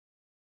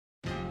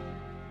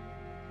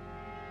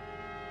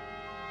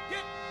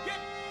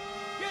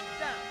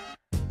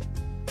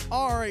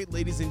All right,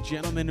 ladies and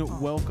gentlemen,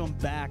 welcome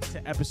back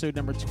to episode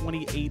number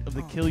 28 of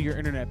the Kill Your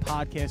Internet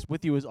podcast.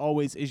 With you, as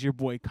always, is your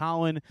boy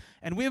Colin,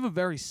 and we have a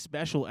very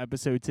special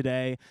episode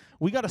today.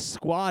 We got a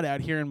squad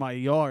out here in my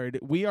yard.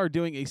 We are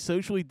doing a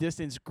socially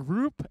distanced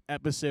group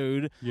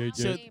episode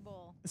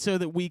so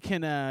that we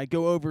can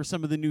go over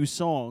some of the new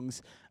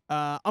songs.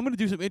 I'm going to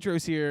do some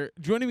intros here.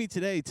 Joining me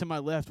today, to my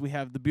left, we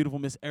have the beautiful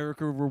Miss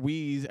Erica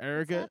Ruiz.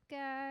 Erica. What's up,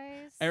 guys?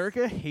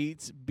 Erica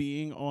hates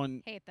being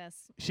on... Hate this.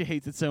 She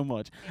hates it so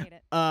much. Hate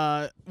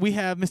it. We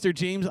have Mr.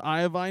 James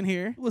Iovine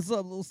here. What's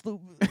up, little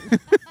stupid?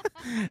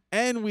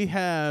 And we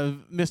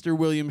have Mr.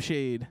 William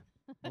Shade.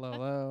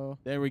 Hello.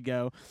 There we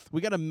go. We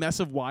got a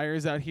mess of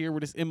wires out here. We're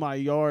just in my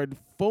yard,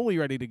 fully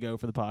ready to go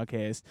for the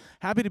podcast.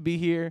 Happy to be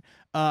here.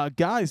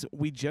 Guys,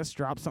 we just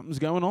dropped Something's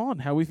Going On.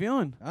 How we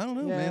feeling? I don't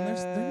know, man.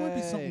 There might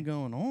be something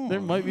going on. There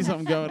might be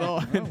something going I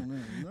on. don't know.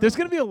 There's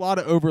going to be a lot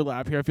of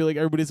overlap here. I feel like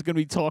everybody's going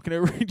to be talking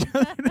over each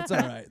other. That's all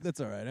right. That's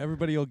all right.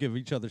 Everybody will give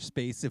each other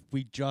space if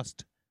we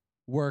just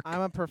work.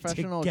 I'm a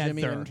professional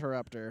Jimmy together.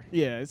 interrupter.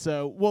 Yeah,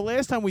 so, well,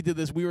 last time we did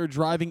this, we were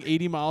driving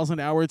 80 miles an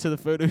hour to the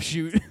photo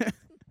shoot.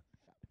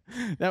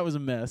 That was a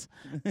mess.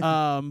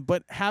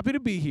 But happy to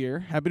be here.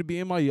 Happy to be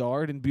in my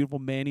yard in beautiful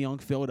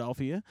Manayunk,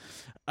 Philadelphia.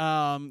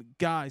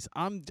 Guys,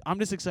 I'm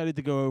just excited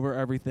to go over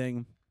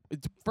everything.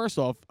 First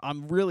off,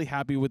 I'm really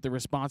happy with the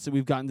response that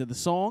we've gotten to the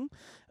song.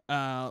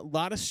 A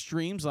lot of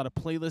streams, a lot of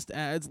playlist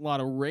ads, a lot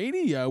of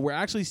radio. We're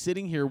actually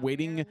sitting here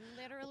waiting. We're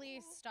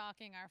literally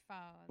stalking our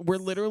phones. We're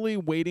literally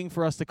waiting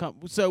for us to come.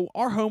 So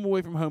our home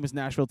away from home is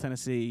Nashville,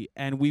 Tennessee,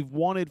 and we've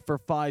wanted for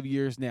 5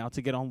 years now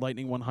to get on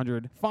Lightning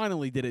 100.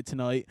 Finally did it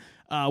tonight.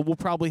 We'll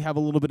probably have a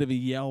little bit of a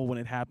yell when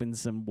it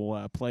happens, and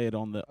we'll play it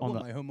on the. I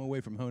want my home away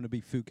from home to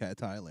be Phuket,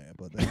 Thailand,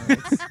 but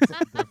that's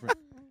something different.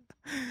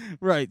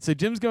 Right. So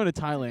Jim's going to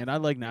Thailand. I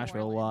like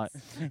Nashville a lot.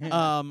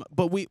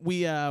 But we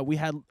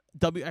had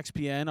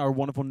WXPN, our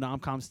wonderful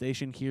Nomcom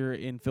station here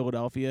in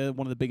Philadelphia,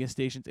 one of the biggest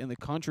stations in the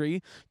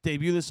country,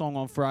 debut the song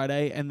on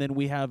Friday, and then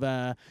we have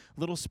a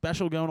little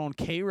special going on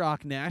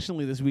K-Rock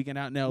nationally this weekend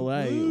out in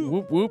LA.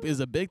 Whoop whoop is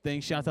a big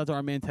thing. Shouts out to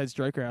our man Ted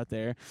Stryker out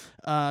there.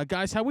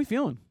 Guys, how we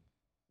feeling?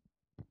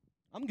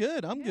 I'm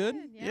good. I'm good.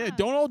 Yeah,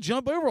 don't all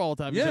jump over all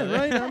the time. Yeah,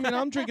 right. I mean,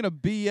 I'm drinking a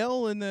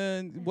BL in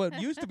the what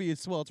used to be a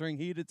sweltering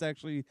heat. It's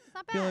actually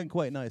not bad. feeling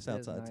quite nice It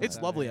is outside. nice. It's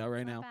Not lovely bad. out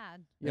right Not now.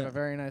 bad. You have a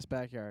very nice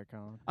backyard,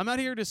 Colin. I'm out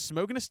here just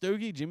smoking a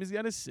stogie. Jimmy's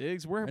got his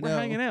cigs. We're know.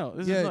 hanging out.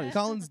 This is Yeah, nice.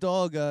 Colin's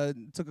dog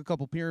took a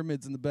couple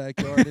pyramids in the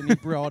backyard, and he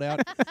brought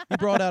out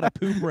a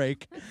poop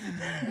rake.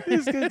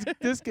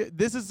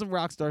 This is some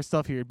rock star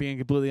stuff here, being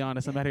completely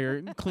honest. I'm out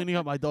here cleaning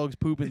up my dog's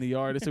poop in the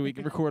yard so we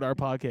can record our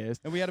podcast.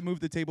 And we had to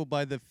move the table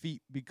by the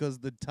feet because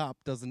the top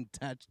doesn't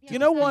touch. Yeah, You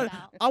know what's what? that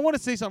about? I want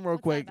to say something real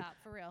What's quick. that about,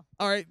 for real?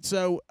 All right,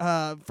 so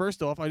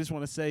first off, I just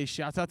want to say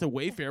shouts out to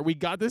Wayfair. We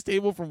got this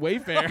table from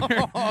Wayfair.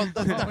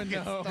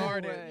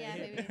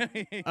 Yeah,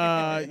 baby.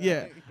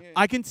 Yeah,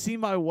 I can see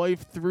my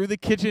wife through the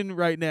kitchen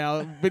right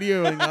now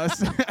videoing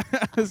us.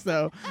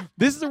 So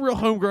this is a real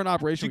homegrown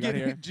operation we got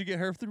here. Did you get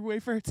her through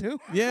Wayfair too?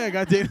 Yeah, I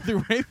got dated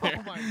through Wayfair.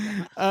 Oh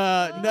my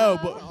God. No,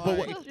 but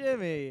what,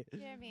 Jimmy.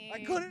 Jimmy. I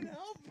couldn't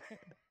help it.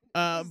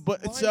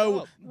 but Line so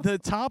up. the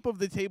top of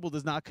the table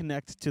does not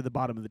connect to the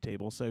bottom of the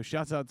table. So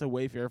shouts out to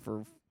Wayfair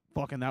for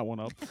fucking that one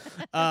up.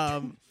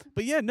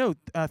 But yeah, no,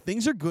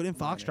 things are good in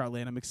Foxtrot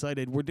Land. I'm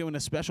excited. We're doing a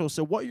special.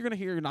 So what you're going to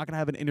hear, you're not going to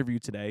have an interview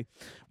today.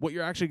 What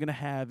you're actually going to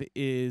have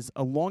is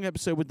a long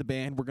episode with the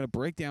band. We're going to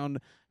break down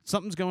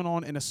Something's Going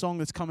On in a song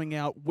that's coming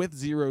out with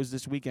Zeros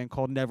this weekend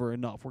called Never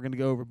Enough. We're going to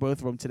go over both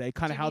of them today,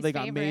 kind of how Jimmy's they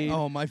got favorite. made.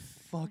 Oh, my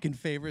fucking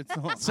favorite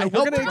song. So I we're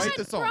helped gonna write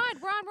the song.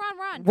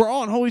 Run. We're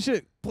on. Holy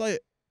shit. Play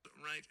it.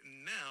 Right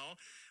now,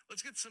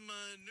 let's get some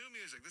new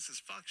music. This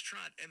is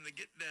Foxtrot and the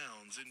Get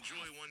Downs.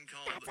 Enjoy one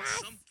called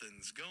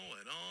Something's Going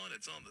On.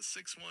 It's on the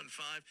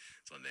 615.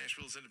 It's on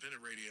Nashville's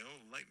Independent Radio,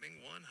 Lightning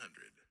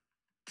 100.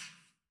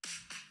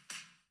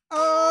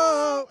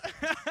 Oh.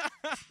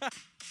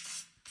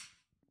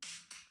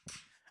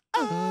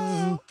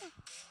 Oh.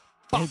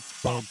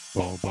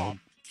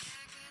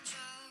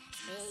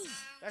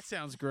 That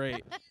sounds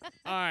great.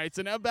 All right,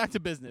 so now back to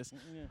business.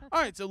 All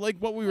right, so like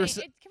what we were Wait,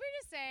 saying. can we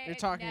just say You're it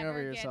talking never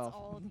over gets yourself.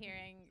 old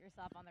hearing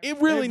yourself on the It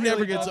radio? really It never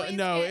really gets. doesn't.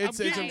 No, Always it's.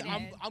 get it's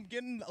excited. I'm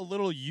getting a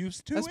little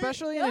used to it.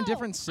 Especially in a No,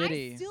 different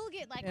city. I still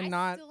get like And I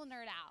not- still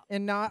nerd out.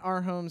 And not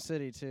our home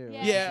city, too. Yeah,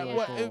 which is yeah, really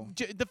well,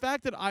 cool. the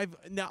fact that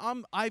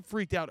I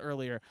freaked out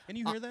earlier. Can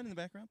you hear that in the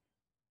background?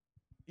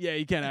 Yeah,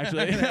 you can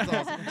actually. That's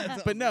awesome.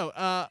 That's But no,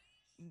 bet.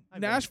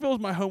 Nashville is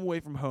my home away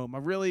from home.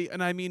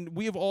 I mean,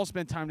 we have all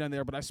spent time down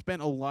there, but I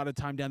spent a lot of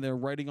time down there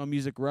writing on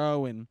Music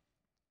Row and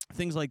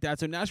things like that.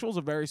 So Nashville's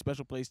a very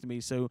special place to me.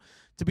 So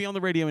to be on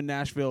the radio in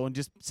Nashville and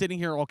just sitting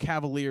here all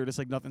cavalier, just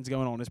like nothing's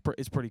going on, is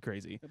pretty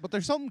crazy. But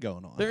there's something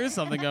going on. There is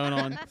something going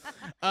on.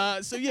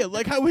 So yeah,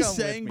 like I was Come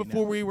with saying me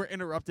before now. we were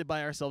interrupted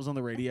by ourselves on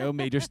the radio,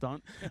 major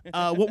stunt.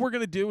 What we're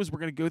gonna do is we're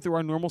gonna go through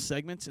our normal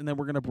segments and then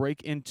we're gonna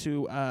break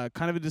into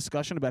kind of a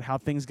discussion about how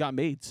things got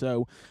made.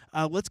 So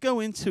let's go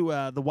into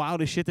the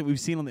wildest shit that we've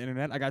seen on the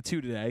internet. I got two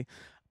today.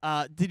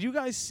 Did you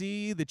guys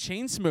see the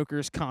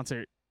Chainsmokers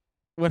concert?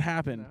 What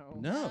happened?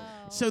 No.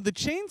 So the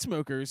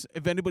Chainsmokers,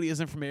 if anybody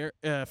isn't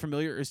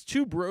familiar, is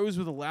two bros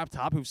with a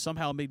laptop who've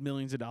somehow made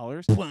millions of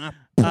dollars.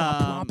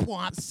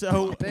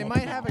 So They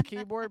might have a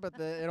keyboard, but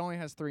it only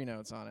has 3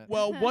 notes on it.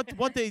 well,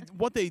 what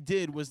they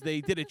did was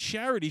they did a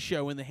charity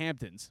show in the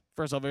Hamptons.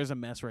 First off, there's a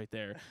mess right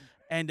there,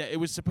 and it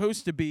was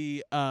supposed to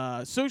be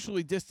a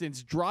socially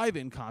distanced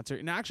drive-in concert.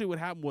 And actually, what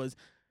happened was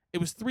it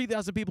was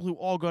 3,000 people who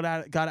all got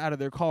out of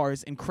their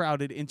cars and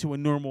crowded into a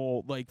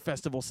normal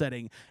festival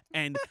setting,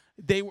 and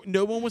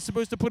no one was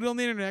supposed to put it on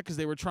the internet because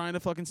they were trying to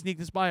fucking sneak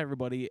this by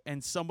everybody.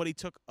 And somebody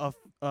took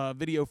a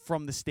video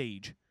from the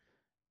stage,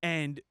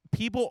 and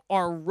people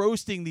are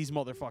roasting these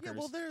motherfuckers. Yeah,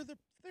 well, they're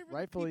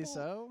Rightfully people,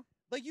 so.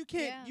 Like you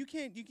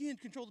can't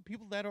control the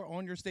people that are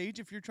on your stage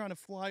if you're trying to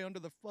fly under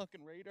the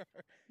fucking radar.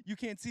 You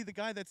can't see the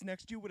guy that's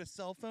next to you with a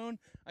cell phone.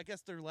 I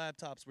guess their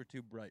laptops were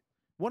too bright.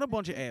 What a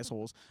bunch of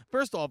assholes.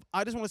 First off,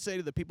 I just want to say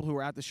to the people who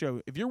are at the show,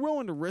 if you're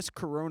willing to risk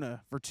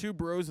corona for two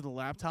bros with a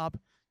laptop,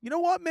 you know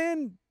what,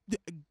 man?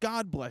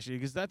 God bless you,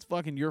 because that's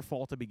fucking your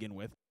fault to begin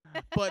with.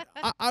 But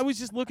I was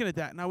just looking at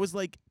that, and I was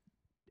like,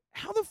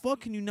 how the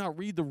fuck can you not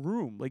read the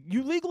room? Like,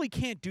 you legally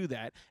can't do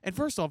that. And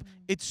first off,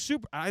 it's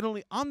super,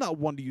 I'm not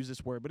one to use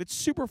this word, but it's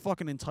super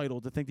fucking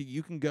entitled to think that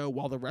you can go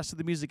while the rest of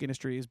the music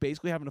industry is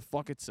basically having to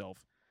fuck itself,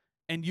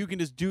 and you can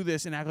just do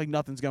this and act like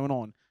nothing's going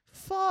on.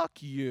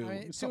 Fuck you. I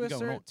mean, There's something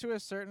going on. to a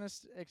certain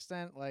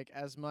extent, like,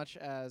 as much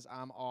as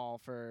I'm all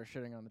for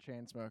shitting on the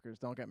Chainsmokers,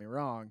 don't get me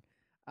wrong,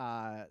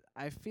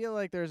 I feel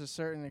like there's a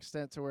certain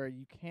extent to where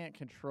you can't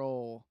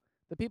control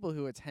the people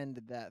who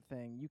attended that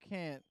thing. You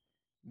can't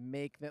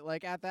make that,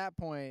 like, at that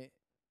point,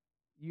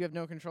 you have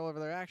no control over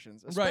their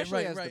actions,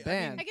 especially as the right. I mean,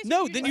 band. I guess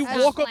No, you then just you stop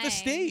walk up the playing.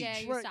 stage. Yeah,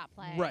 you Right. stop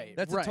playing. Right.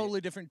 That's Right. a totally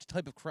different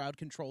type of crowd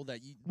control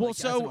that you. Well, like,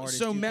 as an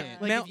artist, you Ma-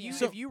 can't. Like, Now-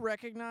 if you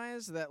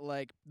recognize that,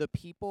 like, the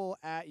people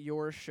at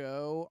your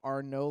show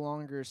are no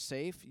longer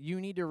safe,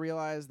 you need to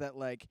realize that,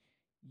 like,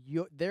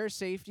 their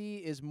safety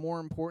is more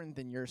important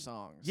than your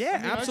songs. Yeah,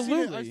 I mean,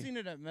 absolutely. I've seen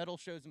it at metal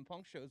shows and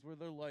punk shows where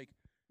they're like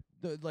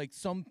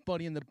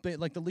somebody in the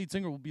band, like the lead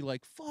singer will be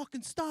like,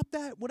 "Fucking stop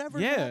that, whatever."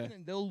 Yeah.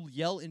 And they'll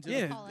yell into.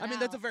 Yeah. The, Call it I mean,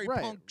 that's a out. very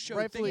Right. punk show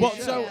Rightfully thing. Well,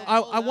 Yeah. so Yeah. I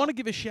Call it want to out.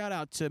 give a shout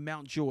out to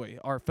Mount Joy,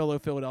 our fellow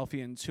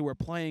Philadelphians who are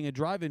playing a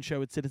drive-in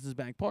show at Citizens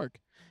Bank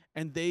Park.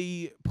 And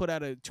they put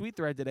out a tweet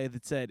thread today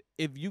that said,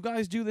 if you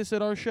guys do this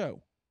at our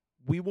show,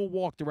 we will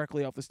walk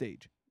directly off the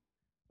stage.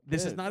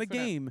 This is Good. not a Good for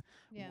them. game.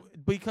 Yeah.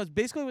 Because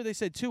basically what they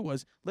said, too,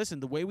 was, listen,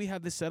 the way we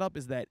have this set up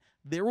is that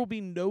there will be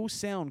no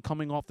sound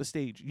coming off the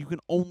stage. You can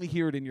only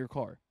hear it in your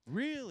car.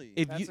 Really?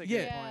 If That's you, a good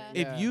yeah, point.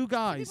 if Yeah. you Some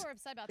guys, people are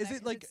upset about Is that it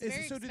 'cause like- it's is it-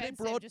 very so do they expensive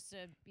broad- just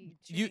to be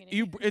you, tuning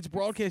into it's your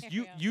broadcast.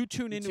 stereo. You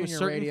tune You into tune a your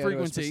certain radio to a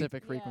frequency.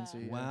 specific Yeah. frequency.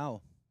 yeah.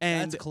 Wow.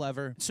 And That's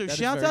clever. so That is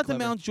shouts very out to clever.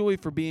 Mount Joy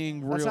for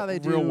being real. That's how they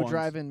real do ones.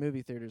 drive-in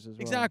movie theaters as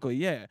well. Exactly,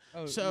 yeah.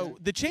 Oh, So yeah.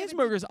 the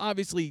Chainsmokers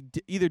obviously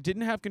either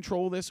didn't have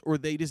control of this or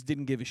they just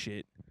didn't give a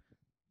shit.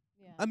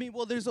 Yeah. I mean,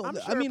 well, there's. I'm I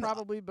sure mean,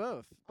 probably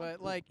both, but,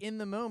 like, in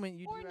the moment,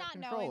 you or do have not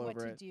control knowing what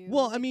over to it. do.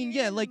 well, I Like, mean,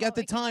 you're yeah, in like at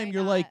the moment, you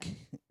time, might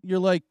you're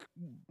like,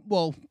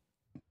 well,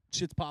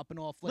 shit's popping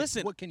off. Like,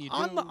 Listen, what can you do?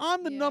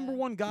 I'm the number Yeah.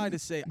 one guy to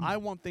say I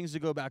want things to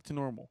go back to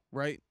normal,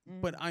 right?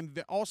 But Mm-hmm. I'm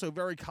also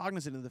very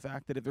cognizant of the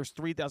fact that if there's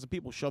 3,000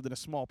 people shoved in a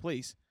small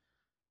place,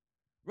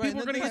 Right,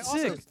 people and are then gonna there's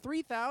get Also, sick.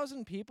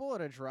 3,000 people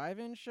at a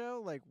drive-in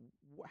show? Like,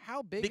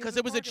 how big because is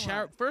it was a parking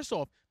charity. lot? First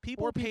off,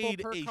 people 4 people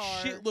paid per a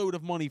car. shitload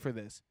of money for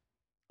this.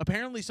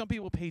 Apparently, some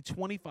people paid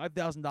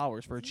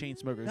 $25,000 for a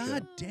Chainsmokers show.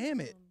 God damn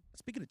it.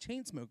 Speaking of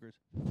chain smokers,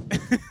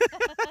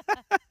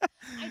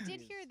 I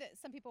did hear that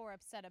some people were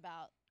upset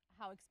about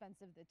how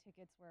expensive the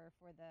tickets were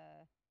for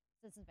the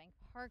Citizens Bank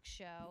Park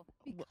show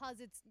because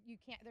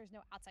there's no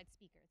outside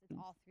speakers. It's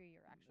all through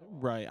your actual.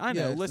 Right, I Yeah,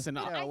 know. it's- Listen,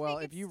 But Yeah, I well,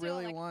 think if it's you still,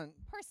 really like, want...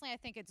 Personally, I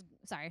think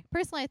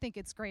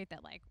it's great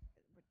that, like,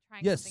 we're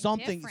trying Yes, something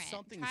something- different.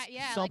 something-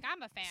 Yeah, some- like,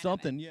 I'm a fan.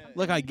 something, of it. yeah.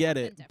 Look, I get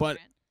it, Something but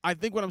different. I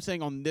think what I'm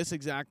saying on this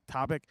exact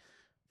topic,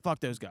 fuck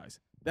those guys.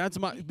 That's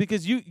my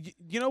because you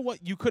know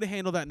what, you could have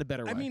handled that in a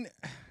better way. I mean,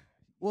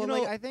 Well, you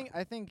know, like,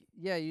 I think,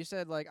 yeah, you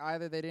said, like,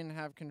 either they didn't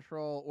have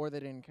control or they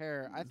didn't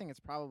care. I think it's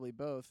probably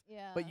both.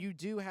 Yeah. But you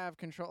do have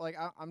control. Like,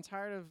 I'm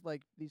tired of,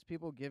 like, these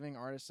people giving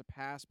artists a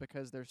pass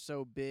because they're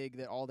so big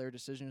that all their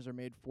decisions are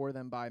made for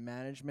them by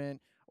management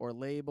or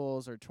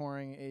labels or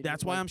touring agents.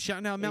 that's why like, I'm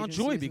shouting out Mount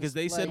agencies Joy and because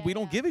they s- said like- we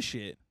don't Yeah. give a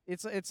shit.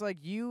 It's like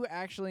you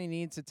actually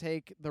need to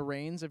take the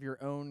reins of your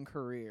own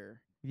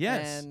career.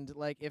 Yes. And,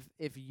 like,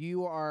 if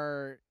you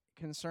are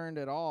concerned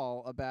at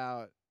all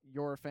about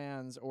your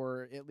fans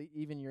or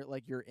even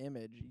your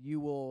image, you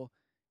will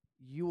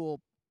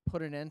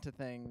put an end to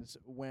things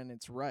when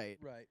it's right.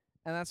 right.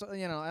 And that's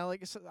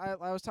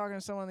I was talking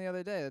to someone the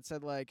other day that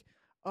said, like,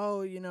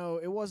 oh,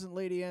 it wasn't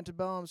Lady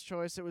Antebellum's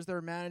choice, it was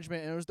their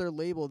management and it was their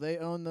label, they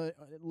own the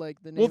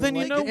the name Well, and then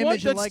you like, know the what?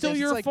 image and That's still likeness.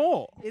 your It's like,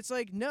 fault. it's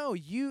like, no,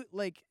 you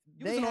like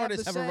You as they an have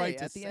artist the have a say right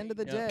to at the say, end of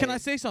the yeah. day. Can I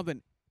say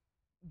something?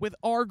 With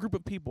our group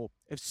of people,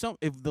 if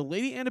the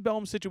Lady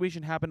Antebellum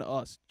situation happened to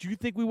us, do you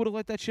think we would have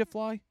let that shit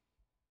fly?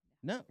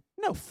 No.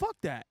 No, fuck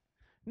that.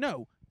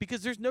 No,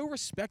 because there's no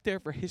respect there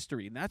for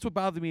history, and that's what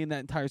bothered me in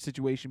that entire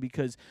situation.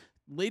 Because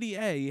Lady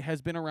A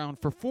has been around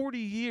for 40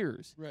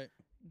 years. Right.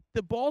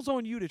 The ball's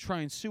on you to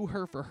try and sue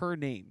her for her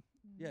name.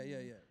 Yeah.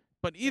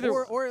 But either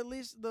or at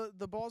least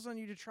the ball's on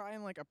you to try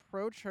and like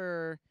approach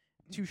her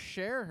to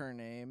share her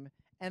name,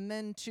 and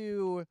then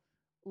to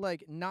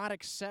like not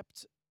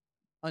accept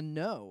a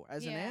no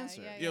as an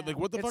answer. yeah, like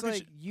what the It's fuck is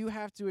like you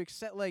have to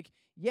accept, like,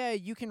 yeah,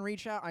 you can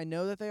reach out. I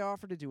know that they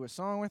offered to do a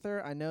song with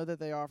her. I know that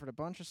they offered a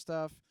bunch of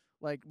stuff.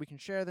 Like, we can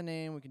share the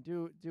name. We can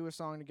do a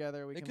song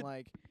together. We They can could-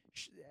 like,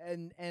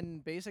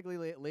 and basically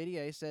Lady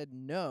A said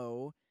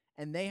no,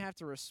 and they have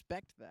to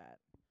respect that.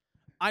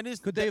 I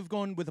just Could they have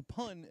gone with a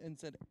pun and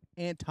said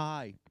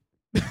anti?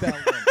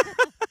 Bellum?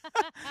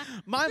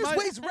 my There's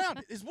ways around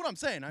it, is what I'm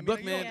saying. I mean, Look,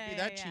 you don't man- have to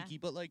be that cheeky,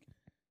 but like,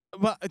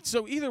 But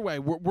so either way,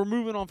 we're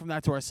moving on from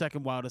that to our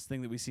second wildest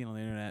thing that we've seen on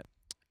the internet.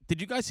 Did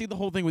you guys see the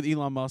whole thing with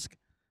Elon Musk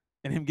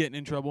and him getting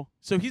in trouble?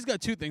 So he's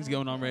got two things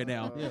going on right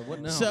now. Yeah,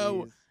 what now?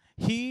 So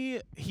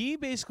Jeez. he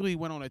basically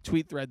went on a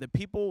tweet thread that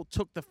people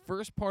took the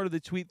first part of the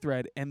tweet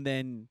thread and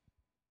then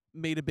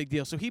made a big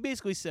deal. So he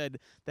basically said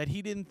that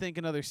he didn't think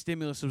another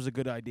stimulus was a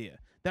good idea.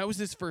 That was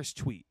his first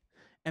tweet.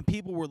 And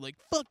people were like,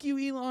 "Fuck you,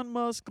 Elon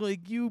Musk,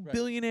 like you Right.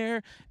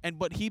 billionaire." And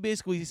but he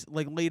basically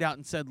like laid out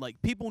and said like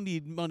people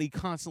need money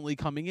constantly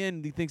coming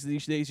in. He thinks that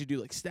they should do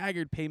like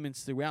staggered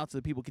payments throughout so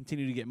that people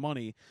continue to get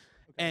money.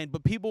 And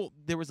but people,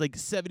 there was like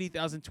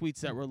 70,000 tweets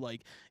that were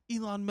like,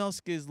 Elon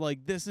Musk is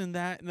like this and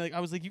that, and like I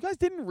was like, you guys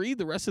didn't read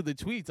the rest of the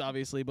tweets,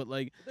 obviously, but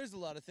like there's a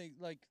lot of things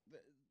like.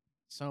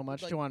 So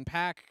much Like- to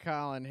unpack,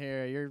 Colin.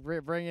 Here,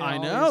 you're bringing I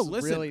all know, this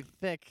listen. really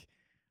thick.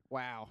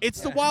 Wow,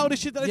 it's the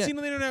wildest shit that I've Yeah, seen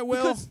on the internet.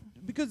 Will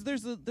Because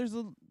there's a there's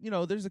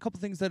a couple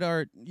things that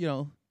are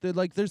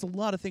there's a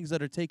lot of things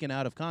that are taken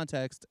out of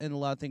context and a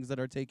lot of things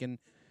that are taken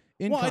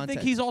in well, context. I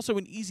think he's also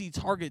an easy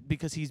target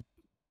because he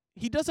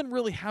doesn't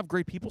really have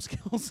great people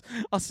skills.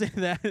 I'll say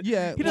that.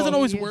 Yeah, he doesn't well,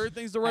 always he word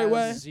things the right Has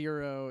way.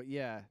 Zero.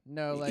 Yeah.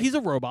 No. Like He's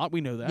a robot. We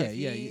know that.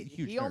 Yeah, he,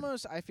 huge he nerd.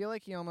 almost. I feel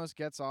like he almost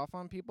gets off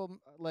on people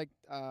like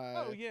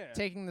Oh yeah.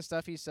 taking the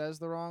stuff he says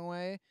the wrong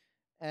way,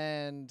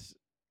 and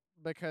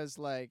because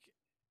like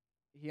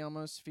he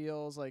almost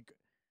feels like,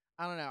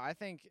 I don't know. I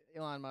think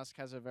Elon Musk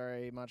has a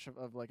very much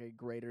of like a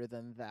greater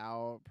than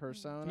thou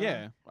persona.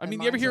 Yeah. I And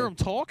mean, you ever mine's hear like- him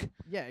talk?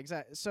 Yeah,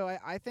 exactly. So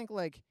I think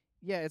like,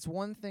 yeah, it's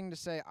one thing to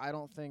say I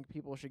don't think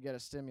people should get a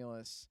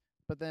stimulus,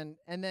 but then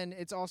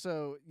it's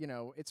also,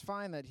 it's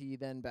fine that he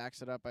then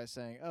backs it up by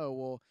saying, oh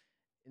well,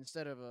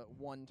 instead of a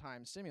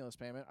one-time stimulus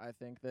payment, I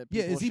think that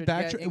Yeah, people is he should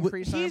get backtra-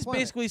 increased He's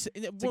unemployment.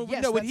 basically well,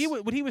 yes, no. What he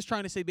that's- what he was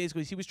trying to say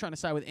basically is he was trying to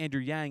side with Andrew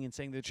Yang and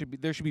saying that there should be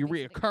They should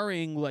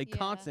reoccurring like yeah.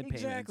 constant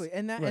Exactly,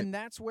 payments. and Right.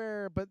 that's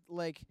where, but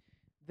like,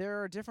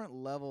 there are different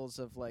levels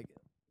of like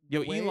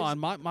Yo, ways- Elon,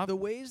 my the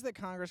ways that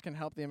Congress can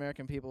help the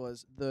American people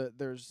is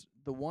there's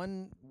the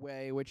one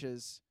way, which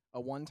is a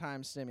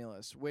one-time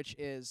stimulus, which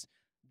is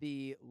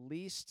the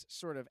least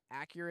sort of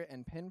accurate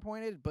and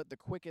pinpointed, but the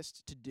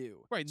quickest to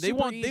do. right. They Super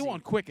want easy.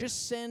 quicker.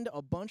 Just send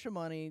a bunch of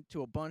money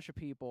to a bunch of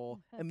people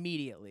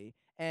immediately.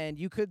 And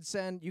you could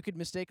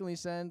mistakenly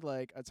send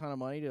like a ton of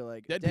money to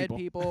like Dead dead people.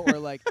 people or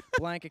like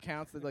blank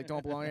accounts that like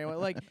don't belong to anyone.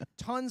 Like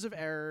tons of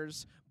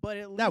errors, but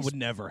at least that would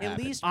never at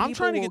happen. least I'm people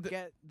trying to will get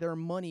get their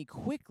money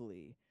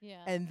quickly.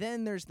 Yeah. And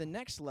then there's the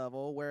next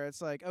level where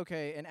it's like,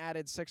 okay, an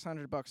added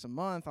 $600 a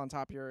month on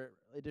top of your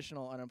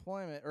additional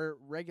unemployment or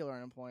regular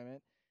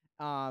unemployment,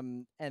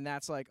 and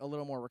that's like a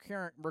little more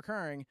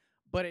recurring.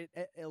 But it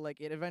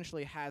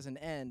eventually has an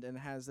end and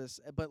has this.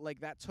 But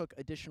like that took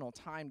additional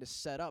time to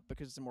set up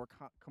because it's a more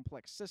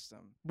complex system.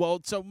 Well,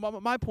 so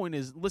my point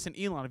is, listen,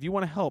 Elon, if you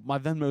want to help, my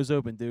Venmo's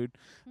open, dude.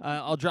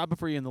 I'll drop it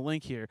for you in the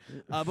link here.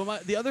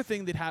 But the other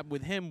thing that happened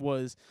with him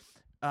was,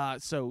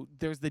 so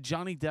there's the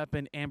Johnny Depp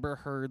and Amber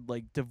Heard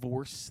like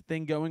divorce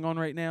thing going on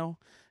right now,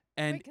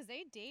 and because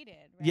they dated.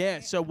 Right? yeah.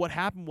 So what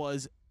happened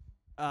was,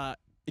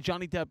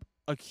 Johnny Depp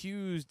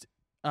accused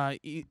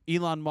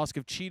Elon Musk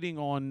of cheating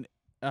on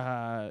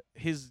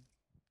his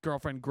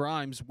girlfriend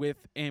Grimes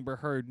with Amber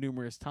Heard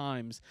numerous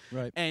times.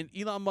 Right. And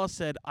Elon Musk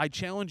said, "I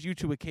challenge you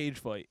to a cage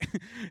fight."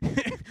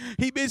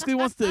 He basically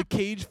wants to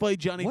cage fight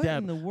Johnny What Depp.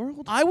 in the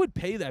world? I would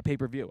pay that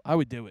pay-per-view. I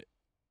would do it.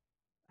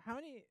 How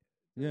many?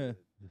 Yeah.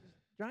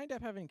 Johnny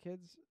Depp having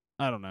kids?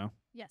 I don't know.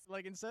 Yes.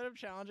 Like, instead of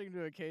challenging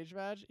to a cage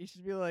match, he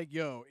should be like,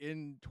 yo,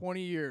 in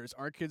 20 years,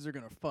 our kids are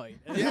going to fight.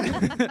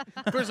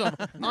 First off,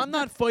 I'm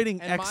not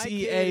fighting And my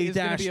kid is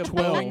gonna be a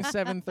Boeing XEA-12.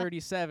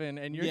 737,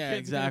 and your Yeah,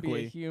 kid's gonna be a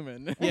exactly.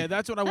 human. Yeah,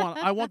 that's what I want.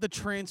 I want the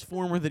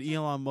transformer that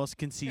Elon Musk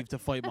conceived to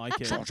fight my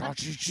kid.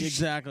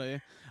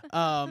 Exactly.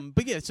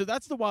 But yeah, so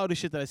that's the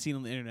wildest shit that I've seen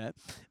on the internet.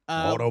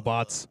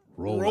 Autobots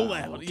Roll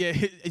out. Yeah,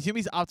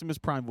 Jimmy's Optimus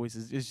Prime voice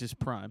is just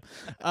prime.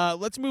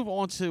 Let's move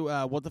on to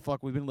what the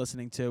fuck we've been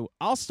listening to.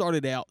 I'll start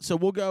it out. So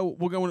we'll go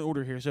in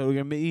order here. So we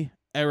got me,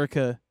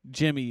 Erica,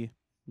 Jimmy,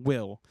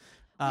 Will.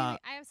 Wait, I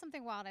have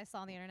something wild I saw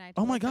on the internet.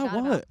 I Oh my totally God,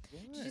 forgot what?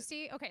 about. Did you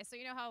see? Okay, so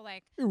you know how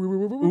like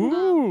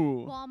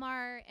Ooh.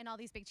 Walmart and all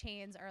these big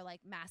chains are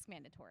like mask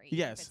mandatory.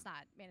 Yes. If it's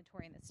not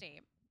mandatory in the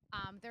state.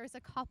 There was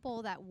a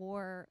couple that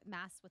wore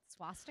masks with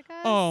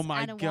swastikas Oh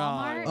my at a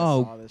God. Walmart.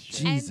 Oh, saw this shit.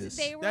 Jesus.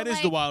 And they were That is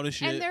like, the wildest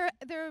shit. And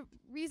their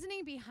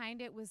reasoning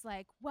behind it was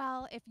like,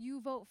 well, if you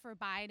vote for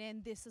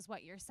Biden, this is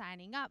what you're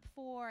signing up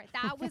for.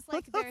 That was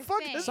like What the their fuck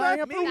thing. does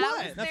that mean? That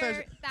What? was That their,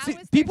 fashion- that See,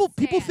 was people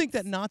their think that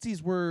stance.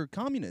 Nazis were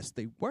communists.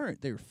 They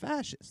weren't. They were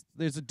fascists.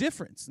 There's a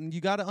difference, and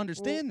you got to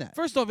understand that.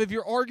 First off, if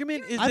your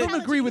argument is I that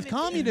don't agree with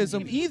intelligent communism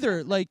human being.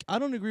 either. Like, I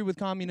don't agree with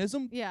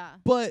communism, Yeah.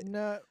 but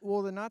No,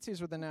 well, the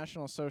Nazis were the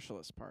National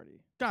Socialist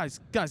Party. guys,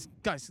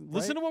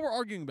 listen to what we're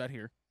arguing about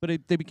here. they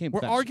became.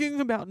 We're fascists.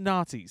 arguing about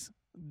Nazis.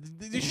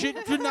 This shit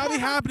should not be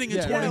happening in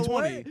Yeah,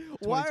 2020.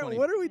 Why? 2020.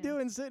 What are we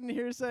doing sitting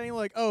here saying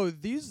like, oh,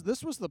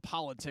 this was the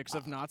politics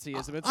of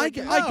Nazism? It's I like,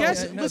 gu- no, I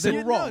guess- Yeah, no, listen, they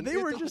were no, wrong. they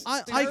were just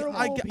I terrible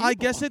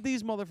guess people. that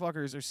these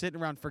motherfuckers are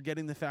sitting around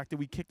forgetting the fact that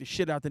we kicked the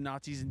shit out the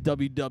Nazis in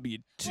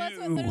WW2. Well, that's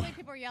what literally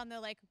people were yelling. They're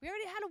like, we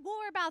already had a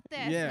war about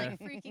this. Yeah. Like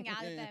freaking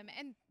out at Yeah. them.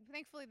 And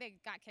thankfully they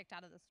got kicked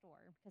out of the store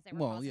because they were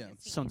Well, causing yeah. a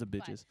scene. Sons of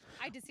But bitches.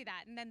 I did see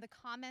that. And then the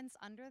comments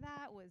under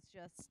that was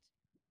just,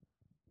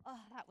 oh,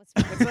 that was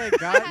It's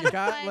like I had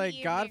God, plenty like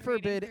of God me reading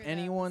forbid through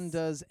anyone those.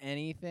 does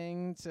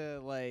anything to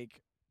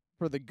like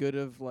for the good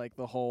of like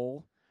the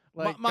whole.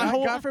 Like my God,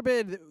 whole- God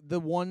forbid the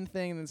one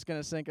thing that's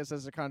gonna sink us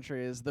as a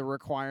country is the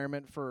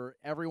requirement for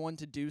everyone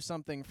to do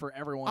something for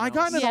everyone I else.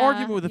 got in an Yeah,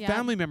 argument with a yeah.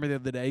 family member the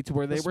other day to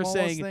where The they were smallest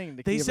saying, thing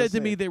to they keep said us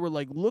to me, safe. they were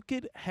like, look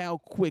at how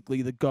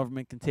quickly the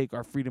government can take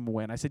our freedom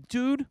away. And I said,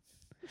 dude,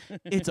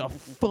 it's a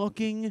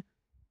fucking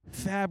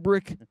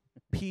fabric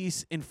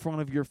piece in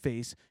front of your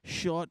face.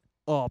 Shut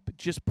up.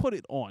 Just put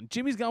it on.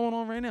 Jimmy's got one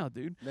on right now,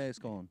 dude.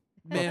 Mask on.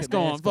 Mask Fucking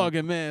on. mask on.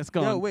 Fucking mask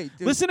on. No, wait.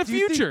 Listen to do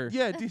you think- Future.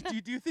 Yeah.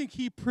 Do you think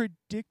he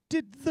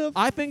predicted the?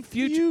 I think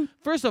Future.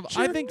 First off, I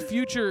Future. think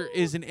Future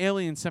is an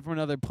alien sent from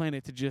another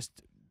planet to just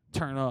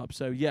turn up.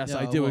 So, yes,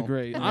 I Yeah, do well,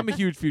 agree. I'm a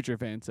huge Future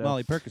fan. So.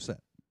 Molly Percocet.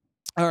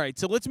 All right,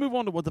 so let's move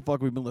on to what the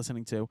fuck we've been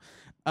listening to.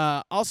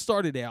 I'll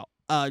start it out.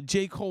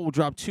 J. Cole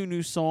dropped 2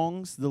 new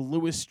songs, the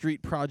Lewis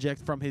Street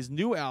Project from his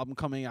new album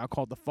coming out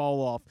called The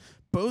Fall Off.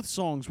 Both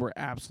songs were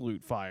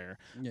absolute fire.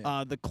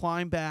 Yeah. The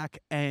Climb Back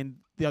and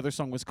the other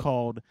song was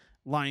called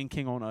Lion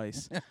King on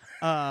Ice.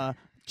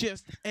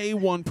 Just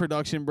A1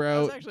 production,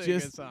 bro. That's actually a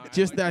good Just song. I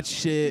just like that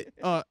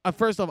that one. shit.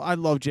 First off, I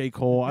love J.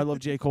 Cole. I love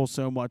J. Cole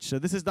so much. So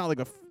this is not like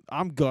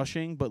I'm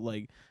gushing, but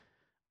like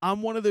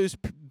I'm one of those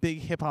big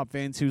hip hop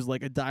fans who's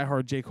like a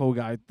diehard J. Cole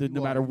guy. No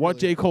You matter are, what really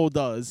J. are. Cole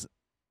does,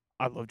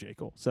 I love J.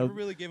 Cole. So Never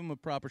really gave him a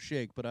proper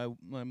shake, but I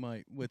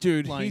might with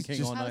Dude, Lion he's King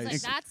just- on I was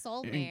Ice. like, that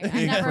sold me. I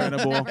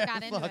Incredible. never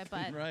got into it,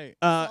 Fucking but right.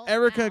 sold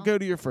Erica, now. go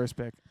to your first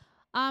pick.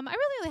 I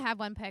really only have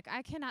one pick.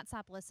 I cannot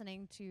stop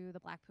listening to the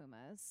Black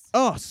Pumas.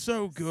 Oh,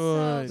 so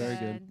good. So Very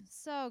good. good.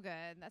 So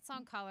good. That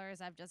song Colors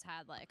I've just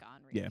had like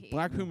on Yeah, repeat.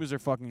 Black Pumas are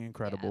fucking Yeah,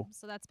 incredible.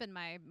 so that's been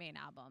my main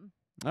album.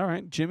 All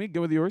right, Jimmy, go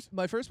with yours.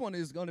 My first one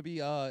is going to be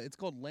it's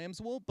called Lamb's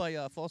Wool by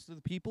Foster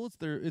the People.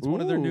 It's one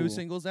of their new Ooh.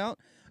 singles out,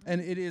 and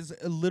it is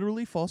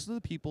literally Foster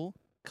the People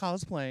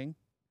cosplaying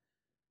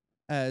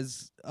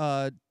as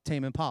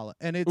Tame Impala,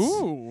 and it's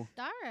Ooh.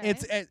 All right.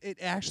 it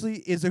actually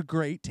is a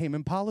great Tame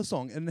Impala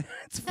song, and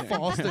it's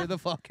Foster the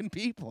fucking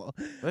People.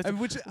 That's-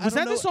 Which I Was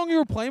don't that know, the song you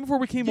were playing before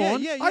we came Yeah,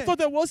 on? yeah, I yeah. thought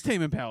that was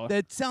Tame Impala.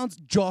 that sounds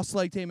just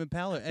like Tame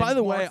Impala. And By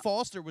the Mark way-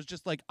 Foster was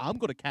just like, I'm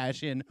gonna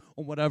cash in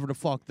on whatever the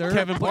fuck they're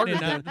Kevin putting in Parker's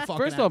that done. fucking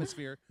First off,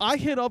 atmosphere. I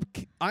hit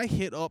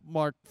up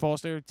Mark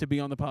Foster to be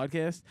on the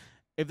podcast.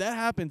 If that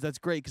happens, that's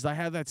great because I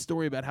have that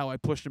story about how I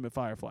pushed him at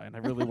Firefly, and I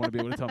really want to be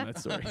able to tell him that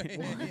story.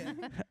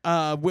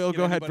 Will, Get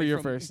go ahead for anybody your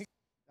from- first.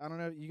 I don't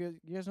know. You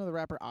guys know the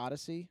rapper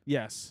Odyssey?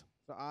 Yes.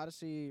 So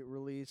Odyssey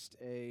released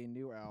a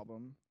new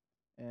album,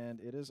 and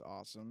it is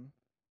awesome.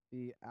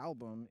 The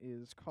album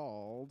is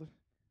called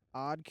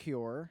Odd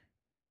Cure.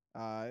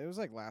 It was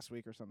like last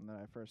week or something that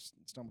I first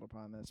stumbled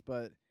upon this,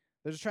 but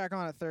there's a track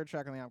on it, third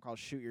track on the album called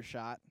 "Shoot Your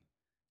Shot."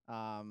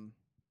 And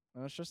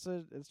it's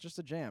just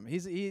a jam.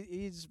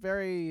 He's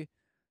very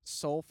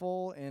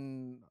soulful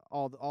in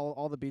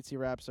all the beats he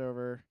raps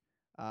over.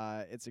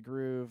 It's a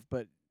groove,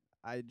 but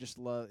I just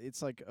love.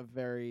 It's like a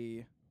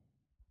very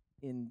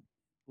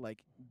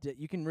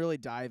you can really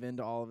dive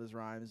into all of his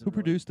rhymes. Who and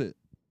really- produced it?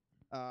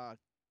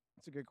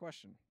 That's a good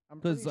question.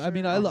 Because Because I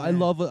mean, I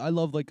love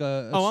like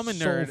a Oh, I'm a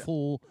nerd.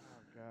 soulful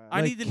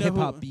I like, need to know hip who-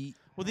 hop beat.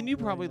 Well, then Oh, you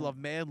really probably not. love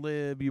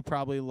Madlib. You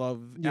probably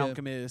love Yeah.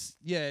 Alchemist.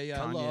 Yeah,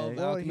 yeah, I Kanye. love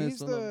Well, Alchemist.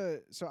 he's I love-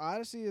 so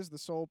Odyssey is the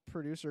sole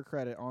producer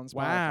credit on Spotify.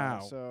 Wow.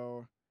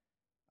 So,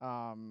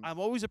 I've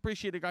always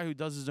appreciated a guy who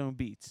does his own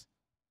beats.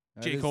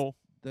 that J. is- Cole.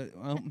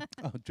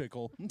 J.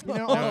 Cole. you know,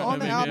 No, on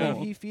the no, album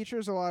no. he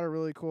features a lot of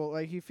really cool.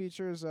 Like he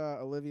features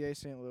Olivier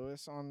St.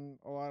 Louis on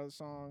a lot of the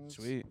songs.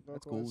 Sweet.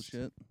 That's cool vocalist.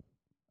 shit.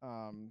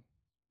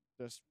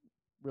 Just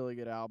really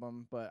good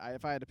album. But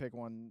if I had to pick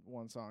one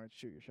song, I'd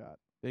Shoot Your Shot.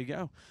 There you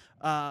go.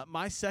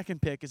 My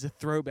second pick is a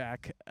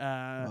throwback.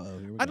 Uh-oh,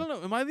 here we I go. don't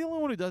know. Am I the only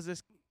one who does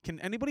this? Can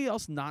anybody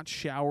else not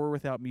shower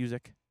without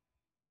music?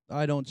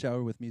 I don't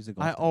shower with music.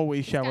 I often.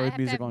 always shower I with have to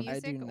music have on. I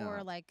do music or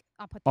not. like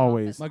I'll put the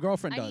Always. office My on.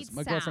 girlfriend I does. need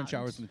My girlfriend sound.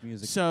 showers with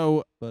music.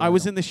 So But I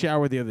was don't. in the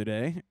shower the other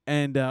day,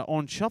 and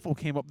on shuffle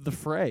came up The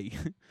Fray.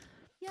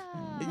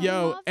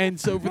 Yo, love and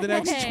so for the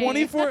next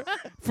Friday.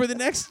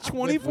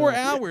 24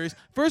 hours,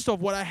 first off,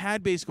 what I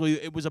had basically,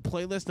 it was a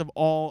playlist of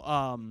all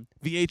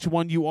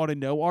VH1 You Oughta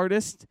Know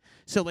artists.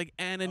 So like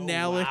Anna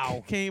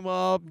Nalick came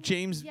up,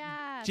 James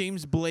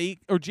Blake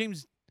or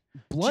James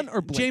Blunt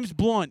or Blake? James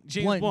Blunt.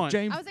 James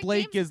I was like,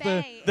 Blake James is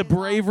Bay the is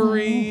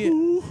Bravery.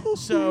 the.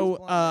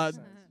 So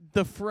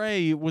The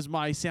Fray was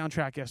my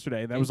soundtrack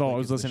yesterday. That James was all I Blake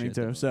was is the listening shit,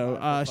 to. though.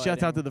 So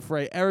shouts out to The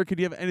Fray. Eric, could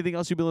you have anything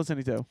else you've been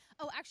listening to?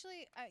 Oh,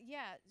 actually,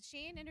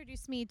 Shane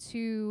introduced me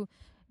to.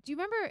 Do you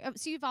remember?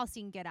 So you've all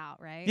seen Get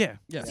Out, right? Yeah.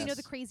 Yes. So you know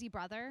the Crazy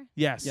Brother?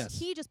 Yes. Yes.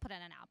 He just put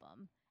out an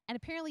album, and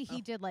apparently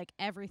he did like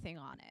everything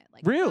on it,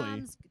 like Really?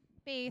 drums,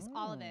 bass,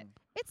 all of it.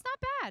 It's not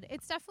bad.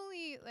 It's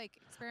definitely like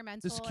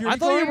experimental. security I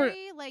thought you were-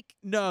 very, like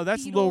No,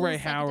 that's Beatles, Lil Ray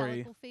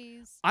Howery. psychedelical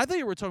phase. I thought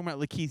you were talking about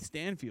Lakeith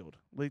Stanfield.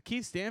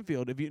 Lakeith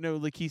Stanfield, if you know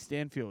Lakeith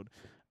Stanfield,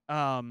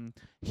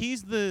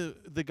 he's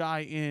the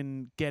guy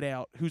in Get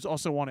Out who's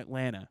also on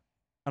Atlanta.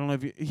 I don't know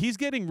if he's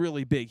getting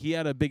really big. He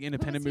had a big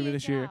independent Who was movie he in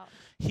this Get year. Out?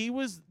 He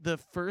was the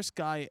first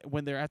guy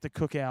when they're at the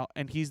cookout,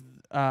 and he's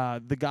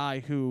the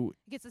guy who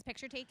He gets his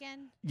picture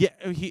taken.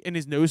 and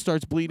his nose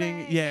starts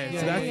bleeding. Right, Yeah, yeah,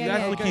 so yeah, that's yeah,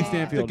 that's yeah, Lakeith yeah.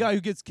 Stanfield. The guy who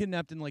gets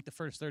kidnapped in like the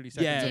first 30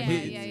 seconds. Yeah, of Yeah, the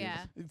he- yeah, movie.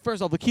 yeah.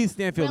 First off, Lakeith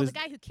Stanfield Well, is. the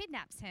guy who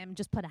kidnaps him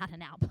just put out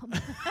an album.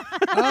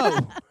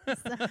 Oh.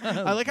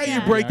 I like how you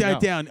Yeah. break Yeah, I that know.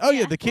 down. Oh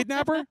yeah, Yeah. the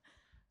kidnapper.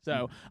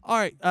 So all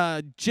right,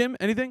 Jim,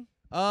 anything?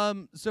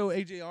 So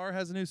AJR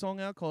has a new song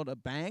out called "A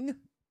Bang."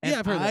 And Yeah,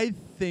 I've heard that. I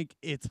think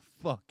it's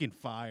fucking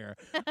fire.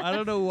 I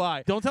don't know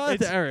why. Don't tell that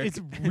it's, to Eric.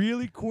 It's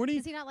really corny.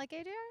 Does he not like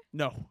AJR?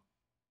 No,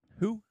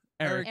 Who?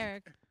 Eric.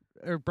 Eric.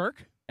 Or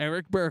Burke?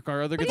 Eric Burke,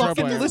 our other But guitar he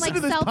also player. listen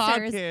doesn't to like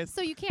this seltzers, podcast.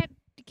 so you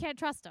can't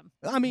trust him.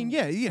 I mean,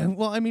 yeah.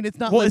 Well, I mean, it's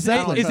not Well, Led is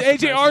Zeppelin. is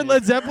Trust the AJR person.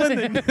 Led Zeppelin?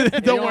 Then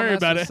You don't wanna worry mess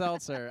about with it.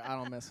 Seltzer, I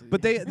don't mess with you.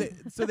 But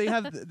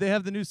they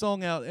have the new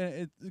song out,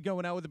 and it's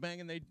going out with a bang,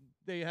 and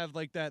they have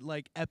like that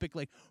like epic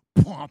like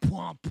pom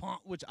pom pom,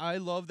 which I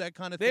love that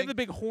kind of They thing. have the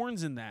big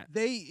horns in that.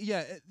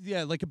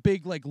 Yeah, like a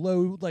big like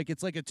low, like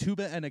it's like a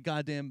tuba and a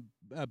goddamn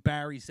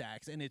Barry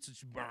sax, and it's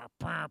just,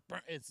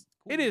 it's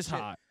cool It as is shit.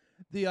 hot.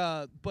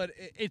 But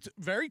it's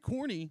very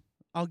corny.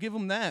 I'll give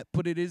them that,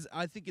 but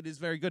I think it is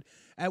very good.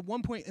 At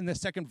one point in the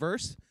second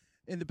verse,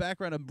 in the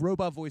background, a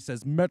robot voice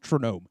says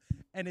metronome,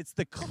 and it's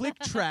the click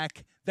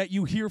track that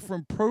you hear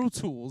from Pro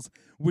Tools,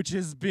 which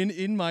has been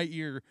in my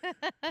ear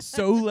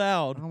so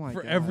loud Oh my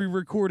for God. every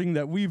recording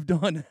that we've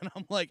done. And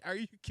I'm like, are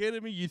you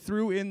kidding me? You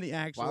threw in the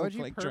actual why would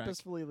you click track.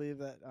 purposefully leave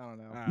that? I don't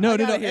know. No. I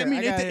gotta hear I it,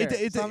 mean, gotta hear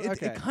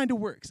it. it kind of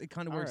works. It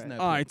kind of All works in right.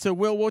 that. All point. right, so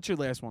Will, what's your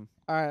last one?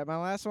 All right, my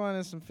last one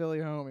is some Philly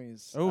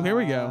homies. Oh, here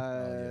we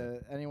go.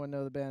 Anyone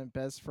know the band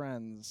Best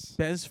Friends?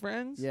 Best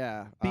friends?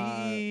 Yeah.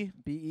 B-E-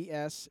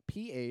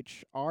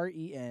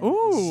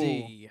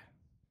 BESPHRENZ.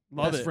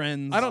 Love Best it.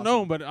 friends. I don't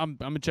know, but I'm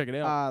gonna check it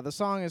out. The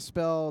song is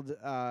spelled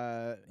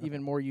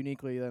even more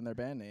uniquely than their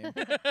band name.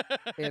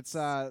 It's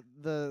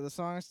the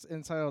song is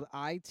entitled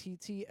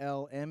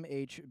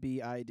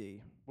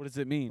ITTLMHBID. What does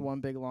it mean?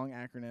 One big long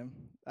acronym.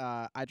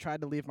 I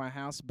tried to leave my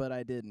house, but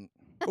I didn't.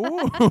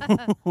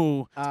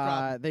 Ooh.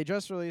 They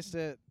just released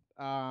it.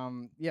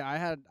 Yeah, I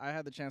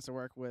had the chance to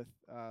work with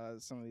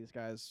some of these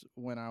guys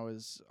when I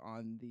was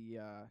on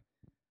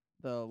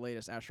the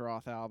latest Asher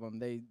Roth album.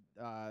 They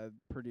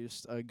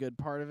produced a good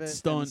part of it.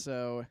 Stunt. And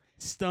so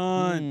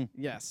Stun.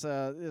 yes,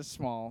 it's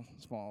small.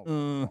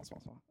 Stunt.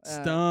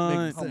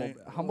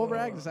 Humble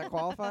brag. Does that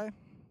qualify?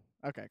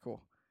 Okay,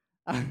 cool.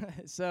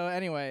 So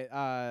anyway,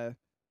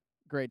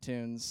 great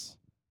tunes.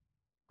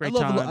 Great I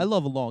time.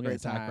 love a long Great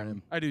ass time.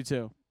 acronym. I do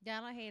too. Yeah,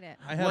 I don't hate it.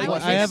 I Mine have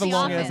was I have a The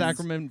long ass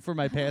Office. acronym for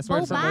my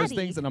password for most body.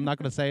 things, and I'm not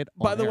going to say it.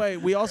 By on the air. way,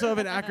 we also have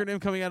an acronym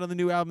coming out on the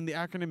new album. The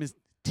acronym is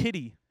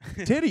TITTY.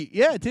 Titty,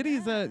 yeah,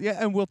 Titty's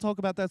and we'll talk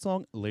about that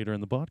song later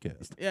in the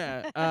podcast.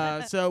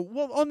 Yeah. So,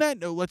 well, on that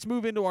note, let's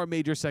move into our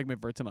major segment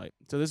for tonight.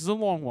 So this is a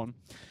long one.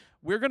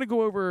 We're going to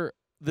go over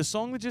the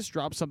song that just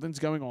dropped, Something's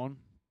Going On,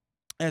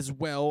 as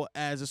well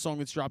as a song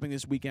that's dropping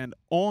this weekend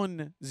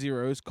on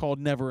Zeros called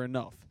Never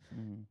Enough.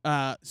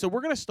 So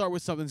we're going to start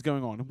with Something's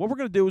Going On. What we're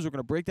going to do is we're going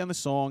to break down the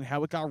song,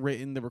 how it got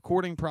written, the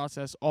recording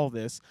process, all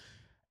this.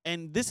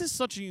 And this is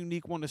such a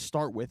unique one to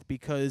start with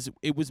because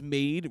it was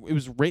made, it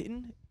was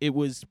written, it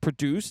was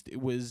produced, it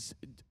was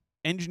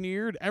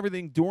engineered,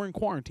 everything during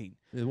quarantine.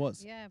 It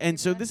was. Yeah, And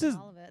so pre-production, this is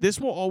all of it. this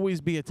will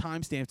always be a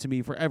timestamp to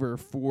me forever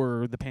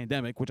for the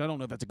pandemic, which I don't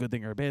know if that's a good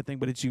thing or a bad thing,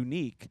 but it's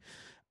unique.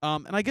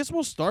 And I guess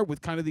we'll start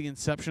with kind of the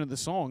inception of the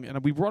song.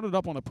 And we brought it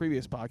up on a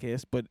previous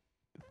podcast, but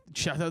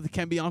shout out to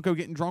Ken Bianco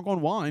getting drunk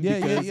on wine.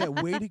 because Yeah.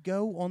 Way to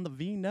go on the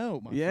Vino,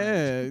 my friend.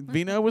 Yeah,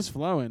 Vino was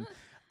flowing.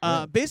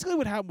 Yeah. Basically,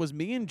 what happened was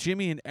me and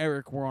Jimmy and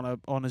Eric were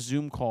on a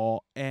Zoom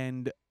call,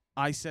 and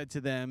I said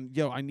to them,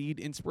 "Yo, I need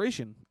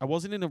inspiration." I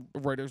wasn't in a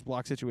writer's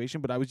block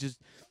situation, but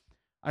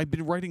I've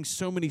been writing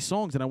so many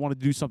songs, and I wanted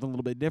to do something a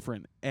little bit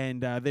different.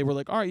 And they were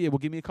like, "All right, yeah, well,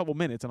 give me a couple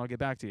minutes, and I'll get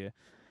back to you."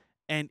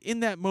 And in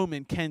that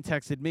moment, Ken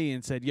texted me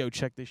and said, "Yo,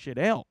 check this shit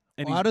out."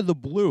 And Out of the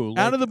blue.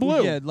 Out of the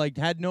blue. Yeah, like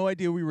had no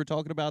idea we were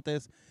talking about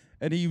this.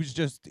 and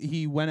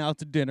he went out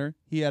to dinner.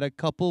 He had a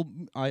couple,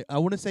 I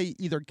want to say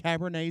either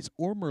Cabernets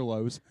or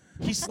Merlots.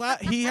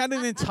 He had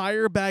an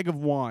entire bag of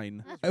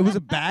wine. It was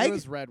a bag? It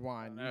was red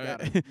wine. You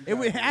got it.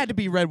 It had to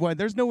be red wine.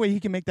 There's no way he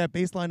can make that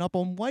baseline up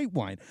on white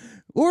wine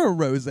or a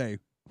rosé.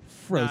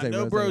 Nah, no rosé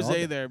all day.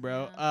 brose there,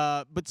 bro.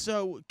 But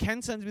so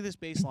Ken sends me this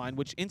bass line,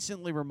 which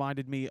instantly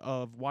reminded me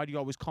of "Why Do You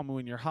Always Call Me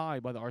When You're High"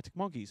 by the Arctic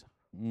Monkeys.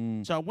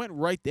 So I went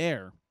right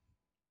there,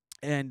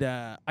 and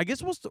I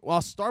guess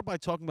I'll start by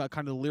talking about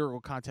kind of the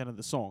lyrical content of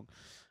the song.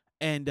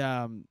 And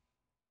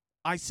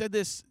I said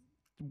this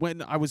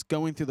when I was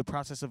going through the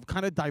process of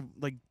kind of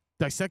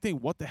dissecting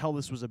what the hell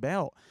this was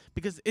about,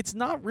 because it's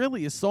not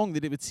really a song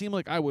that it would seem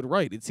like I would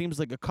write. It seems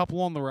like a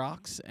couple on the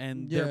rocks,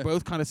 and they're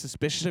both kind of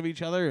suspicious of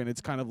each other, and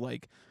it's kind of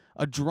like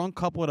a drunk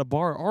couple at a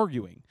bar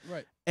arguing.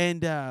 Right.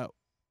 And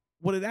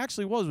what it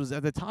actually was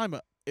at the time,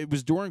 it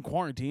was during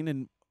quarantine,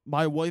 and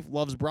my wife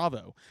loves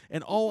Bravo,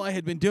 and all I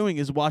had been doing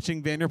is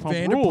watching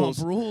Vanderpump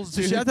Rules.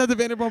 So shout out to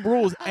Vanderpump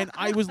Rules, and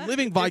I was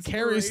living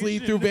vicariously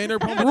through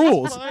Vanderpump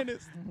Rules.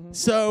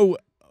 So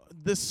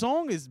the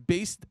song is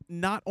based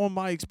not on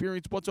my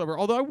experience whatsoever.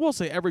 Although I will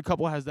say every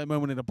couple has that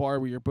moment in a bar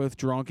where you're both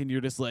drunk and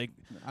you're just like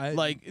a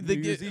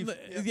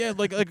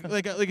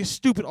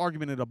stupid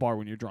argument at a bar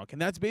when you're drunk,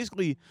 and that's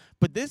basically.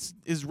 But this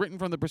is written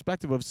from the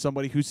perspective of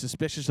somebody who's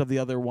suspicious of the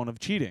other one of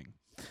cheating,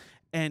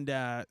 and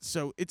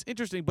so it's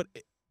interesting. But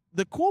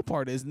the cool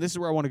part is, and this is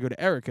where I want to go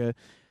to Erica.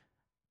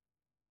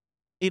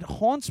 It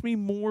haunts me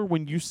more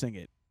when you sing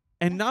it.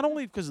 And not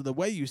only because of the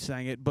way you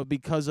sang it, but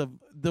because of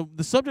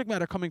the subject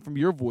matter coming from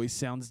your voice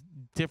sounds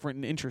different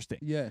and interesting.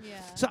 Yeah.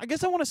 So I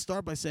guess I want to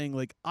start by saying,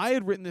 like, I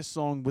had written this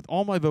song with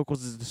all my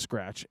vocals as a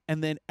scratch,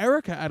 and then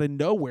Erica out of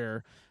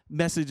nowhere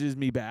messages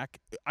me back.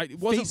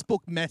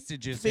 Facebook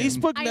messages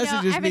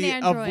me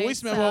Android, a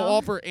voice memo so.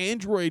 off her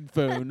Android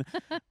phone,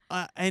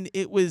 and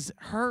it was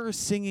her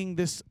singing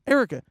this.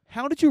 Erica,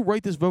 how did you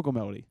write this vocal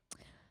melody?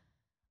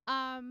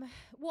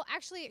 Well,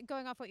 actually,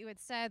 going off what you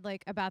had said,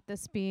 like, about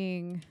this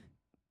being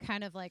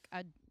kind of like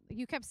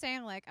you kept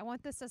saying, like, I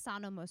want this to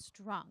sound almost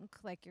drunk,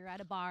 like you're at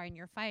a bar and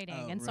you're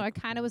fighting. And so I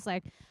kind of was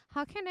like,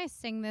 how can I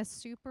sing this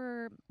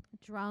super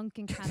drunk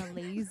and kind of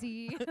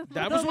lazy?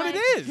 That was what it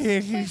is.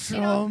 Can you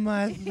show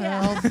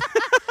myself?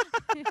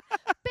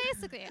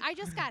 Basically, I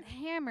just got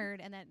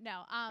hammered, and then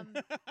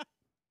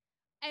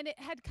and it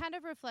had kind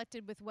of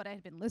reflected with what I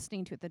had been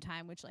listening to at the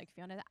time, which, like,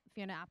 Fiona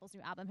Apple's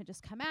new album had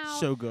just come out.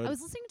 So good. I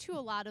was listening to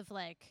a lot of,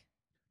 like,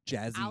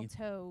 jazzy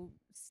alto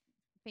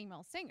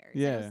female singers.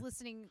 Yeah. I was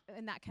listening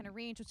in that kind of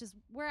range, which is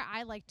where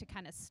I like to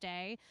kind of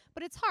stay.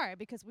 But it's hard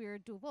because we're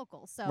dual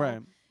vocals. So,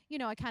 I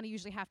kind of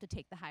usually have to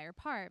take the higher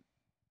part.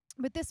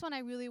 But this one, I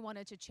really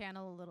wanted to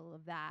channel a little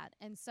of that.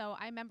 And so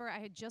I remember I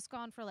had just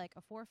gone for like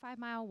a 4 or 5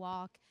 mile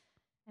walk.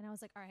 And I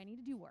was like, all right, I need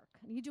to do work.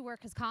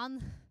 Because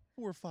Colin...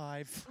 4 or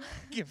 5,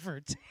 give or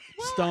take.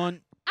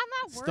 Stunt. I'm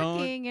not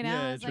working,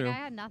 I was like, I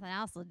had nothing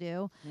else to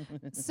do.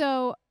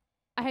 So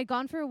I had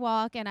gone for a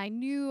walk, and I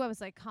knew, I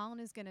was like, Colin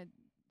is going to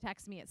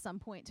text me at some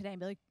point today and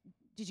be like,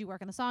 did you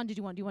work on a song? Do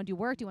you want to do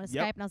work? Do you want to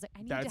Skype? And I was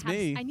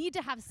like, I need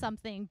to have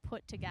something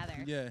put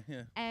together. Yeah.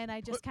 And I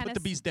just kind put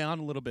of the beast down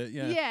a little bit.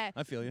 Yeah.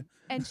 I feel you.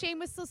 And Shane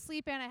was still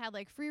sleeping. I had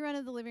like free run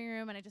of the living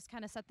room, and I just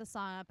kind of set the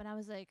song up, and I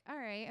was like, all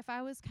right, if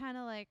I was kind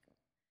of like,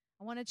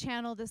 I want to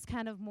channel this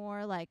kind of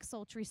more like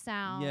sultry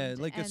sound. Yeah,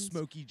 like a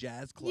smoky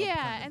jazz club. Yeah, kind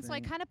of and thing. so I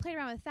kind of played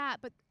around with that,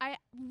 but I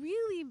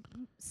really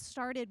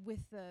started with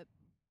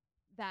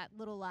that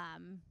little I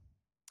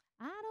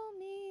don't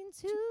mean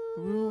to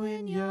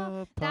ruin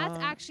your. That's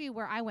actually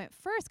where I went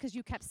first, because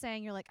you kept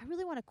saying, you're like, I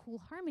really want a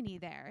cool harmony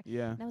there.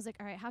 Yeah. And I was like,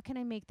 all right, how can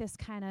I make this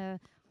kind of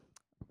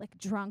like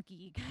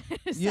drunky kind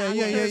of Yeah.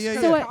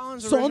 sound? So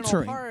Colin's original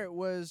Sauntering. part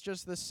was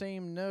just the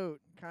same note,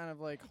 kind of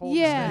like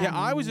holding. Yeah. Yeah,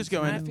 I was just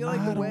going. And I feel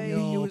like the way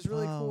it was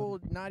really proud. cool.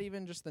 Not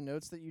even just the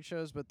notes that you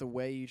chose, but the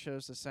way you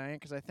chose to sing it.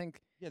 Because I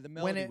think The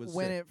melody was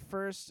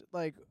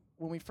sick.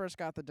 when we first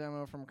got the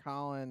demo from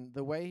Colin,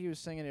 the way he was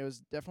singing it was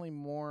definitely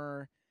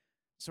more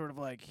sort of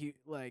like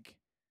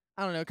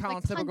I don't know,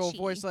 Colin's typical punchy.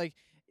 voice, like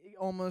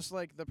almost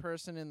like the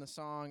person in the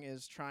song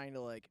is trying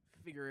to like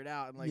figure it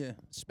out and like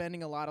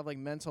spending a lot of like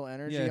mental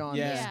energy on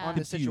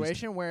this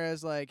situation,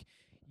 whereas like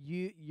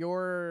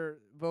your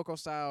vocal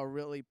style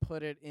really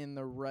put it in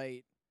the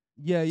right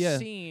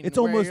scene. It's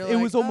where almost you're it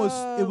was like, almost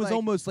like,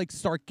 almost like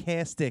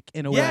sarcastic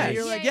in a Yeah, way.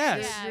 you're like, Yeah,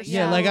 yes.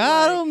 Yeah, yeah. like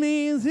I don't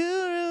mean to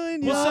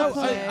ruin your Well, so,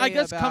 play. I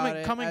guess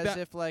about coming it back. as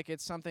if like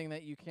it's something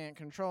that you can't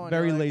control. And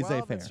Very you're like,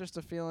 laissez-faire. well, it's just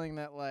a feeling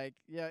that like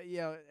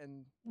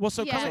and Well,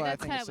 so Yeah, coming, I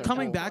that's think kind it's of so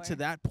coming cool. back to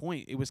that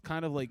point, it was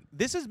kind of like,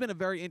 this has been a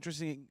very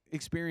interesting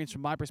experience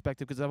from my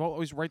perspective, because I've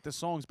always write the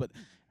songs, but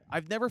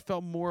I've never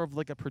felt more of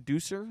like a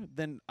producer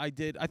than I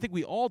did. I think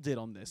we all did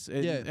on this.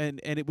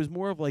 And it was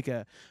more of like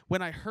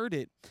when I heard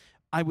it,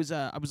 I was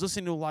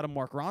listening to a lot of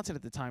Mark Ronson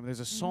at the time. There's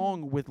a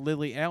song with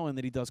Lily Allen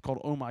that he does called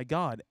 "Oh My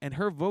God," and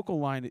her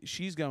vocal line,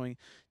 she's going,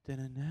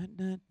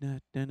 and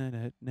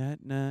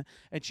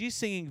she's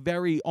singing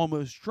very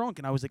almost drunk,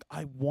 and I was like,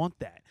 I want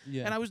that.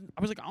 Yeah. And I was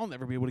like, I'll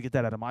never be able to get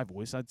that out of my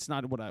voice. That's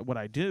not what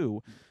I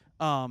do.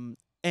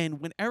 And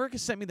when Erica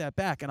sent me that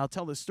back, and I'll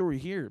tell this story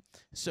here.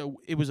 So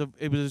it was a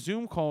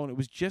Zoom call, and it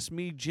was just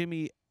me,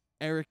 Jimmy,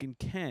 Eric, and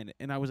Ken.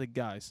 And I was like,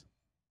 guys,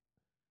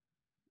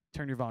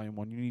 turn your volume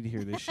on. You need to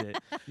hear this shit.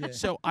 Yeah.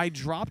 So I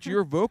dropped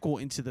your vocal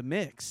into the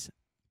mix,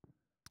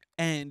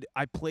 and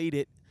I played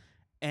it,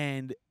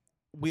 and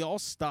we all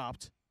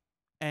stopped,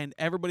 and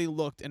everybody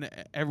looked, and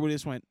everybody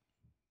just went,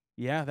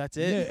 yeah, that's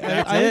it. Yeah,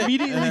 That's I it.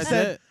 immediately That's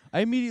said. it. I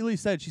immediately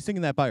said she's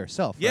singing that by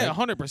herself. Yeah, right?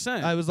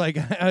 100%. I was like,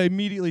 I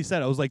immediately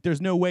said, I was like,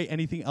 there's no way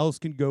anything else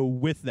can go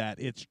with that.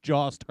 It's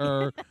just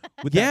her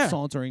with Yeah. that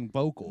sauntering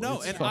vocal. No,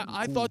 It's and fucking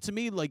I cool. thought to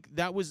me, like,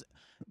 that was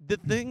the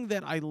thing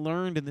that I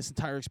learned in this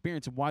entire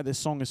experience and why this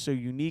song is so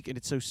unique and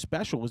it's so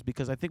special is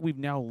because I think we've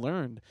now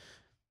learned.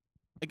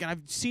 Again,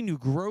 I've seen you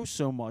grow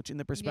so much in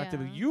the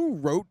perspective of Yeah. you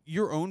wrote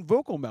your own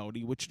vocal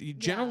melody, which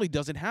generally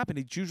doesn't happen.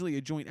 It's usually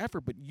a joint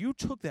effort, but you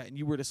took that and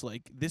you were just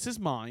like, this is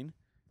mine.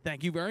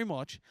 Thank you very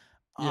much.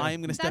 Yeah. I am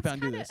going to step out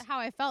and do this. That's how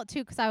I felt too,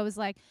 because I was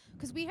like,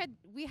 because we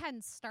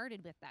hadn't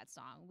started with that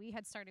song. We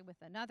had started with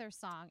another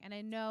song, and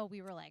I know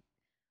we were like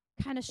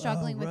kind of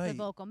struggling with the right.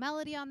 vocal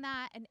melody on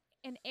that,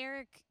 and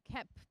Eric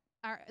kept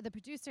the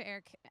producer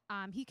Eric,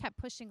 he kept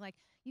pushing like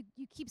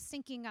you keep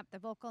syncing up the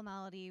vocal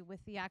melody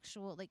with the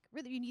actual like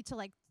really you need to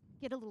like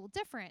get a little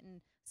different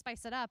and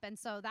spice it up, and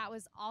so that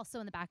was also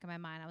in the back of my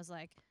mind. I was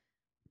like,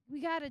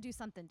 we got to do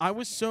something. I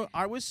was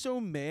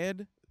so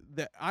mad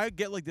that I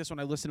get like this when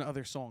I listen to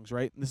other songs,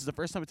 right? And this is the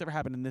first time it's ever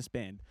happened in this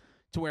band,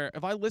 to where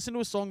if I listen to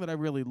a song that I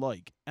really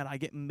like and I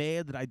get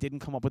mad that I didn't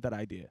come up with that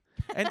idea,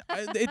 and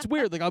it's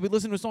weird. Like I'll be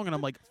listening to a song and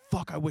I'm like,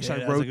 "Fuck, I wish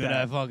I wrote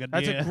that.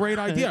 That's a great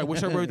idea. I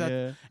wish I wrote that."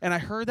 Yeah. And I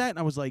heard that and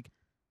I was like,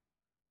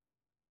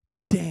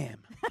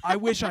 "Damn, I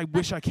wish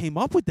I came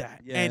up with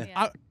that." Yeah. And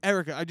Yeah.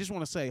 Erica, I just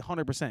want to say,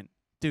 100%,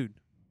 dude,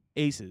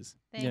 aces.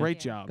 Thank Great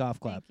you. job. Golf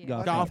clap. Thank you.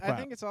 I Golf think, I clap.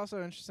 think it's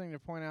also interesting to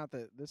point out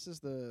that this is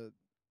the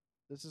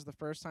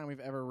first time we've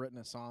ever written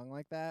a song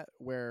like that,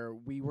 where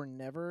we were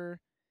never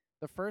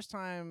the first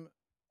time.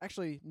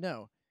 Actually,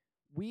 no,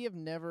 we have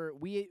never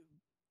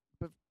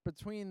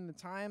between the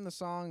time the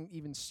song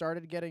even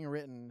started getting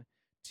written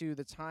to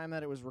the time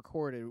that it was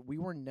recorded, we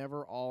were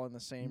never all in the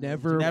same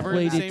Never room. Never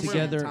played in the it same room.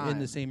 together Time. in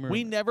the same room.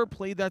 We never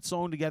played that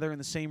song together in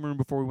the same room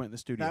before we went in the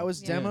studio. That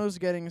was Yeah. demos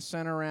getting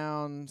sent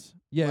around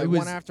Yeah, like it was.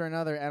 one after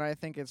another, and I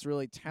think it's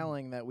really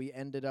telling that we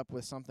ended up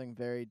with something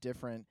very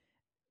different.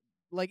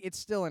 Like it's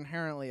still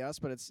inherently us,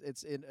 but it's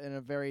in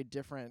a very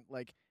different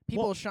like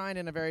people Well, shine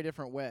in a very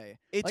different way.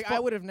 it's Like fu- I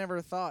would have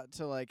never thought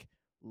to like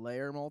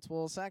layer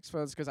multiple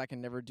saxophones because I can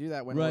never do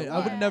that when Right, we're I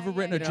would live. have never Yeah,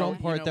 written yeah, a yeah. drum You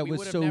part that we was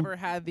would have so. never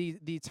had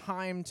the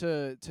time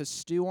to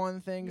stew on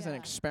things and Yeah.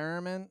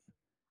 experiment.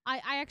 I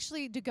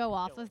actually to go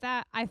off of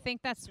that. I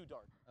think that's. too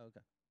dark.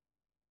 Okay.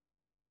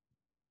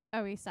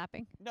 Are we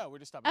stopping? No, we're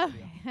just stopping the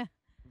video. Okay.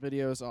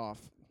 Videos off.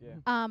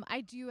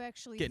 I do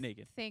actually Get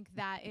naked. think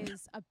that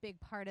is a big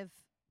part of,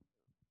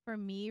 for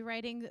me,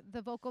 writing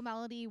the vocal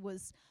melody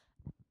was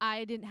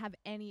I didn't have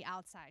any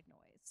outside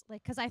noise.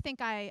 Like, because I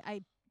think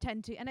I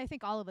tend to, and I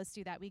think all of us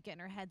do that. We get in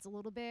our heads a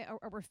little bit,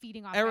 or we're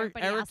feeding off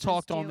everybody Eric else is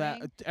talked on that.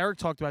 doing. Eric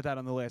talked about that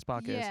on the last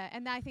podcast. Yeah,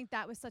 and I think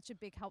that was such a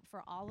big help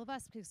for all of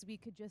us because we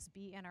could just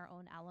be in our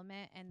own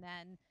element and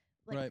then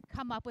like Right.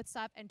 come up with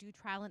stuff and do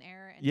trial and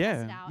error and Yeah.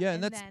 test it out. Yeah,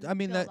 and and that's. then I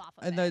mean build that, off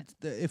of and it.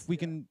 that's if we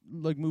can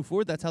like move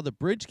forward. That's how the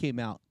bridge came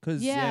out.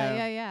 Cause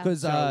Yeah.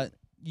 Because So-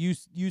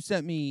 you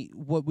sent me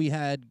what we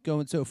had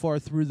going so far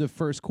through the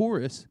first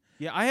chorus.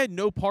 Yeah, I had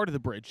no part of the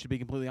bridge, to be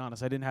completely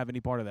honest. I didn't have any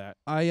part of that.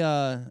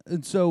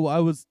 And so I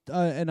was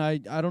and I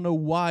don't know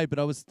why, but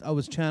I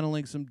was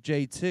channeling some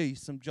JT,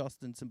 some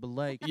Justin, some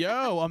Blake.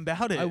 Yo, I'm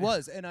about it. I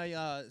was, and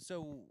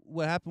so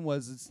what happened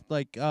was it's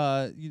like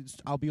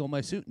I'll be on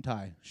my suit and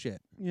tie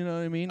shit. You know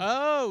what I mean?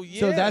 Oh, yeah.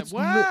 So that's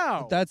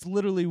wow. that's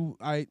literally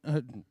I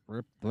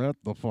rip that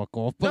the fuck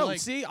off. But no, like,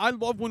 see, I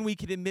love when we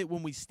can admit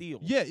when we steal.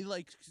 yeah,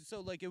 like so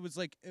like it was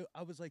like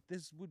I was like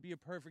this would be a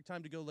perfect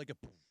time to go like a.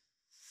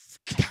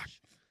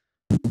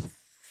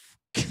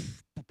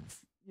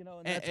 You know,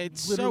 and that's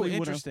It's so literally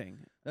what interesting.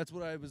 that's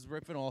what I was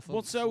ripping off of.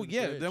 Well, so through the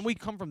yeah, bridge. then we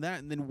come from that,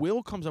 and then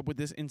Will comes up with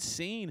this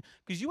insane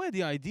because you had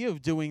the idea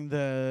of doing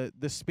the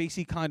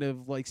spacey kind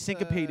of like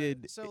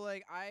syncopated. So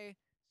like I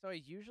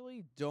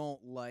usually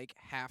don't like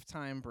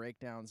halftime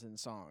breakdowns in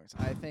songs.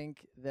 I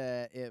think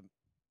that it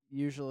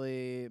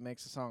usually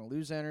makes a song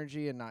lose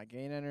energy and not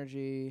gain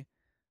energy.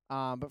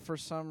 But for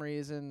some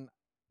reason,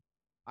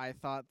 I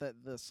thought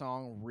that the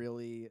song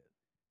really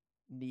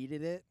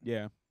needed it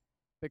Yeah,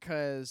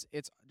 because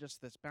it's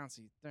just this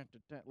bouncy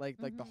like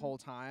the Mhm. whole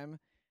time.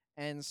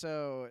 And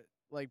so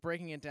like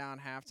breaking it down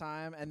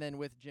halftime and then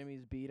with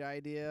Jimmy's beat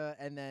idea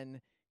and then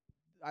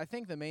I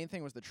think the main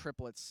thing was the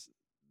triplets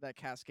that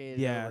cascaded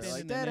Yes. over.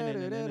 Like,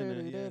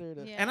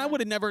 Yeah. and I would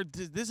have never.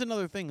 This is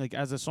another thing. Like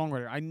as a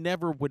songwriter, I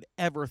never would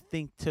ever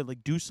think to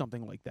like do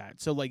something like that.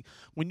 So like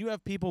when you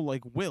have people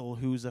like Will,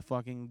 who's a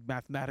fucking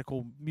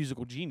mathematical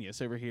musical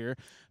genius over here,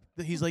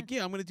 he's like,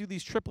 yeah, I'm gonna do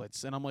these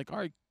triplets, and I'm like, all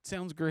right,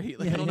 sounds great.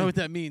 Like I don't know what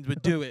that means,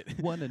 but do it.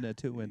 1 and a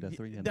 2 and a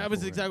 3 and a That was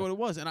 4 exactly what it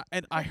was, and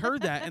I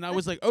heard that, and I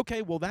was like,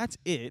 okay, well that's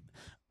it.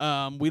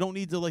 We don't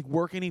need to like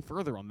work any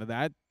further on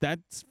that.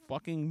 That's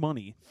fucking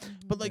money.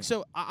 But like,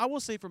 so I will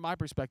say from my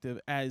perspective,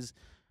 as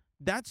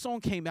that song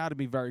came out of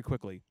me very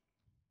quickly.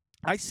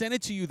 I sent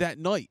it to you that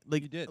night.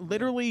 Like, You did,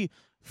 literally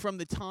from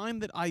the time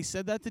that I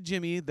said that to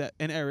Jimmy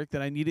and Eric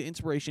that I needed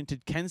inspiration to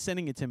Ken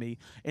sending it to me,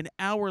 an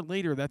hour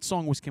later that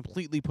song was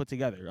completely put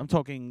together. I'm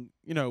talking,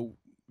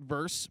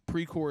 verse,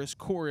 pre-chorus,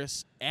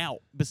 chorus,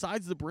 out.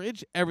 Besides the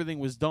bridge, everything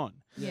was done.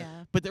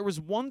 Yeah. But there was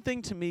one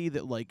thing to me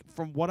that, like,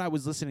 from what I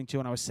was listening to,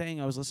 and I was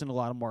saying I was listening to a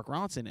lot of Mark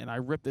Ronson, and I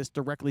ripped this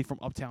directly from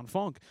Uptown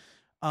Funk.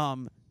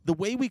 The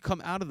way we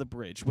come out of the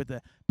bridge with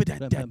the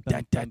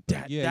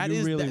Yeah,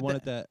 you really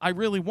wanted that. I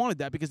really wanted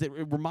that because it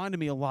reminded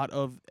me a lot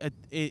of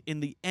in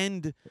the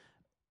end,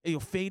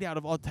 fade out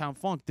of Uptown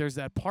Funk. There's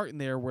that part in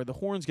there where the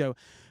horns go,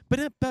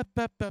 and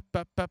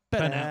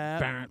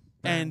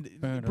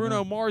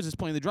Bruno Mars is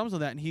playing the drums on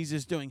that, and he's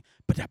just doing,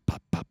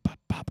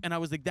 and I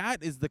was like,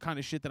 that is the kind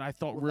of shit that I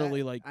thought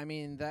really like. I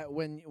mean, that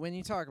when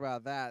you talk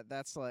about that,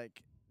 that's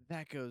like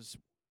that goes.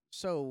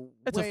 So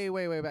That's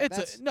way back.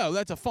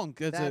 That's a funk.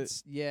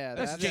 That's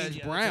James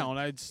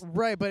Brown.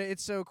 Right, but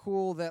it's so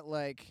cool that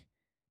like,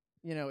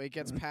 it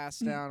gets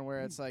passed down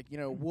where it's like,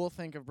 we'll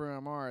think of Bruno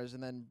Mars,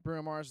 and then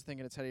Bruno Mars is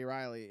thinking of Teddy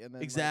Riley, and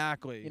then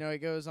exactly. it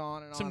goes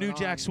on and some on. New and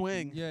Jack on.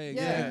 Swing. Yeah,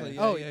 exactly.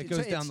 Yeah, it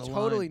goes down the line. It's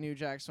totally New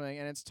Jack Swing,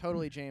 and it's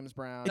totally James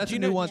Brown. That's a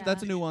nuance.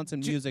 That's a nuance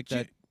in music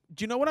that.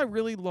 Do you know what I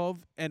really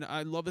love, and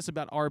I love this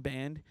about our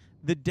band?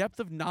 The depth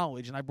of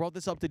knowledge, and I brought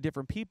this up to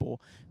different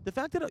people. The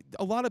fact that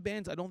a lot of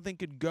bands I don't think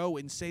could go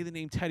and say the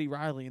name Teddy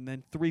Riley, and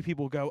then 3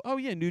 people go, "Oh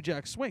yeah, New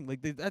Jack Swing."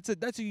 Like that's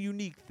a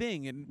unique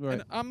thing,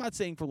 and I'm not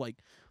saying for like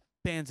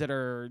bands that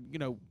are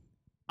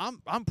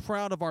I'm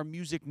proud of our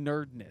music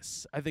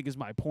nerdness. I think is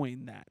my point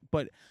in that.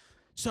 But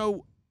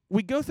so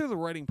we go through the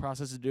writing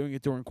process of doing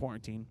it during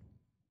quarantine.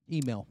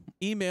 Email,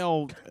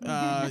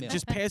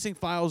 just passing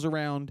files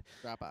around,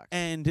 Dropbox,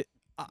 and.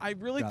 I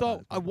really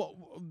thought,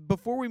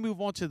 before we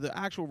move on to the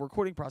actual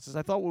recording process,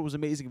 I thought what was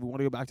amazing, if we want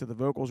to go back to the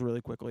vocals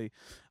really quickly,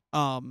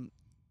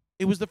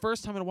 it was the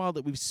first time in a while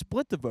that we've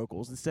split the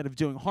vocals instead of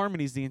doing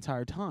harmonies the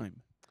entire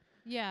time.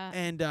 Yeah.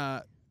 And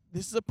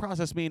this is a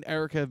process me and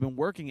Erica have been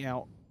working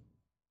out,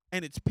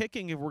 and it's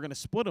picking, if we're going to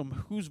split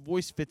them, whose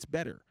voice fits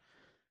better.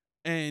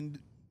 And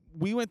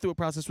we went through a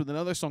process with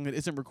another song that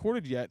isn't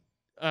recorded yet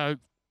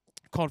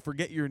called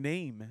Forget Your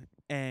Name.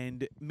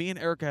 And me and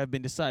Erica have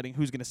been deciding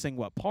who's going to sing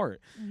what part.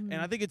 And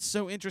I think it's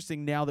so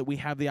interesting now that we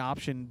have the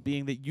option,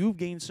 being that you've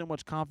gained so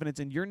much confidence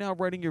and you're now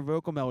writing your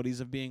vocal melodies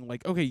of being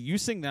like, okay, you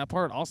sing that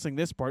part, I'll sing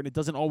this part. And it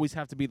doesn't always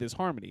have to be this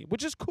harmony,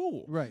 which is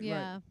cool. Right.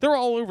 Yeah. They're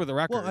all over the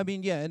record. Well, I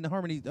mean, yeah, and the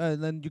harmony,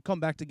 then you come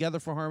back together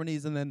for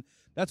harmonies, and then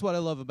that's what I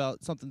love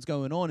about Something's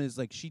Going On is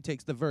like she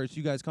takes the verse,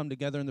 you guys come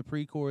together in the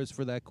pre-chorus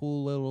for that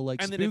cool little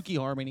like and spooky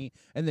harmony,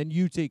 and then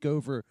you take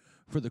over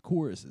for the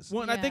choruses.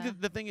 Well, and I think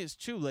that the thing is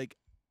too, like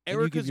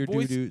Erica's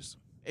voice. Doo-doos.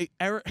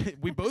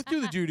 We both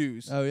do the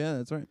doo-doos. Oh yeah,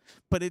 that's right.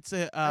 But it's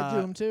a. I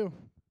do them too.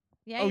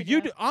 Yeah. Oh,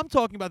 you do. I'm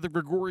talking about the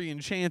Gregorian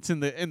chants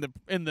in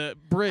the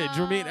bridge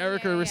where me and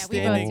Erica were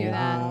standing. We both do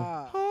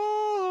that.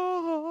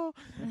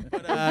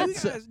 But, You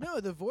guys know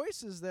the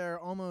voices there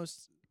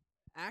almost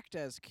act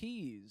as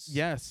keys.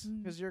 yes.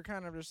 Because you're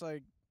kind of just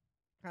like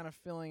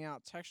filling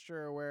out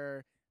texture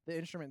where the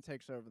instrument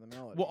takes over the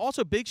melody. Well,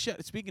 also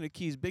speaking of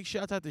keys, big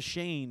shout out to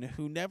Shane,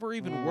 who never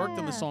even worked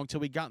on the song till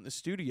we got in the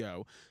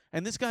studio.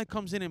 And this guy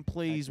comes in and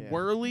plays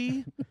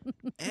Whirly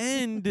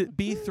and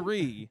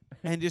B3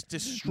 and just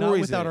destroys Not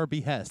without it. our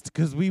behest,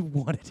 because we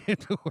wanted him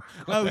to work.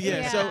 Oh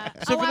yeah.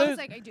 So for I those, was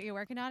like, "Are you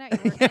working on it?"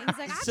 He's like, "I'm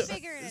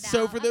figuring it out."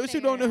 So for I'm those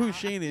who don't know who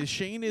figuring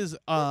Shane is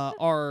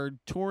our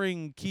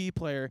touring key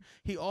player.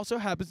 He also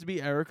happens to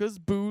be Erica's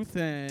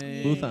boothang.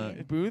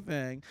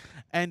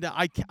 And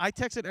I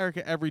texted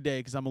Erica every day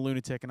because I'm a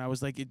lunatic, and I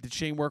was like, "Did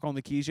Shane work on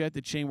the keys yet?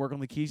 Did Shane work on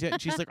the keys yet?"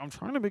 And she's like, "I'm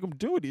trying to make him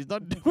do it. He's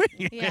not doing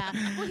it." Yeah.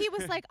 Well, he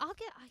was like,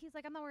 He's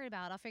like, "I'm not worried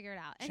about it. I'll figure it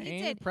out." And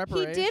he did. He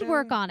Preparation, did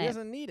work on He it.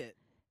 doesn't need it.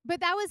 But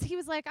he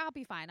was like, "I'll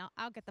be fine.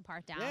 I'll get the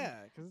part down." Yeah,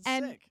 because it's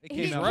And sick. It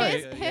came out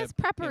his right. his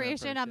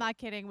preparation, I'm not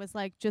kidding, was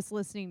like just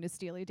listening to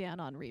Steely Dan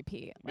on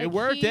repeat. Like, It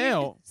worked he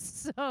out.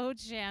 So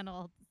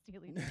channeled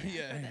Steely Dan.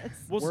 Yeah. For this.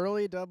 Well,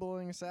 Whirly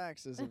doubling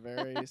sax is a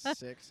very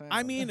sick sound.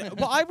 I mean,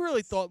 well, I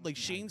really thought like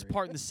Shane's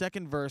part in the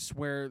second verse,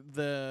 where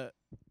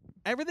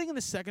everything in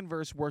the second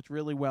verse worked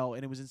really well,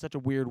 and it was in such a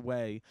weird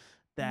way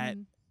that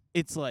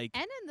it's like.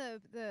 And in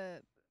the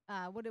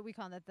what do we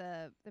call it?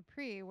 The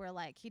pre, where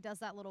like he does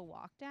that little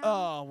walk down.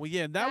 Oh well,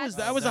 yeah, that was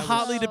That's a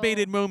hotly so-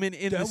 debated moment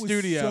in the That was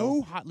studio.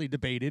 so hotly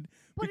debated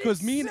But because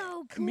it's me and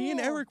so me and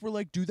cool. Eric were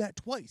like, do that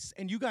twice,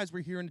 and you guys were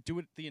hearing it do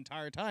it the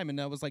entire time,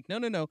 and I was like, no,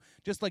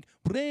 just like.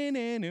 For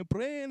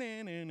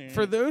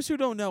those who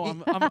don't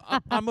know,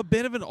 I'm a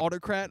bit of an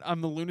autocrat.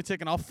 I'm the lunatic,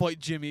 and I'll fight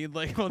Jimmy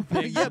like on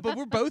things. Yeah, but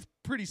we're both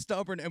pretty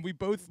stubborn, and we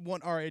both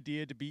want our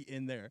idea to be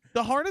in there.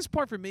 The hardest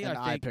part for me, and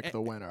I think, pick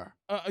the winner.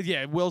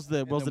 yeah, Will's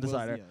the And then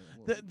decider.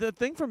 yeah, The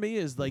thing for me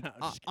is like No,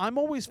 I'm just I'm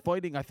always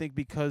fighting. I think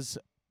because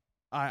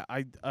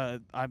I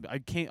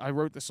can't. I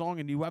wrote the song,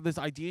 and you have this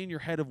idea in your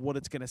head of what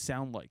it's gonna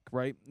sound like,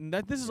 right? And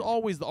this is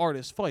always the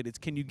artist's fight. It's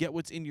can you get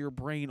what's in your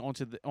brain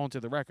onto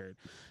the record.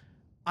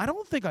 I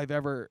don't think I've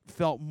ever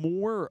felt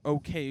more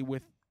okay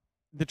with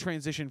the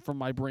transition from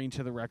my brain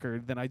to the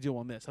record than I do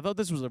on this. I thought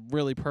this was a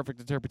really perfect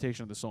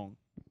interpretation of the song.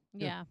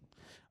 Yeah.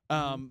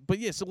 But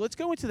yeah, so let's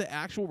go into the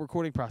actual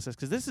recording process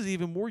because this is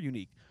even more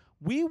unique.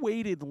 We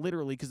waited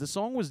literally because the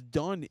song was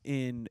done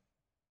in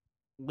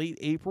late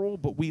April,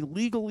 but we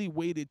legally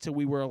waited till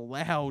we were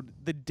allowed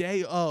the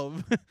day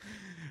of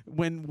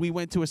when we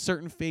went to a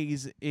certain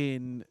phase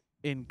in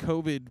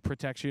COVID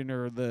protection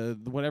or the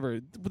whatever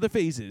the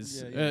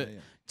phases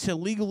to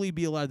legally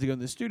be allowed to go in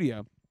the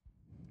studio.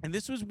 And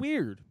this was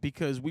weird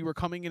because we were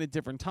coming in at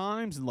different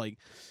times and like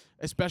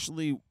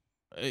especially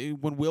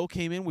when Will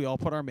came in, we all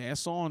put our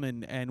masks on,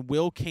 and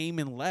Will came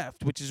and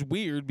left, which is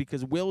weird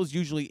because Will is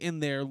usually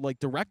in there like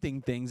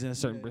directing things in a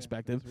certain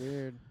perspective. It's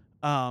weird.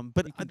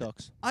 But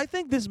I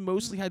think this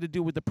mostly had to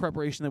do with the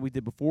preparation that we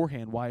did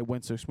beforehand, why it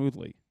went so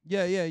smoothly.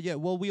 Yeah.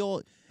 Well, we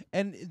all,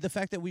 and the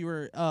fact that we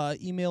were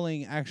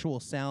emailing actual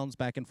sounds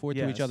back and forth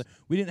to each other.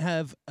 We didn't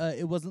have,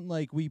 it wasn't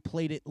like we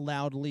played it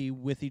loudly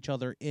with each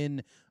other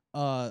in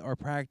our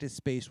practice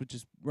space, which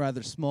is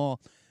rather small.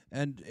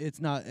 And it's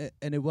not,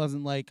 and it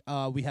wasn't like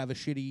we have a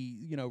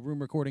shitty,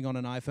 room recording on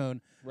an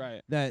iPhone,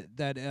 right?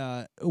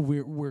 That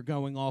we're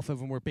going off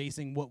of, and we're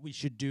basing what we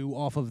should do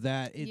off of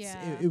that.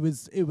 It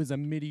was a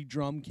MIDI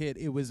drum kit.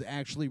 It was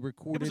actually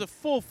recorded. It was a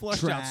full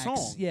fleshed out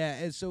song. Yeah,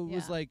 and so it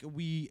was like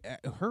we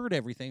heard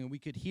everything, and we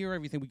could hear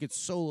everything. We could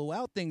solo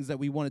out things that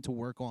we wanted to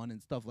work on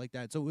and stuff like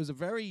that. So it was a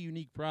very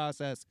unique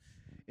process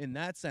in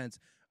that sense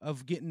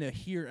of getting to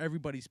hear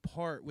everybody's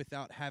part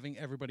without having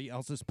everybody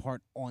else's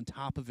part on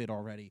top of it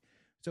already.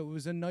 So it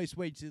was a nice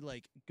way to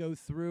like go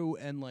through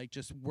and like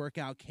just work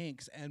out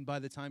kinks. And by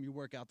the time you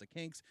work out the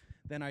kinks,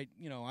 then I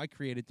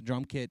created the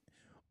drum kit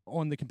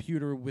on the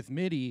computer with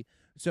MIDI.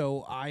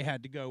 So I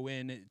had to go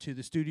in to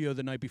the studio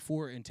the night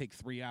before and take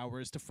 3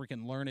 hours to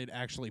freaking learn it,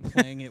 actually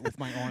playing it with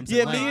my arms.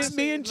 Yeah, and legs.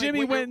 me and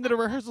Jimmy went into the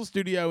rehearsal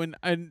studio,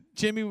 and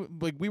Jimmy,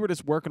 like, we were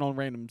just working on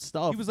random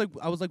stuff. He was like,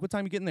 I was like, what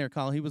time you getting there,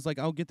 Colin? He was like,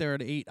 I'll get there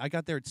at 8. I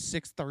got there at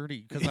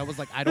 6:30 because I was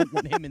like, I don't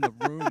want him in the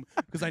room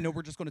because I know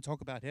we're just going to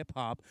talk about hip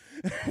hop.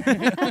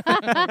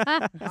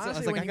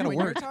 Honestly, when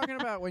you're talking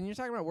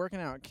about working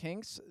out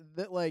kinks,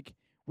 that like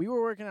we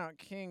were working out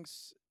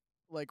kinks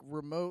like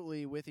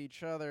remotely with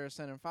each other,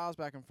 sending files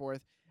back and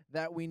forth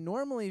that we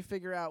normally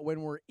figure out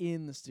when we're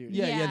in the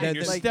studio.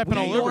 You're stepping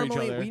all over each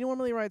other. We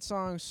normally write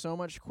songs so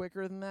much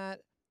quicker than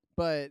that,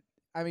 but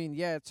I mean,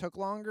 it took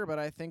longer, but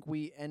I think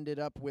we ended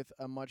up with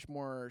a much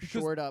more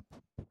shored up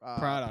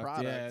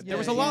product. Yeah, there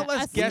was a lot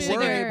less guessing.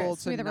 We were able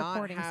to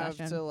not have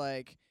to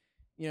like,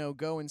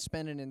 go and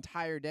spend an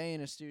entire day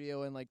in a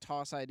studio and like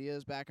toss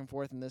ideas back and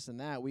forth and this and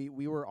that.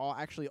 We were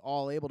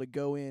all able to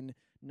go in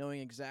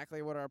knowing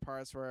exactly what our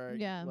parts were,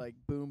 like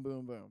boom,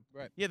 boom, boom.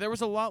 Right. Yeah, there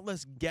was a lot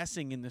less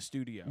guessing in the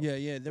studio.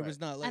 Yeah, there was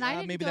not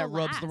like maybe that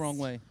rubs the wrong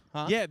way.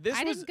 Huh? Yeah,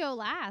 I didn't go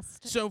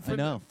last. So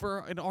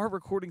for in our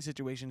recording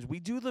situations,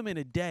 we do them in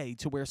a day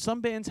to where some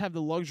bands have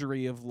the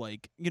luxury of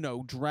like,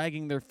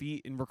 dragging their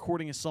feet and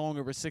recording a song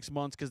over 6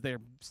 months because their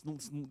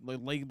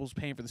label's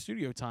paying for the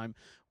studio time.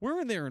 We're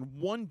in there in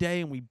one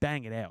day and we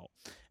bang it out.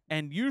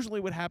 And usually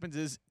what happens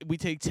is we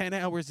take 10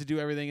 hours to do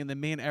everything, and then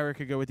me and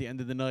Erica go at the end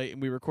of the night and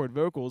we record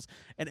vocals.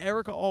 And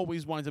Erica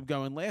always winds up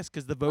going last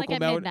because the vocal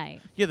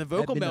melody. Yeah, the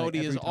vocal melody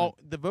is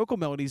the vocal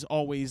melody is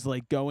always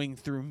like going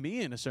through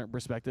me in a certain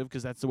perspective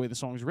because that's the way the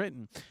song's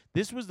written.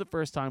 This was the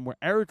first time where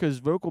Erica's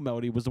vocal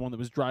melody was the one that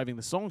was driving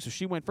the song, so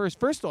she went first.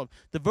 First off,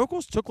 the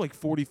vocals took like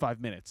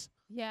 45 minutes.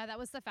 Yeah, that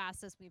was the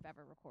fastest we've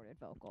ever recorded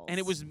vocals. And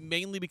it was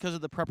mainly because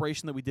of the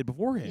preparation that we did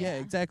beforehand. Yeah,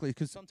 exactly.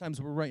 Because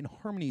sometimes we're writing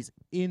harmonies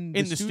in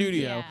the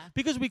studio. Yeah.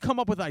 Because we come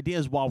up with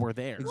ideas while we're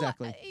there.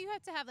 Exactly. Well, you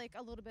have to have like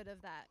a little bit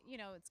of that.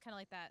 It's kind of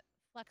like that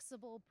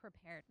flexible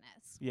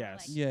preparedness.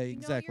 Yes. Like, yeah,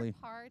 exactly. You know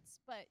your parts,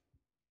 but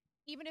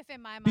even if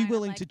in my mind, be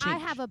willing to I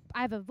change.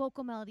 I have a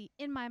vocal melody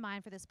in my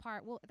mind for this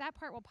part. Well, that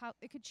part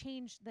it could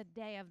change the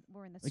day of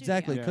we're in the studio.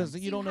 Exactly, because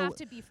you don't know. You have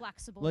to be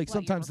flexible. Like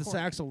sometimes the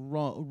sax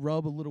will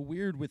rub a little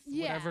weird with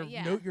whatever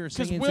note you're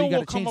singing. Because so you Will will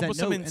gotta come change up that with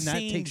some note, and that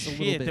insane takes a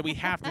little shit bit. that we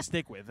have to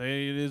stick with. It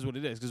is what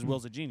it is because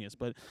Will's a genius.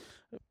 But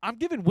I'm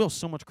giving Will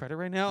so much credit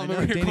right now. I I'm know,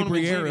 over here Danny calling him a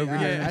Briere genius. over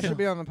here. I should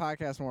be on the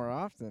podcast more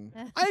often.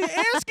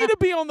 I ask you to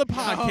be on the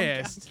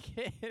podcast.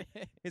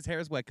 His hair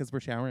is wet because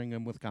we're showering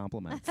him with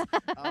compliments.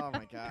 Oh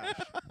my gosh.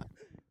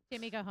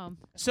 Jimmy, go home.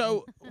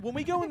 So when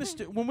we go in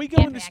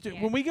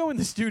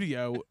the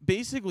studio,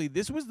 basically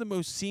this was the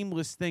most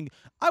seamless thing.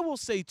 I will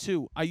say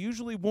too, I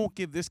usually won't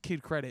give this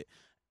kid credit.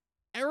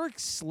 Eric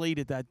slayed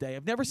it that day.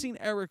 I've never seen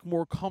Eric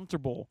more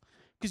comfortable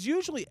because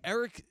usually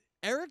Eric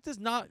does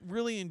not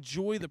really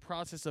enjoy the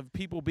process of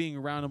people being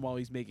around him while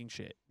he's making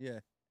shit. Yeah.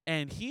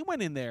 And he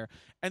went in there,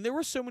 and there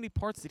were so many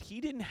parts that he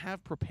didn't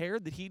have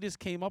prepared that he just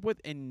came up with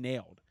and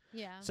nailed.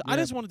 Yeah. So I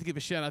just wanted to give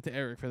a shout out to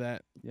Eric for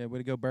that. Yeah, way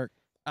to go, Burke.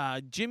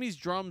 Jimmy's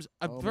drums.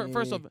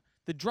 First off,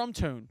 the drum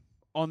tone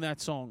on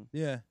that song.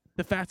 Yeah.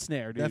 The fat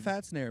snare, dude. That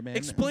fat snare, man.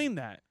 Explain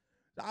that.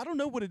 I don't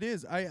know what it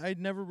is. I'd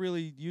never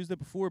really used it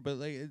before, but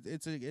like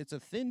it's a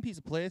thin piece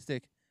of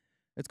plastic.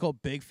 It's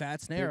called Big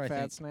Fat Snare. Big I fat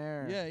think.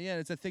 snare. Yeah.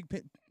 It's a thick.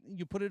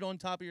 You put it on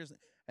top of yours,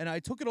 and I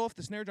took it off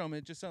the snare drum,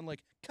 and it just sounded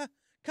like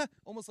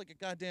almost like a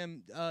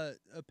goddamn a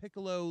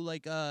piccolo,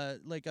 like a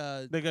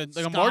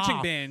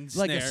marching band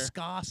like snare. a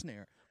ska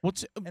snare.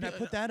 What's And I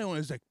put that on, and it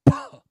was like,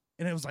 bah!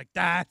 And it was like,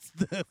 that's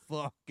the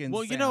fucking.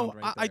 Well, you sound know,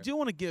 right I there. do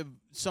want to give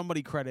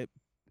somebody credit.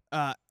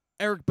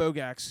 Eric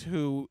Bogax,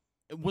 who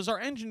was our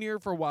engineer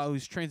for a while,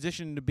 who's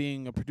transitioned to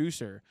being a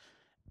producer,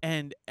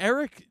 and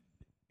Eric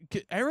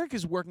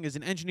is working as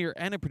an engineer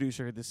and a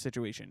producer in this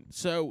situation.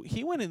 So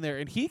he went in there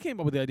and he came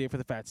up with the idea for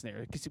the fat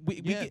snare. Because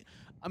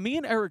me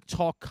and Eric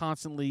talk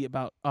constantly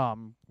about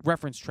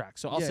reference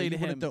tracks. So I'll say to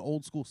him, the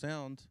old school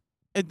sound.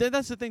 and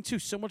that's the thing too.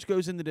 So much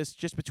goes into this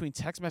just between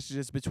text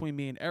messages between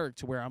me and Eric,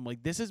 to where I'm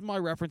like, this is my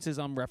references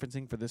I'm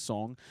referencing for this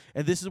song,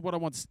 and this is what I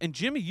want. And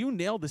Jimmy, you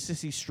nailed the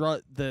Sissy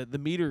Strut, the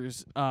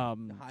meters,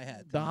 the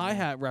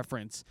hi-hat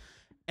reference,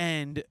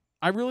 and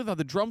I really thought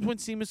the drums went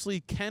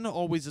seamlessly. Ken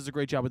always does a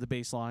great job with the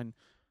bass line.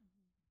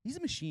 He's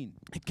a machine.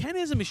 Ken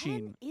is a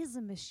machine. Ken is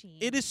a machine.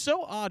 It is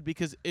so odd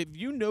because if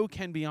you know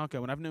Ken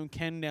Bianco, and I've known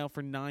Ken now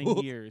for 9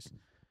 years.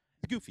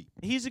 Goofy.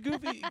 He's a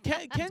goofy.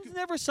 Ken's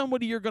never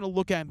somebody you're going to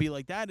look at and be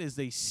like, that is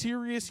a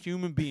serious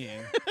human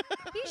being.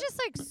 He's just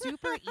like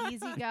super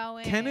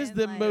easygoing. Ken is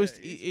the like, most.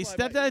 he's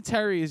Stepdad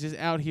Terry is just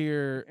out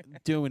here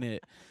doing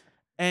it.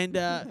 And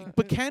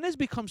but Ken has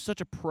become such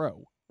a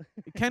pro.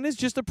 Ken is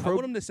just a I pro.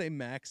 want him to say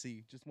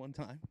Maxie just one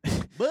time.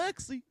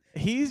 Maxie.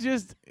 He's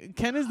just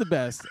Ken is the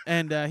best,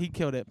 and he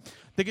killed it.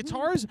 The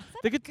guitars,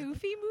 Goofy movie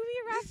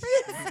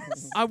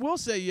reference. I will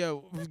say,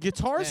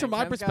 guitars from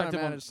my Ken's gotta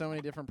perspective. manage so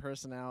many different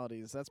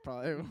personalities. That's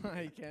probably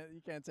why he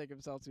can't take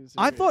himself too serious.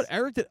 I thought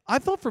Eric did. I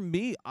thought for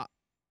me,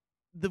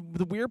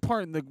 the weird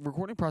part in the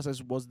recording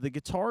process was the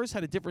guitars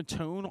had a different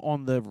tone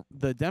on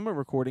the demo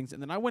recordings,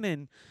 and then I went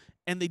in,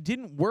 and they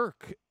didn't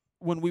work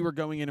when we were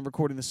going in and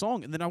recording the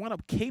song, and then I wound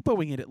up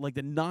capoing it at like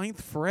the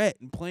 9th fret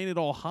and playing it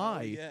all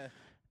high. Yeah.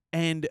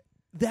 And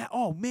that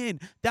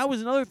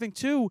was another thing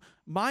too.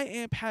 My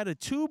amp had a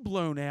tube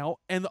blown out,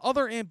 and the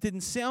other amp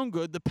didn't sound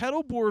good. The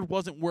pedal board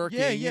wasn't working.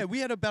 Yeah. We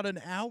had about an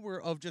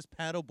hour of just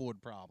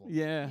paddleboard problems.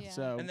 Yeah. Yeah.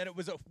 So And then it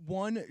was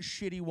one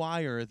shitty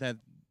wire that.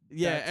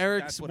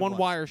 Eric's that's what it one was.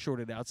 wire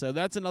shorted out. So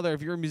that's another.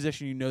 If you're a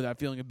musician, you know that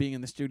feeling of being in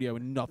the studio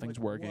and nothing's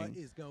working. What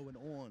is going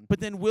on? But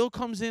then Will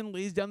comes in,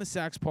 lays down the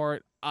sax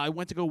part. I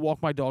went to go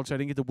walk my dog, so I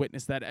didn't get to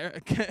witness that.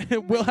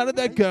 Will, how did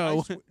that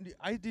go?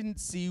 I didn't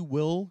see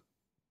Will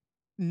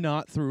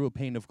not through a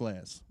pane of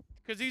glass.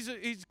 Because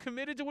he's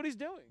committed to what he's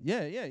doing.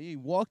 Yeah. He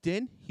walked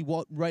in. He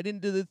walked right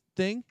into the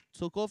thing,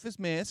 took off his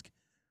mask,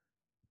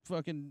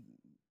 fucking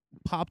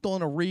popped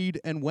on a reed,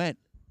 and went.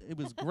 It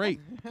was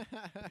great.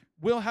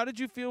 Will, how did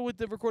you feel with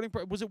the recording?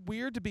 Was it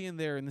weird to be in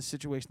there in the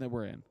situation that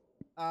we're in?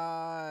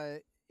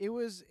 It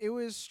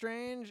was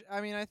strange.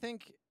 I mean, I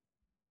think,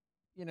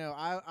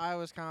 I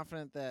was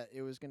confident that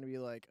it was going to be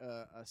like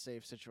a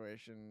safe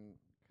situation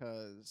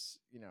because,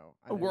 I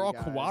know We're you all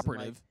guys and,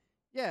 cooperative.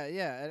 yeah,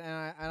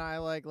 and I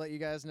like let you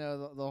guys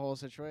know the whole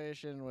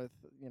situation with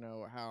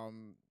how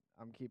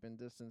I'm keeping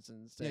distance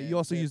and Yeah, staying you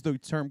also safe. used the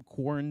term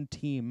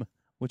quarantine,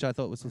 which I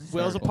thought was Will's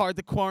a hysterical. part of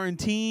the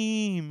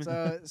quarantine.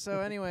 So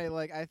anyway,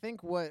 like I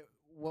think what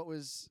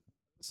was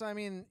I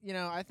mean,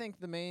 I think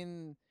the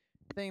main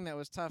thing that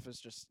was tough is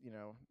just,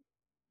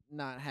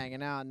 not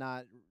hanging out,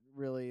 not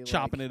really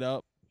Chopping it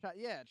up.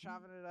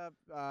 chopping it up,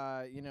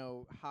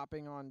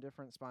 hopping on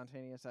different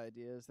spontaneous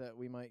ideas that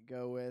we might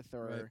go with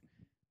or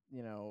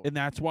Right. And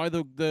that's why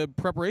the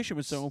preparation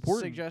was so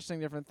important. suggesting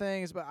different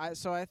things, but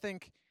I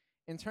think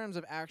in terms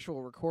of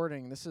actual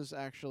recording, this is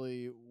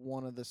actually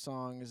one of the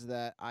songs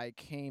that I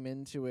came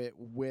into it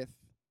with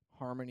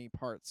harmony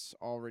parts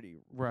already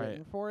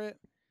written for it.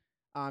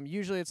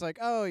 Usually it's like,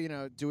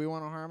 do we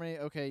want a harmony?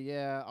 Okay,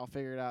 yeah, I'll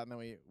figure it out, and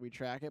then we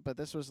track it. But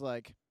this was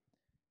like,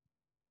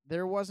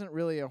 there wasn't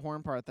really a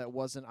horn part that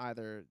wasn't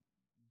either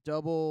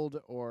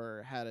doubled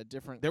or had a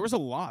different There was a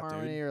lot,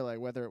 harmony, dude. or like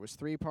whether it was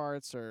 3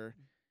 parts or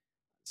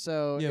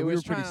so. Yeah, it we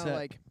was were pretty trying to set.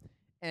 like,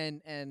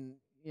 and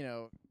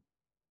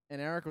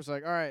Eric was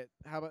like, all right,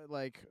 how about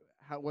like.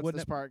 What's What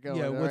this ne- part going?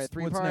 yeah, All what's- right,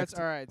 3 what's parts. next?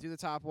 All right, do the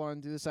top one,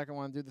 do the second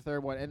one, do the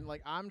third one, and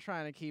like I'm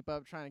trying to keep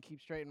up, trying to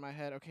keep straight in my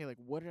head. Okay, like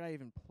what did I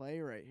even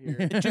play right here?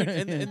 Dude,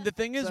 and the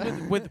thing is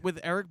So- with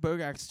Eric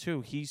Bogax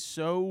too, he's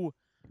so.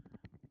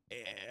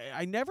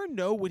 I never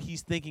know what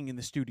he's thinking in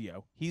the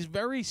studio. He's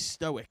very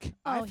stoic.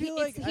 I Oh, feel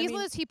he's like I one mean,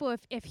 of those people.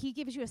 If he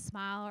gives you a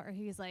smile or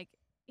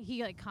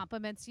he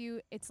compliments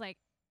you, it's like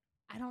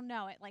I don't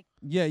know. It like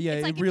Yeah,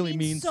 it's like it really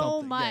means so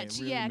something. much.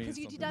 Yeah, Because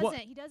he he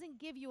doesn't. doesn't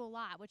give you a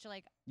lot, which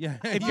like Yeah,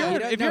 If you're-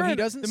 if no, you're he in-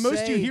 doesn't the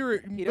most you say- hear,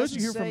 he most you doesn't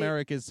hear from say-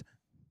 Eric is,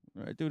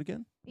 all right, do it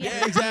again.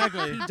 Yeah,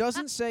 exactly. he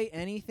doesn't say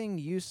anything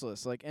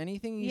useless. Like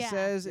anything he Yeah.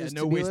 says Yeah, is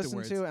no to be wasted listened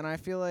words. to, and I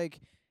feel like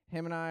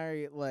him and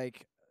I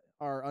like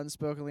are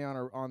unspokenly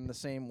on the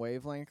same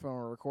wavelength when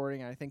we're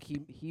recording. And I think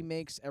he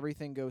makes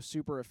everything go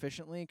super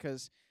efficiently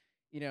because,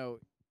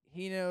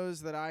 he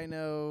knows that I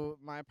know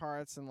my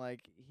parts, and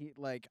like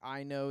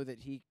I know that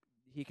he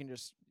he can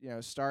just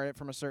start it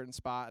from a certain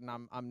spot, and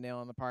I'm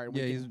nailing the part. And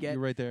Yeah, we can get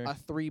you're right there. a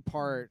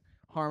 3-part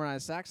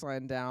harmonized sax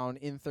line down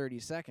in 30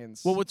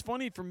 seconds. Well, what's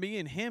funny for me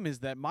and him is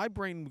that my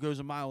brain goes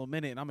a mile a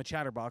minute, and I'm a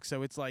chatterbox,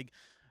 so it's like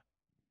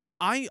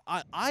I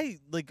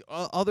like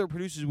other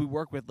producers we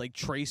work with, like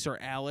Trace or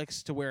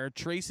Alex, to where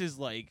Trace is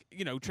like,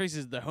 Trace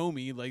is the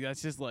homie, like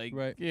that's just like,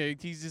 right. Yeah,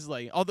 he's just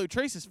like. Although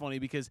Trace is funny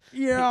because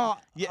Yeah.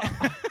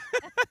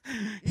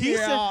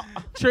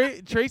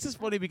 Trace is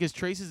funny because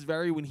Trace is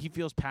when he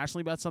feels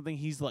passionately about something,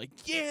 he's like,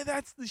 yeah,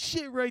 that's the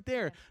shit right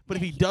there. But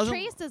if he doesn't,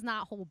 Trace does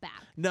not hold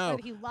back. No,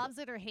 whether he loves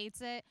it or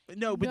hates it.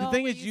 No, but the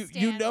thing is,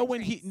 you know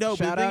when he no.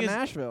 Shout but the out thing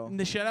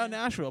Nashville. Shout out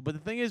Nashville. But the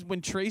thing is,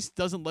 when Trace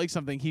doesn't like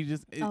something, he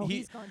just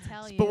he's gonna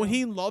tell you. But when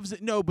he loves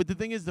it, no. But the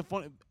thing is,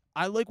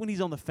 I like when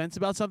he's on the fence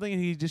about something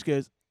and he just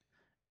goes,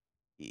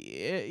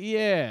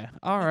 yeah,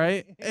 all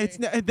right.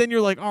 And then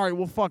you're like, all right,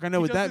 well, fuck, I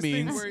know what that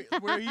means.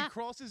 Where he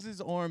crosses his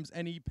arms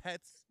and he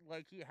pets,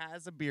 like he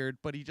has a beard,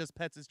 but he just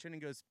pets his chin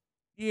and goes,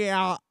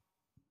 yeah.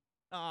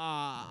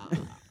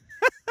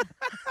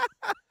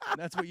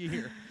 That's what you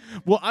hear.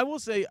 Well, I will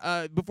say,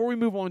 before we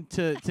move on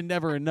to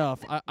Never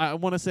Enough, I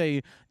want to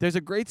say there's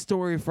a great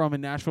story from a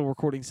Nashville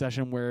recording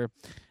session where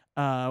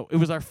it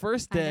was our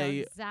first day. I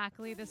know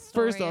exactly the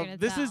story. First off,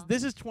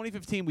 this is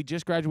 2015. We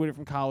just graduated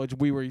from college.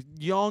 We were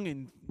young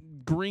and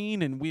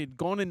green, and we had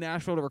gone to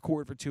Nashville to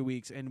record for 2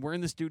 weeks, and we're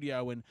in the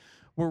studio, and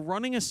we're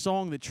running a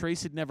song that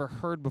Trace had never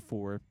heard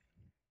before.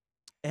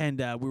 And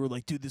we were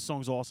like, dude, this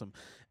song's awesome.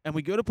 And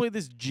we go to play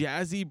this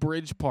jazzy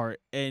bridge part,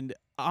 and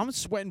I'm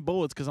sweating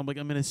bullets because I'm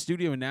in a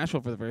studio in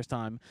Nashville for the first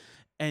time.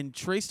 And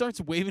Trey starts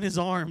waving his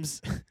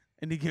arms,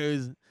 and he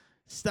goes,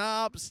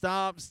 stop,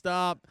 stop,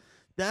 stop.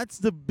 That's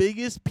the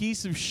biggest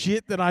piece of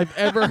shit that I've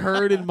ever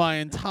heard in my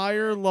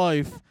entire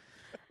life.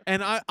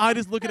 And I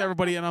just look at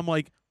everybody, and I'm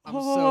like, I'm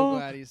so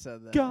glad he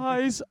said that.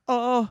 Guys,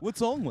 what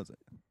song was it?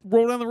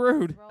 Roll Down the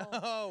Road.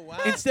 Oh, wow.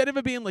 Instead of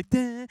it being like,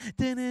 dun,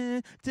 dun,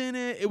 dun, dun, dun,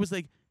 it was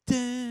like,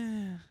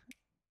 dun,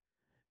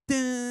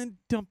 dun,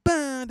 dun,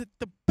 dun, dun,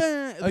 dun,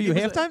 dun. Oh, you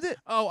half-timed it?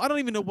 Oh, I don't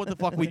even know what the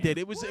fuck we did.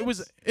 It wasn't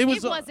good. It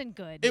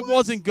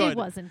wasn't good. It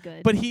wasn't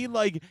good. But he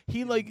like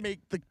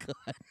make the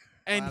cut.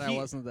 And I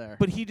wasn't there.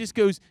 But he just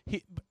goes.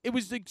 It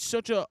was like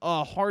such a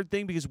hard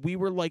thing because we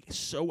were like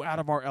so out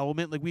of our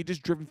element. Like we had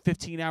just driven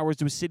 15 hours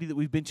to a city that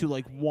we've been to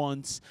like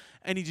once,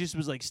 and he just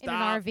was like, "Stop!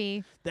 In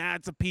an RV.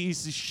 That's a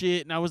piece of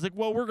shit." And I was like,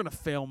 "Well, we're gonna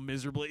fail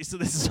miserably, so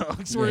this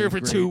sucks. We're here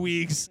for 2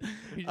 weeks."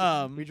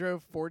 We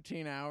drove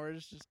 14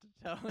 hours just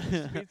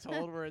to be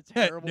told we're a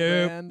terrible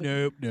band.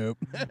 Nope.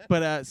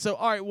 But so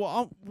all right.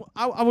 Well,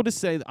 I will just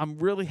say that I'm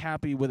really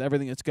happy with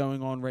everything that's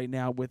going on right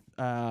now with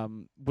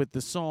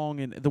the song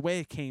and the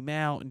way it came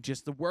out and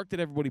just the work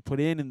that everybody put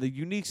in and the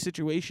unique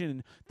situation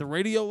and the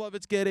radio love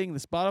it's getting, the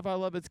Spotify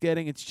love it's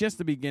getting. It's just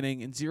the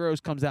beginning, and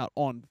Zeros comes out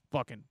on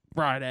fucking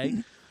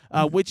Friday.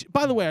 Which,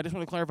 by the way, I just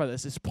want to clarify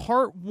this. It's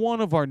part 1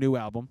 of our new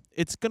album.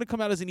 It's going to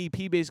come out as an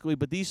EP, basically,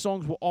 but these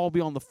songs will all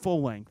be on the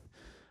full length.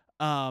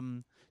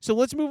 So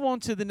let's move on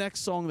to the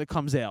next song that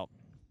comes out.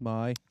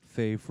 My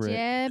favorite.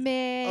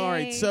 Jimmy. All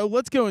right, so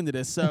let's go into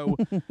this. So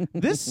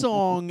this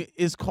song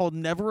is called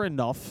Never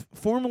Enough,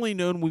 formerly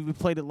known, we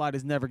played it live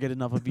as Never Get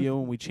Enough of You,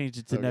 and we changed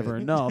it to Never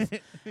Enough.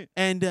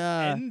 And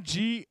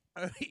NGEOY.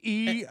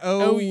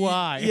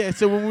 Yeah,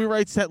 so when we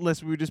write set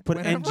list, we would just put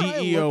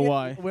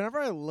NGEOY. Whenever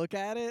I look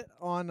at it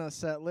on a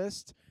set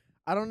list,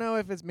 I don't know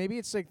if maybe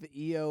it's like the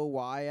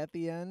EOY at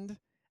the end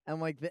and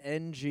like the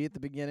NG at the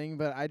beginning,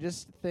 but I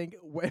just think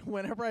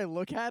whenever I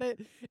look at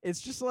it, it's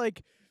just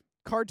like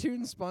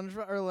cartoon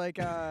SpongeBob or like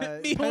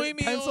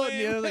pencil and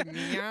needle, like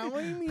meow.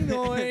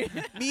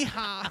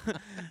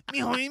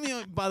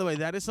 By the way,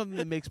 that is something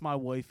that makes my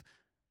wife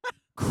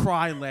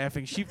cry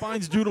laughing. She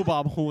finds Doodle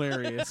Bob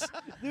hilarious.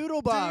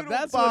 Doodle Bob,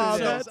 that's Bob,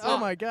 what it is. that's Oh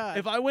my god!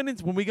 If I went in,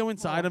 when we go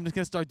inside, I'm just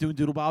gonna start doing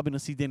Doodle Bob, and you'll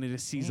see Dana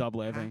just seize up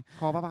laughing.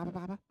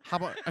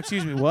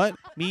 Excuse me, what?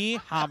 Me?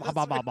 All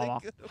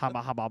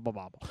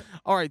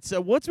right, so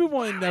let's move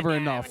on to Never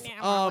Enough.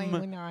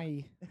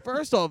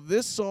 First off,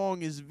 this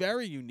song is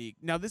very unique.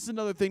 Now, this is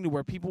another thing to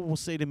where people will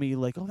say to me,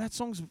 like, oh, that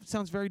song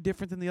sounds very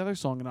different than the other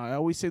song, and I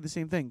always say the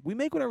same thing. We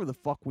make whatever the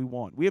fuck we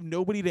want. We have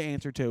nobody to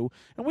answer to,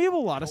 and we have a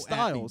lot of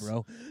styles. At me,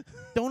 bro.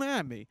 Don't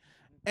at me.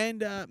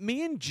 And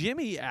me and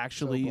Jimmy,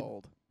 actually, So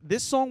bold.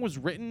 This song was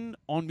written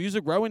on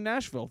Music Row in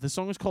Nashville. This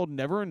song is called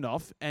Never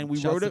Enough, and we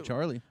wrote it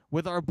Charlie.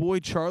 with our boy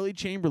Charlie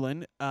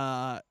Chamberlain,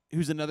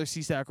 who's another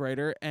CSAC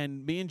writer.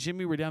 And me and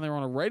Jimmy were down there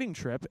on a writing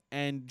trip,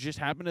 and just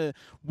happened to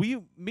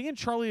me and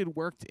Charlie had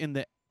worked in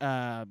the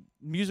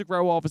Music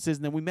Row offices,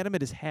 and then we met him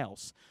at his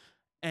house.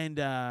 And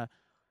I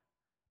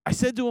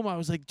said to him, I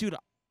was like, dude,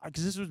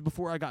 because this was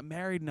before I got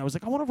married, and I was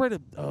like, I want to write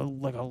a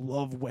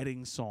love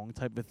wedding song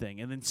type of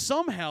thing. And then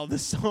somehow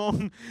this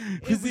song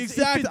is the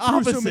exact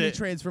opposite. So many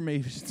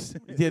transformations.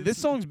 Yeah, this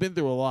song's been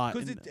through a lot.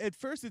 Because at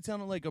first it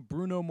sounded like a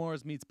Bruno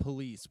Mars meets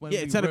Police. Yeah,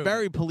 it sounded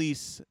very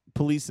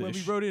police-ish. When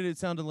we wrote it, it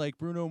sounded like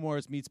Bruno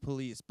Mars meets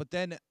Police. But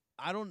then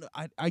I don't know.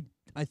 I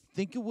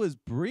think it was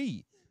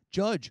Bree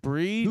Judge.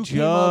 Bree who Judge.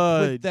 came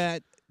up with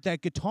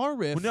that guitar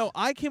riff. Well, no,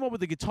 I came up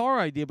with the guitar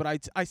idea, but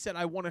I said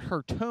I wanted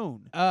her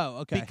tone. Oh,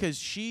 okay. Because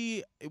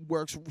she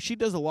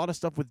does a lot of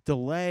stuff with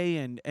delay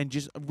and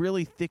just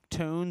really thick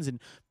tones. And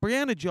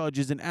Brianna Judge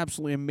is an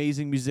absolutely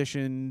amazing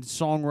musician,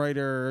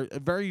 songwriter, a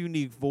very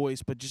unique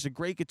voice, but just a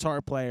great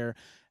guitar player.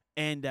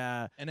 And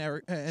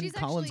She's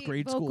Colin's actually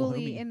grade school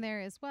vocally homie. in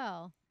there as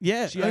well.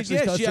 Yeah, She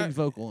actually does sing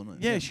vocal in it.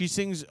 Yeah, she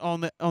sings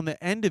on the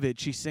end of it.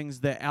 She sings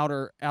the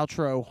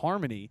outro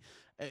harmony.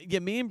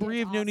 Me and Bree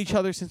have known each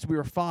other since we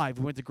were 5.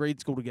 We went to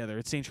grade school together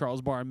at St.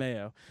 Charles Bar in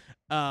Mayo.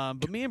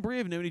 But me and Bree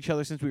have known each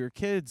other since we were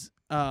kids.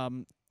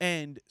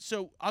 And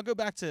so I'll go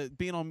back to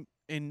being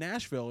in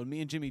Nashville and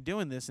me and Jimmy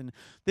doing this. And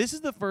this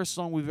is the first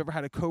song we've ever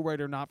had a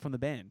co-writer not from the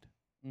band.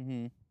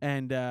 Mm-hmm.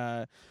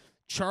 And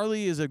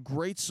Charlie is a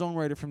great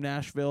songwriter from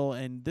Nashville,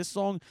 and this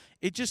song,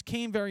 it just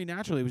came very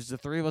naturally. It was the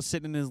 3 of us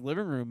sitting in his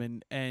living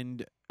room,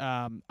 and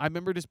I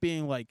remember just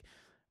being like,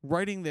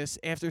 writing this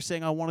after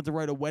saying I wanted to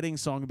write a wedding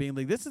song and being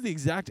like, this is the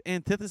exact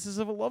antithesis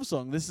of a love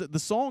song. The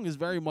song is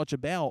very much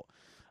about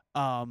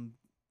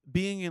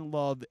being in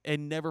love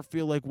and never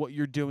feel like what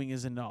you're doing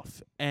is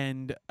enough.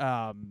 And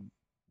I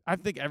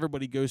think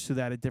everybody goes through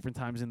that at different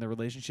times in their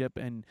relationship.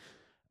 And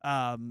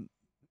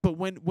but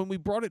when we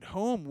brought it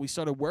home, we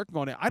started working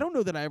on it. I don't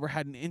know that I ever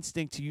had an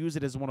instinct to use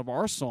it as one of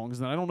our songs,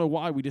 and I don't know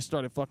why. We just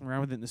started fucking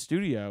around with it in the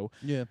studio.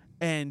 Yeah.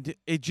 And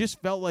it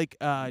just felt like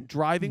a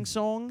driving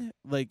song,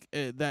 like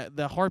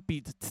the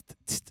heartbeat.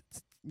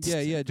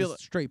 Yeah, just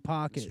straight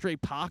pocket.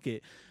 Straight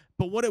pocket.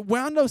 But what it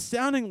wound up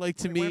sounding like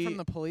to me, went from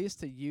the Police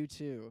to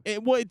U2.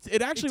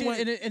 It actually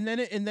went, and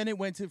then it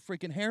went to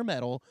freaking hair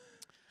metal.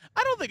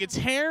 I don't think it's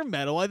hair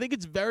metal. I think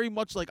it's very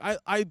much like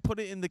I put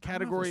it in the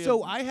category.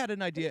 So I had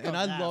an idea, and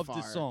I that loved far.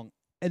 this song.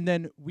 And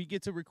then we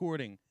get to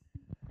recording,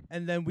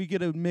 and then we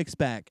get a mix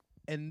back,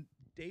 and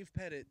Dave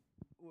Pettit,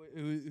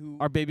 who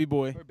our baby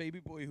boy,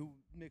 who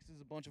mixes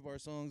a bunch of our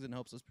songs and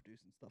helps us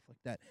produce and stuff like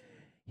that,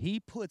 he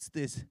puts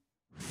this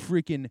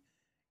freaking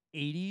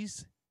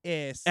 80s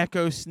ass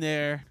echo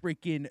snare,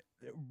 freaking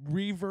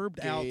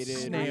reverbed out Gated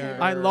snare.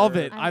 I love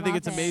it. I I think love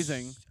it's it.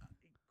 amazing.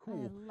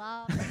 Cool. I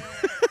love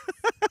it.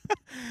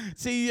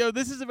 See,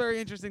 this is a very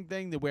interesting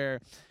thing to where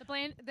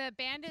The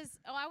band is,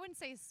 I wouldn't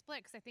say split,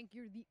 because I think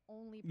you're the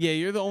only person. yeah,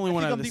 you're the only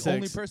one out of I'm the the 6.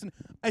 only person.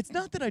 It's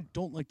not that I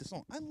don't like the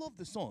song. I love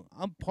the song.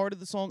 I'm part of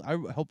the song. I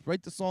helped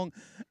write the song.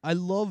 I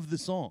love the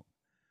song.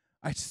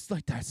 I just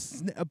like that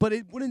snare, but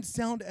it wouldn't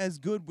sound as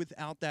good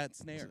without that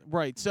snare.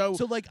 Right. So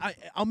like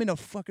I'm in a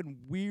fucking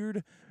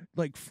weird,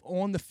 like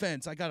on the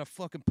fence. I got a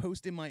fucking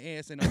post in my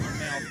ass and on my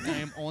mouth. And I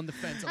am on the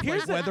fence of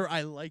like whether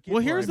I like it. well,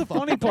 or here's I the fucking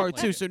funny don't part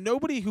like too. it. So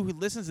nobody who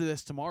listens to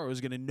this tomorrow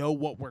is going to know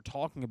what we're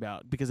talking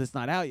about because it's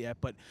not out yet.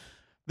 But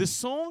the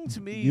song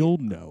to me, You'll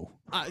know.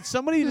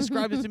 somebody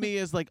described it to me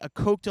as like a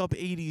coked up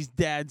 80s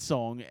dad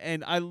song,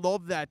 and I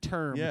love that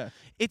term. Yeah.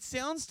 It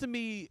sounds to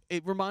me,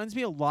 it reminds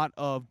me a lot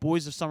of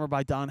Boys of Summer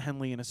by Don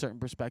Henley in a certain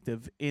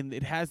perspective. And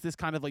it has this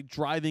kind of like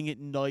driving at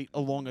night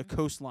along a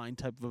coastline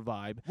type of a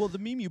vibe. Well, the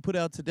meme you put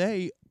out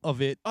today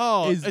of it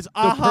It's the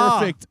Aha.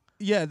 perfect.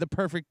 Yeah, the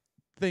perfect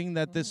thing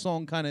that this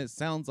song kind of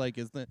sounds like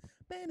is the.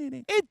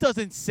 It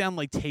doesn't sound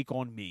like Take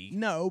On Me.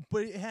 No,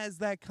 but it has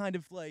that kind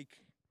of like.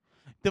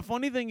 The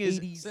funny thing is,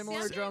 80s. Similar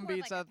Sounds drum more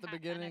beats like a at the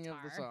Pat beginning of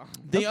the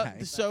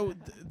Benatar. song.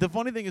 the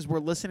funny thing is we're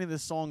listening to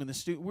this song in the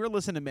studio. We were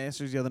listening to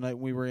Masters the other night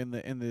when we were in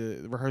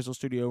the rehearsal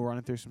studio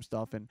running through some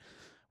stuff, and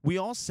we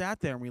all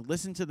sat there and we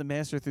listened to the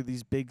master through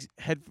these big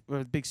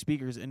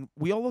speakers, and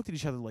we all looked at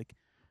each other like,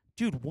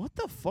 dude, what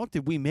the fuck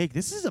did we make?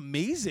 This is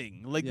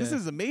amazing. Like, this Yeah.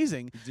 is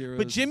amazing. Zeros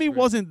But is Jimmy great.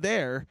 wasn't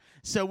there,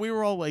 so we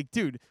were all like,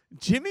 dude,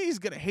 Jimmy's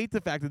going to hate the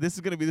fact that this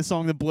is going to be the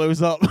song that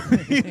blows up.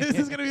 This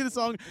is going to be the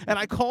song. And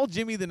I called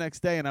Jimmy the next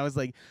day, and I was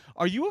like,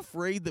 are you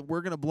afraid that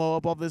we're going to blow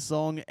up off this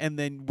song, and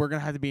then we're going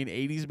to have to be an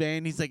 80s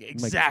band? He's like,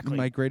 exactly.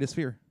 My greatest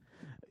fear.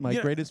 My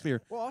Yeah. greatest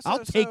fear. Well, also, I'll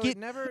take so it.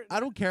 Never, I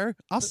don't care.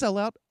 I'll sell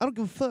out. I don't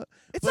give a fuck.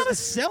 It's not a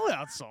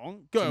sellout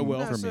song. Go ahead, Will.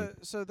 no, for me.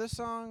 so this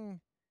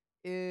song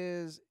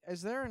is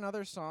there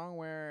another song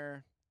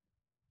where?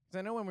 Because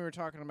I know when we were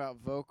talking about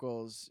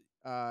vocals,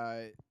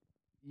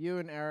 you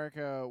and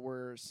Erica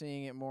were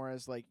seeing it more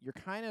as like you're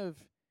kind of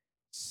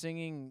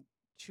singing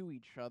to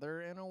each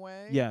other in a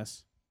way.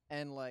 Yes.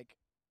 And like,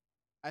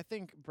 I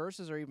think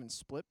verses are even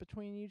split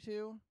between you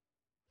two.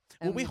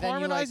 Well, And we then you,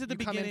 harmonized like, at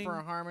the you come in for a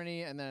beginning.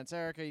 harmony, and then it's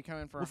Erica. You come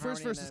in for Well, a harmony.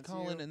 first verse and is then it's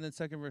Colin, you. and then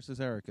second verse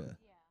is Erica.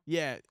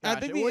 Yeah. Gotcha. I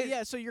think Well,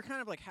 yeah, so you're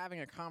kind of like having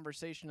a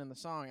conversation in the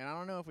song, and I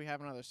don't know if we have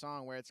another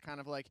song where it's kind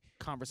of like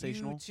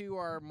conversational. you two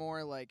are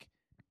more like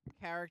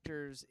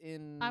characters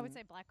in. I would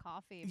say Black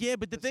Coffee. Yeah,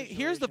 but the the thing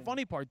here's the situation.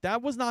 funny part.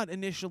 That was not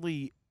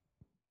initially.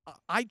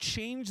 I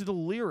changed the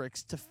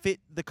lyrics to fit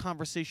the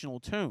conversational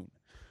tone.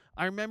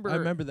 I remember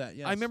that.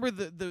 Yes. I remember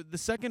the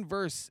second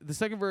verse. The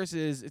second verse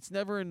is, "It's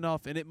never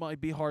enough, and it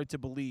might be hard to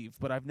believe,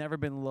 but I've never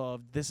been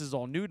loved. This is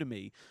all new to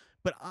me."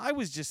 But I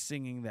was just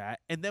singing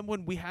that, and then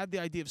when we had the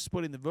idea of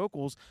splitting the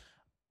vocals,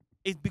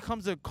 it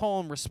becomes a call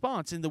and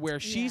response into where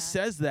she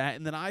says that,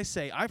 and then I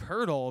say, I've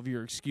heard all of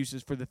your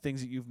excuses for the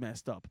things that you've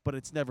messed up, but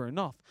it's never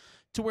enough.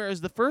 To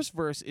whereas the first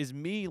verse is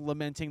me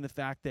lamenting the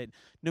fact that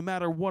no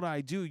matter what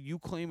I do, you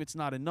claim it's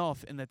not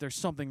enough and that there's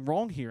something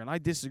wrong here, and I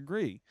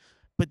disagree.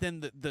 But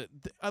then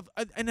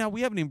and now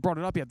we haven't even brought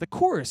it up yet. The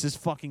chorus is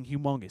fucking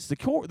humongous.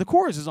 The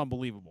chorus is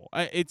unbelievable.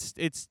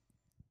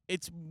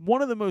 It's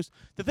one of the most.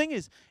 The thing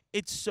is,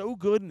 it's so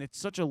good and it's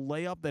such a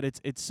layup that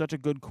it's such a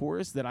good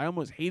chorus that I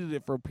almost hated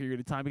it for a period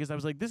of time because I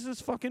was like, this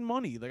is fucking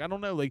money. Like I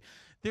don't know. Like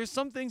there's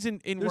some things in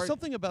there's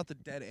something about the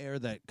dead air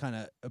that kind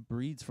of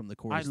breeds from the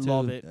chorus. I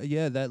love it.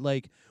 Yeah, that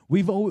like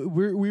we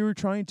were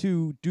trying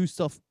to do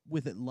stuff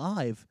with it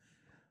live.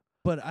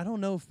 But I don't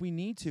know if we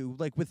need to,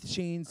 like with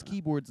Shane's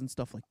keyboards and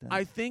stuff like that.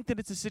 I think that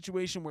it's a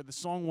situation where the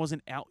song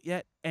wasn't out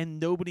yet and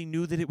nobody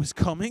knew that it was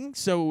coming.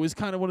 So it was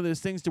kind of one of those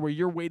things to where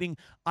you're waiting.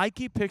 I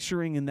keep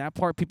picturing in that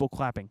part people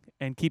clapping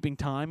and keeping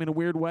time in a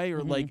weird way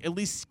or like at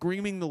least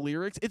screaming the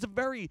lyrics.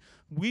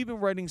 We've been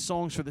writing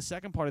songs for the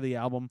second part of the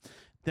album.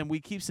 Then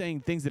we keep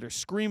saying things that are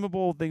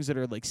screamable, things that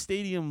are like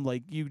stadium,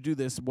 like you do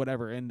this,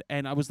 whatever. And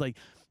I was like,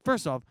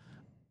 first off,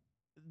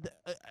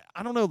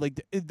 I don't know,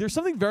 like there's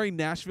something very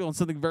Nashville and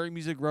something very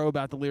Music Row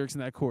about the lyrics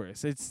in that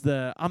chorus. It's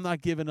the I'm not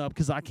giving up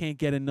because I can't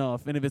get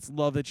enough, and if it's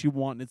love that you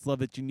want and it's love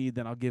that you need,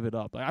 then I'll give it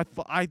up.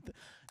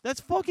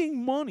 That's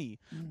fucking money.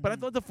 But I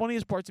thought the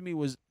funniest part to me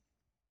was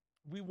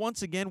we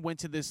once again went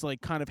to this like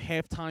kind of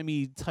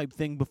halftimey type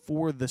thing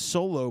before the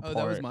solo part.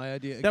 That was my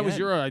idea. That was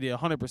your idea,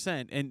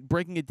 100%, and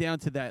breaking it down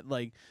to that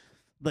like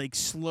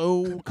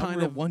slow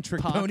kind of one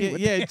trick pocket. pony. With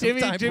Yeah,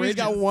 the Jimmy's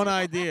got one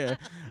idea.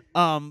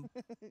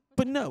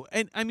 But no,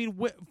 and I mean,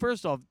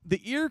 first off,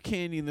 the ear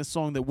candy in the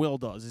song that Will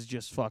does is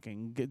just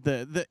fucking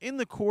the in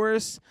the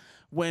chorus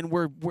when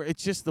we're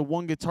it's just the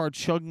one guitar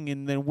chugging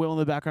and then Will in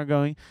the background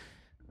going,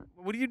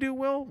 "What do you do,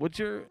 Will? What's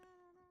your?"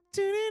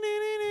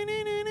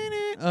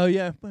 Oh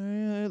yeah,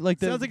 like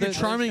sounds like you're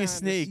charming a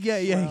snake.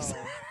 Yeah.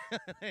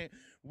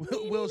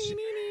 Will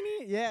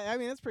yeah, I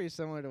mean that's pretty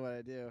similar to what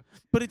I do.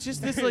 But it's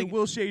just this like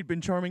Will Shade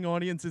been charming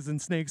audiences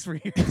and snakes for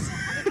years.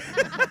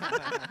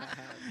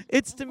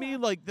 It's to me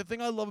like the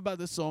thing I love about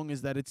this song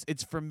is that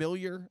it's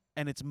familiar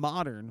and it's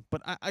modern,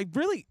 but I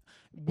really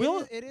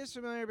Will. It is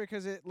familiar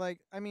because it like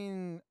I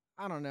mean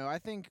I don't know. I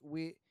think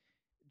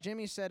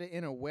Jimmy said it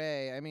in a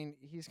way. I mean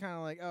he's kind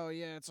of like, oh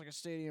yeah, it's like a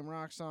stadium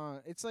rock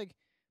song. It's like,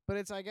 but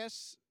it's I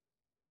guess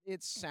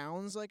it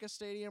sounds like a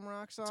stadium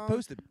rock song. It's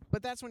posted,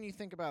 but that's when you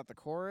think about the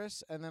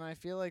chorus, and then I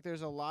feel like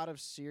there's a lot of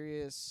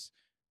serious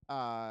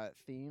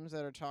themes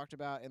that are talked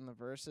about in the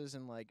verses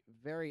and like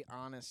very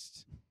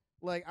honest.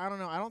 Like, I don't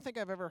know. I don't think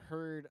I've ever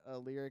heard a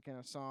lyric in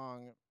a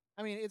song.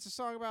 I mean, it's a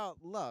song about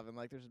love, and,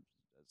 like,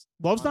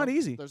 love's not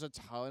easy. There's a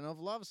ton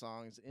of love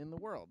songs in the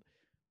world.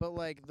 But,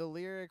 like, the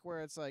lyric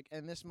where it's like,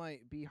 and this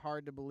might be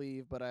hard to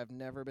believe, but I've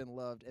never been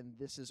loved, and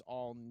this is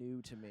all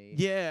new to me.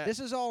 Yeah. This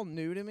is all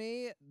new to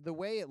me. The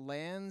way it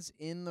lands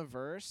in the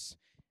verse,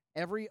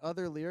 every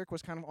other lyric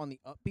was kind of on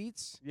the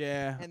upbeats.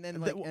 Yeah. And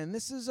then, like, and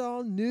this is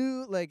all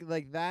new.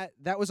 Like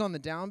that was on the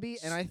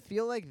downbeat, and I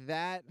feel like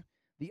that...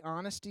 The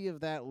honesty of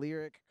that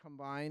lyric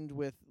combined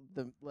with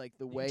the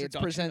way it's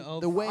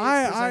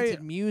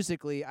presented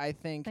musically, I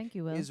think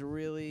is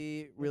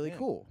really, really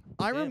cool.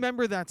 I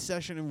remember that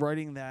session and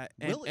writing that.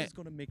 Will is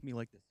going to make me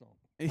like this song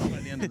by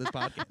the end of this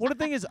podcast. Well, the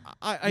thing is,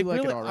 I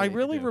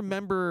really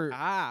remember.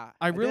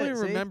 I really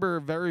remember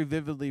very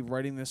vividly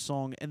writing this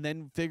song and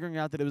then figuring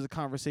out that it was a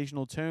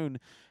conversational tone.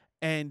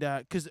 And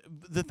because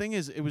the thing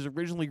is, it was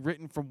originally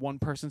written from one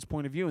person's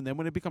point of view, and then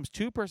when it becomes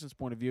two persons'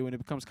 point of view and it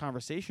becomes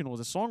conversational, as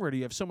a songwriter,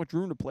 you have so much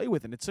room to play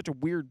with, and it's such a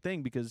weird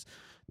thing because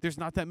there's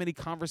not that many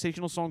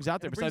conversational songs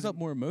out there. It brings up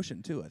more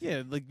emotion too. I think.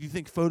 Yeah, like you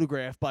think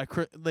 "Photograph" by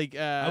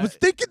I was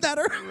thinking that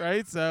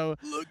right. So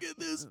look at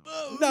this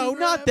photograph. No,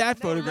 not that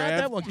photograph. Not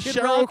that one.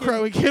 Sheryl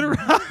Crow and Kid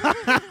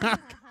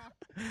Rock.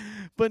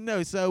 But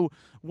no, so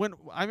when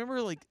I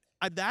remember like.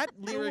 That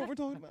lyric, what we're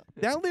talking about.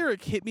 That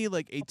lyric hit me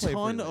like a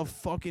ton of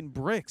fucking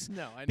bricks.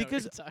 No, I know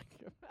because what you're talking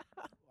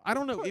about. I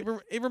don't know.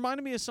 It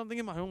reminded me of something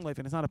in my own life,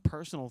 and it's not a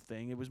personal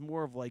thing. It was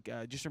more of like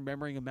just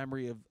remembering a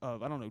memory of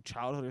I don't know,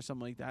 childhood or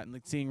something like that, and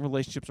like seeing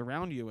relationships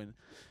around you. And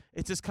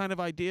it's this kind of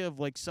idea of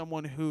like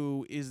someone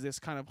who is this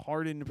kind of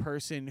hardened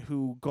person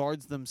who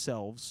guards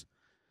themselves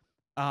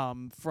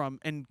from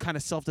and kind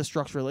of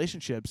self-destructs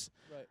relationships,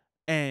 right.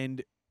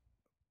 And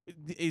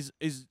is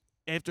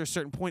after a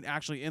certain point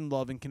actually in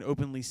love and can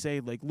openly say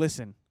like,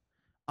 listen,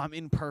 I'm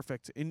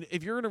imperfect. And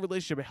if you're in a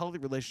relationship, a healthy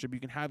relationship, you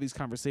can have these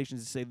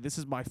conversations and say, this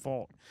is my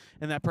fault.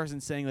 And that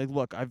person's saying like,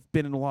 look, I've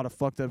been in a lot of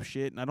fucked up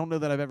shit and I don't know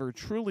that I've ever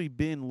truly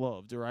been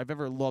loved or I've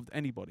ever loved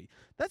anybody.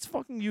 That's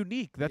fucking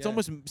unique. That's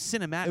almost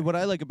cinematic. And what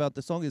I like about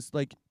the song is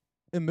like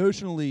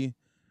emotionally,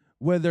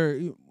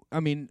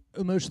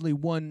 emotionally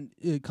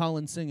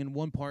Colin singing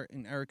one part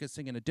and Erica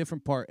singing a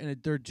different part, and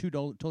they're two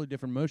totally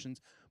different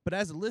emotions. But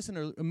as a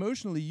listener,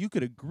 emotionally, you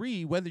could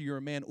agree whether you're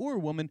a man or a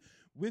woman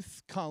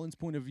with Colin's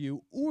point of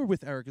view or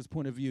with Erica's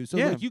point of view. So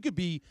like you could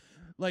be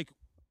like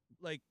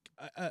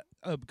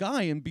a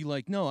guy and be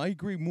like, no, I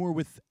agree more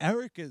with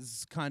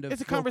Erica's kind of.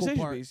 It's a vocal conversation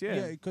part. piece,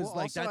 yeah. because Well,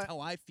 like also, that's how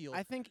I feel.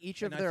 I think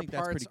each And of I their think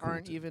that's parts pretty cool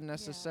aren't too. even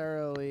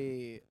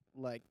necessarily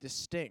like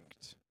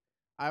distinct.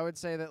 I would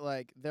say that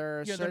like there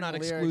are they're certain not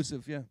lyrics.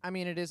 exclusive. Yeah. I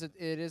mean, it is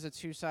a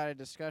two-sided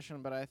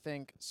discussion, but I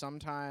think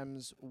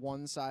sometimes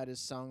one side is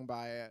sung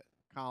by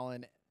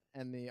Colin,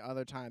 and the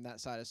other time that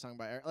side is sung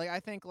by Eric. Like I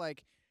think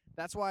like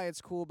that's why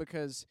it's cool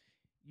because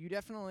you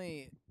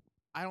definitely.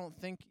 I don't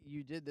think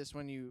you did this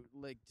when you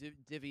like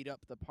divvied up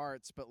the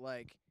parts, but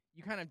like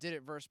you kind of did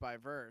it verse by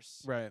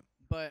verse. Right.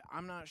 But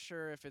I'm not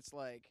sure if it's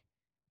like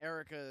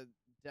Erica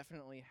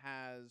definitely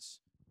has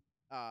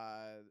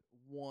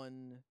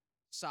one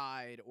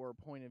side or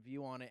point of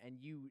view on it, and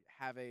you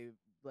have a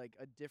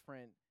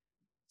different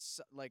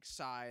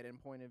side and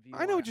point of view.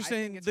 I know on what it. you're I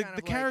saying. think it's The kind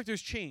of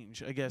characters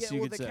change, I guess yeah, you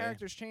well, could the say.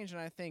 characters change,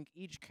 and I think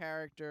each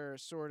character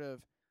sort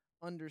of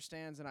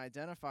understands and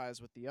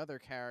identifies with the other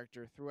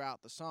character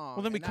throughout the song.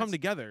 Well, then we and come that's-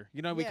 together.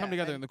 You know, we come yeah,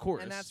 together and- in the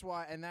chorus. and that's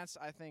why, and that's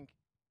I think,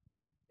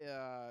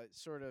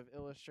 sort of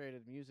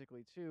illustrated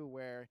musically too,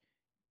 where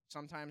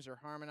sometimes you're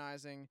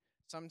harmonizing,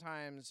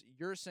 sometimes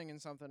you're singing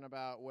something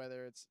about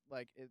whether it's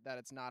like that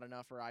it's not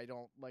enough or I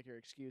don't like your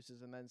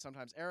excuses, and then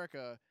sometimes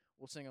Erica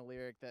will sing a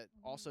lyric that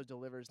also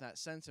delivers that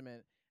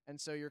sentiment, and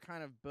so you're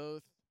kind of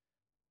both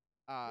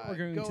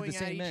Arguing to the going at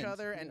same each end,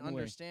 other in and a way.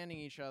 understanding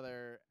each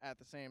other at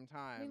the same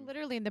time. I mean,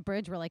 literally in the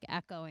bridge, we're like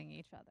echoing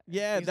each other.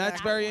 yeah, that's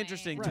Exactly. very That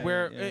interesting. point. To Right,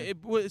 where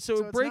yeah. so it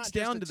it's breaks not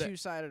down to just a that.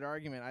 two-sided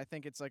argument. I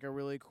think it's like a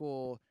really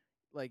cool,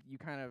 like you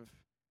kind of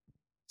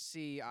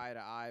see eye to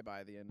eye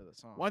by the end of the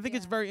song. Well, I think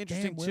it's Yeah. very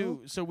interesting Will.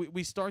 too. So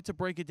we start to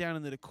break it down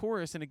into the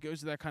chorus, and it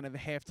goes to that kind of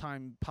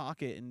halftime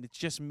pocket, and it's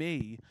just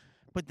me.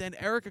 But then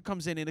Erica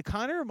comes in, and it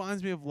kind of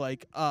reminds me of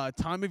like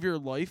 "Time of Your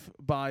Life"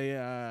 by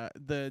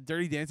the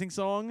Dirty Dancing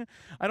song.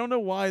 I don't know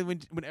why when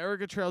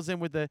Erica trails in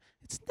with the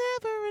 "It's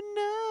never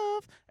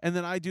enough," and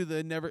then I do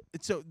the "Never."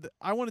 So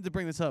I wanted to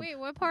bring this up. Wait,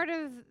 what part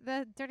of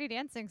the Dirty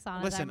Dancing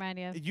song does that Listen, remind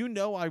you of? you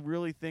know, I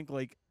really think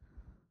like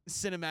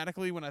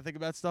cinematically when I think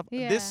about stuff.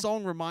 Yeah. This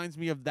song reminds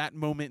me of that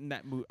moment in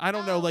that movie. I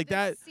don't know, like the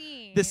that.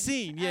 Scene. The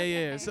scene, yeah, yeah.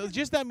 Okay. So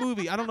just that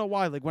movie. I don't know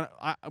why. Like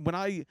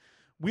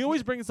we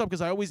always bring this up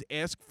because I always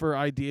ask for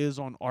ideas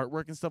on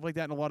artwork and stuff like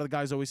that, and a lot of the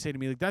guys always say to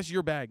me like, "That's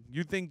your bag.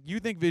 You think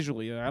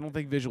visually. I don't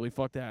think visually.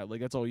 Fuck that.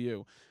 Like that's all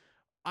you."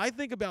 I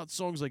think about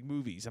songs like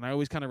movies, and I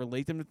always kind of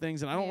relate them to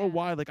things, and I don't know Yeah.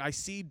 why. Like I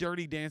see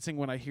Dirty Dancing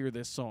when I hear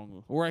this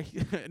song, or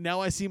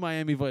now I see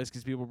Miami Vice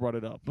because people brought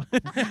it up.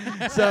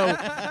 So,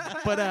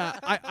 but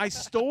I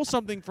stole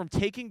something from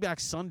Taking Back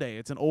Sunday.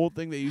 It's an old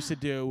thing they used to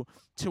do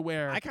to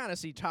where I kind of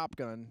see Top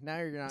Gun. Now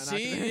you're not.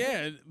 see,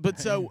 yeah, but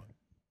so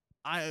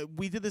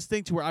we did this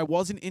thing to where I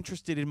wasn't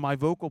interested in my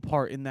vocal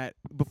part in that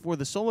before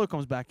the solo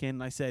comes back in,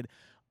 and I said,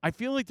 I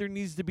feel like there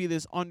needs to be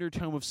this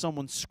undertone of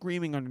someone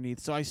screaming underneath.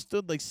 So I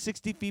stood like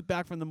 60 feet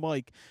back from the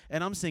mic,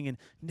 and I'm singing,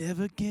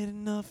 never get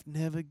enough,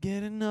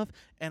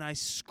 and I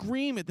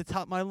scream at the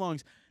top of my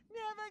lungs,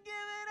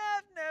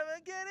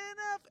 never get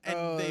enough,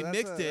 and they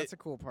mixed it. That's a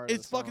cool part.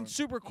 It's of the fucking song.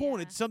 super cool, and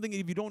Yeah. it's something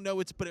if you don't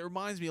know, but it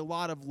reminds me a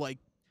lot of like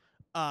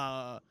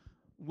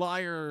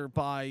Liar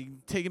by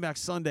Taking Back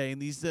Sunday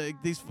and these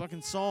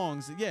fucking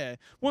songs. Yeah.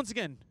 Once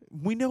again,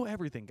 we know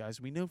everything,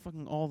 guys. We know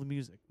fucking all the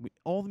music.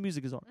 All the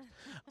music is art.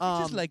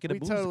 Just like it. We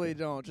totally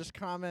don't. Just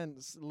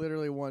comment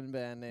literally one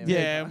band name.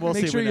 Yeah, we'll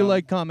Make see. sure we you know.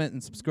 like, comment,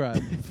 and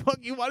subscribe. Fuck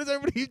you. Why does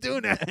everybody keep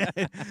doing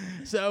that?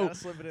 So Gotta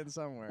slip it in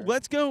somewhere.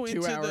 let's go 2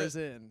 into hours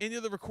in.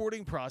 into the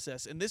recording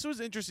process. And this was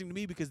interesting to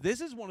me because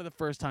this is one of the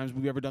first times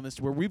we've ever done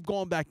this where we've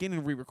gone back in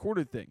and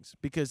re-recorded things.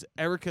 Because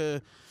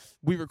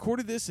we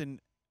recorded this and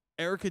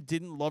Erica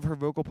didn't love her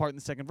vocal part in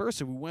the second verse,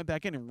 so we went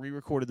back in and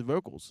re-recorded the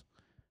vocals.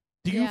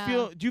 Do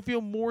Yeah. you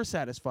feel more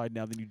satisfied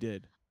now than you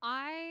did?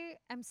 I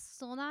am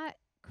still not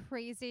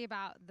crazy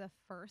about the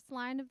first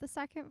line of the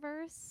second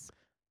verse.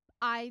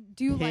 I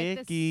do like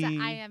Picky. the.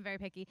 I am very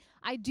picky.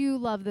 I do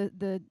love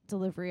the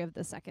delivery of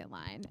the second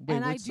line, Wait,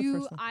 and I what's the do.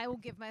 first line? I will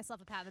give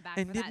myself a pat on the back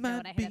And for it that note I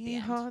might hit at the be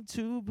end. hard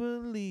to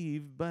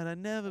believe, but I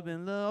never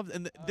been loved.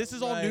 And this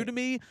is all new right. to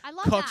me. I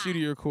love Cucks that. you to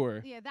your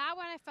core. Yeah, that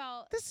one I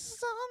felt. This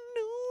is all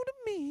new to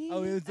me.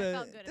 Oh, it's I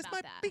felt good this about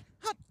might that. be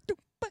hard to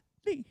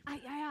believe.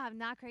 I'm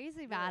not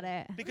crazy about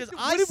it. because What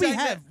I did we sang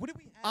that- have? What did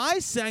we have? I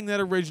sang that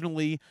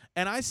originally,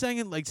 and I sang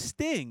it like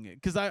Sting,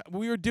 because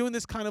we were doing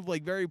this kind of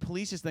like very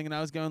police thing, and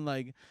I was going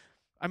like,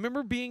 I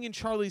remember being in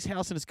Charlie's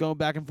house and it's going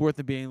back and forth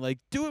and being like,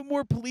 do it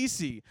more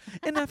policey.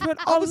 And I've heard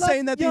I all was of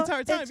saying that the your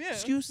entire time, yeah.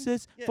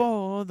 excuses Yeah.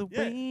 for the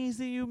Yeah. ways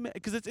that you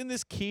because it's in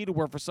this key to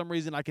where for some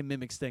reason I can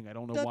mimic Sting. I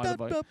don't know Da, why. da,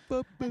 The da,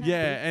 ba, ba,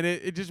 yeah, and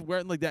it just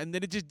went like that, and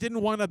then it just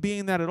didn't wind up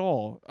being that at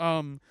all.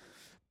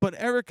 But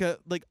Erica,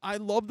 like, I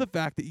love the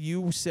fact that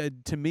you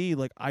said to me,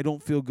 like, I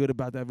don't feel good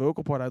about that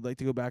vocal part. I'd like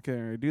to go back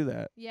there and do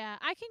that. Yeah,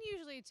 I can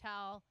usually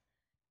tell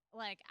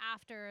like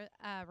after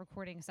a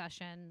recording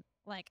session,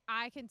 like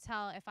I can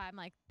tell if I'm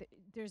like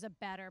there's a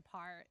better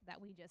part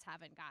that we just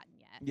haven't gotten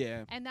yet.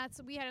 Yeah. And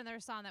we had another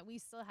song that we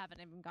still haven't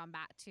even gone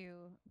back to,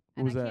 What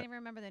and was I that? can't even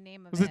remember the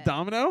name of Was it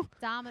Domino?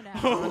 Domino.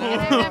 Oh, And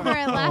I remember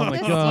I left Oh my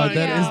the god,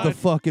 studio, that is the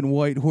fucking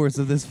white horse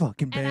of this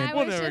fucking and I band.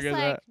 We'll was never just get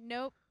like, that.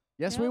 nope.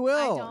 Yes, Nope, we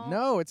I will. don't.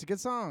 No, it's a good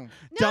song.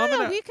 No,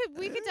 Domino- we could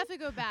definitely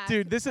go back.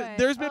 Dude, there's but,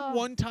 been oh.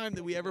 one time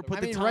that we ever put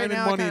I the mean, time right and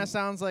now it money. kind of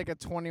sounds like a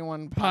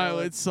 21 Pilot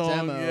Pilot song,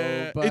 demo. yeah.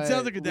 It But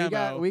sounds like a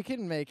demo. We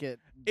can make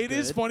it. It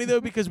is good. funny though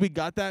because we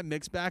got that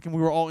mix back and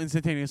we were all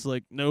instantaneously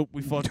like, nope,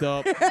 we fucked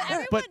up.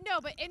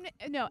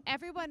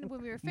 Everyone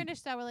when we were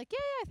finished, I were like, yeah,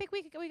 I think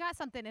we got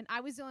something, and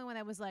I was the only one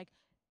that was like,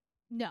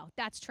 no,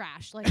 that's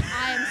trash. Like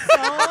I am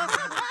so.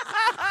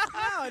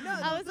 No,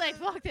 I was like,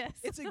 fuck this.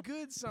 It's a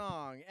good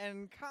song,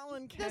 and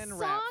Colin The can song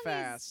rap is-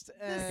 fast.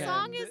 the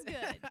song is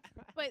good,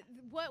 but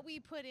what we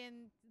put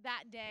in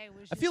that day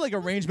was. I Just, feel like it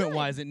wasn't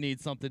arrangement-wise, good. it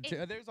needs something too.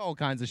 It- There's all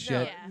kinds of No,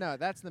 shit. Yeah. no,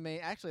 that's the main.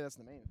 Actually, that's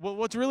the main. Well,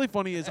 what's really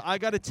funny is I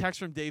got a text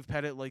from Dave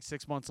Pettit like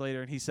 6 months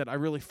later, and he said I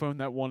really phoned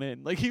that one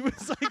in. Like he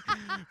was like,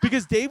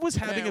 because Dave was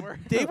having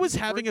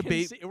a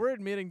baby. We're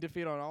admitting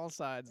defeat on all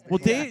sides. Well,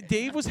 Yeah.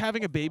 Dave was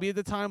having a baby at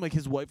the time. Like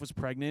his wife was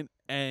pregnant,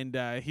 and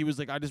he was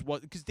like, I just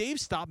was because Dave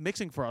stopped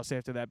mixing for us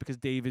after that because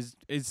Dave is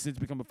since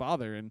become a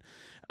father, and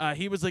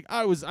he was like,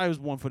 I was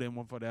 1 foot in,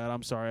 1 foot out.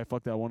 I'm sorry, I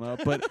fucked that one up,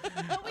 but.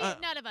 But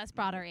none of us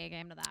brought our A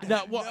game to that.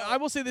 Now, well, I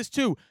will say this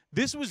too.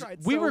 This was Tried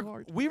we so were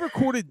hard. we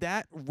recorded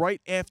that right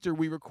after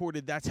we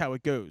recorded That's How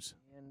It Goes.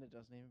 And it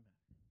doesn't even.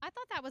 I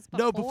thought that was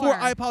No, before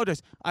I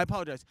apologize.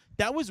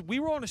 That was we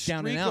were on a streak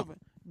Down and Out. of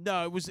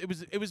no.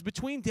 It was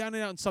between Down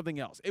and Out and something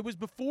else. It was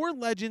before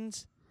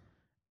Legends,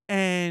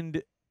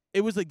 and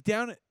it was like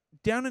Down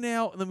and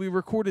Out, and then we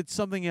recorded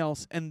something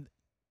else. And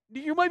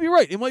you might be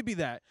right. It might be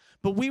that.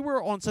 But we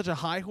were on such a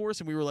high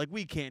horse, and we were like,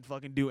 we can't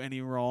fucking do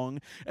any wrong.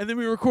 And then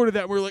we recorded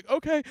that, and we were like,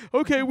 okay,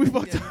 we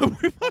fucked up.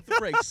 We Pump fucked the up.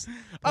 brakes.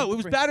 Oh, it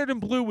was Battered and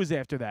Blue was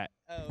after that.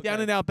 Oh, okay.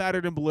 Down and Out,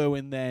 Battered and Blue,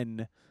 and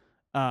then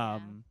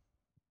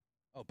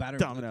Oh, Battered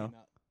Domino.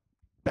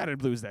 Battered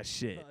and Blue is that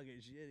shit. Fucking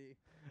shitty.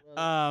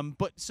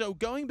 But so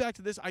going back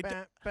to this, thing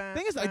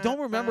is, I Thing don't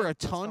remember a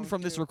ton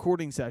from this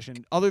recording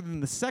session other than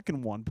the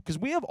second one because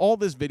we have all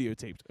this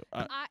videotaped.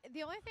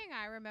 The only thing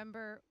I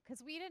remember,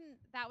 because we didn't,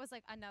 that was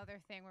like another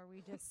thing where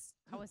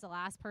I was the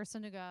last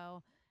person to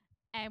go,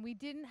 and we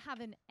didn't have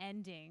an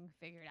ending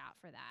figured out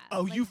for that.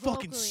 Oh, like you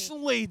fucking vocally.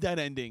 slayed that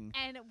ending,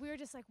 And we were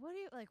just like,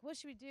 what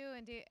should we do?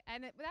 And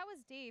that was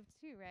Dave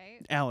too,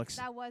 right? Alex.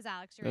 That was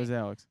Alex. That was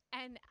Alex.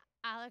 And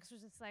Alex was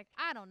just like,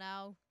 I don't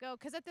know, go,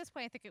 because at this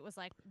point I think it was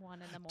like 1 in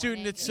the morning. Dude,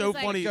 and it's He so was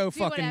like, funny. Go do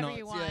fucking whatever nuts,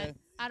 you want. yeah.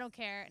 I don't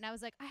care. And I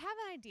was like, I have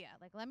an idea.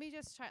 Like, let me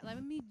just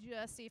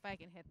see if I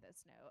can hit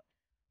this note.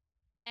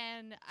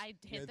 And I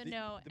hit the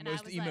note, The and I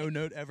most was emo like,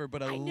 note ever,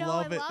 but I know,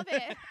 love I it. love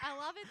it. I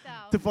love it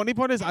though. The funny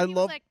part is, And I he was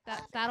love. like,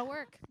 that'll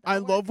work. I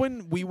That'll love work.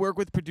 when we work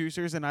with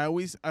producers, and I've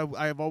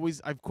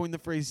coined the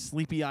phrase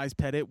 "sleepy eyes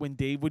Pettit" when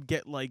Dave would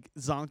get like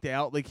zonked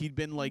out, like he'd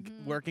been like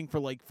Mhm. working for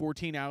like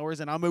 14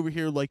 hours, and I'm over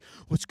here like,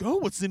 let's go,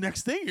 what's the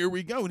next thing? Here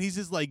we go, and he's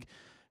just like,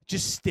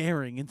 just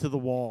staring into the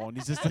wall, and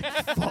he's just like,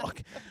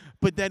 fuck.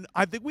 But then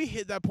I think we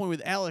hit that point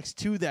with Alex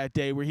too that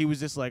day where he was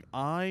just like,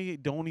 I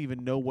don't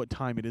even know what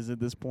time it is at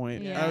this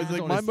point. Yeah. I was He's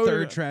like, on my his motor.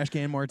 third trash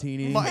can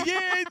martini.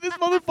 Yeah, this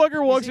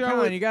motherfucker walks around.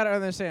 Colin, Like, you got to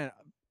understand.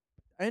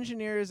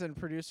 Engineers and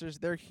producers,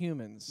 they're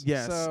humans.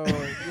 Yes. So,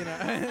 you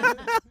know.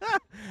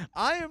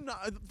 I am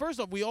not. First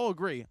off, we all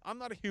agree. I'm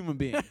not a human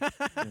being.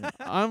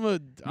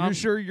 I'm You're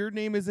sure your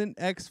name isn't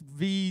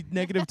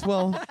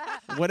XV-12?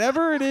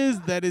 whatever it is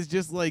that is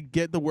just like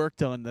get the work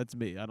done. That's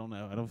me. I don't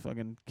know. I don't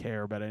fucking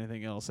care about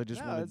anything else. I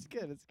just No, want it's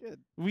good. It's good.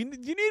 You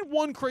need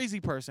one crazy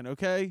person,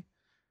 okay?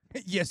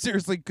 Yeah,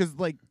 seriously, because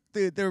like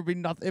there would be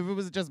nothing if it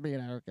was just me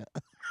and Erica.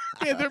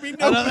 Yeah, there'd be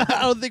I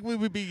don't think we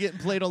would be getting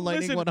played on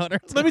Lightning Listen,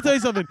 100. Let me tell you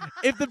something.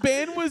 If the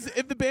band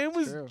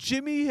was True.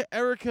 Jimmy,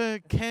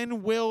 Erica,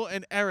 Ken, Will,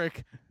 and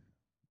Eric,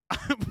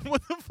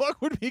 what the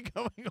fuck would be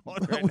going on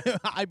right now?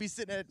 I'd be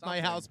sitting at my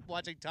Something. house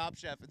watching Top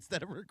Chef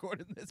instead of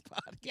recording this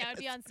podcast. Yeah, I'd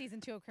be on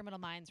season 2 of Criminal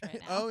Minds right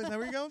now. Oh, is that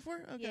what you're going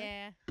for?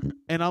 Okay. Yeah.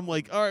 And I'm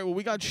like, all right, well,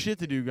 we got shit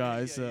to do,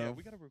 guys. Yeah, so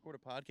we gotta record a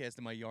podcast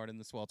in my yard in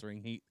the sweltering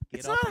heat.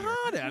 it's Get up not here.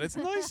 hot out. It's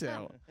nice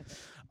out.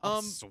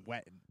 I'm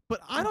sweating.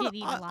 But I I'm don't. getting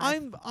eaten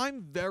alive.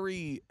 I'm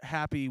very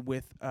happy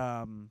with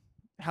how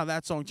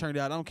that song turned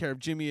out. I don't care if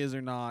Jimmy is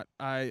or not.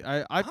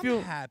 I I'm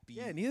feel. happy.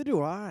 Yeah, neither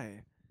do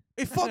I.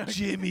 Hey, fuck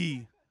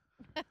Jimmy.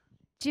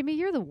 Jimmy,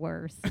 you're the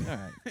worst. All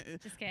right.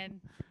 Just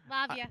kidding.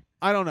 Love ya.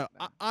 I don't know.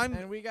 I'm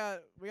And we got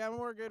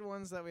more good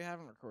ones that we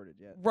haven't recorded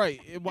yet. right.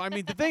 Well, I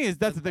mean, the thing is,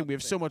 that's the thing. We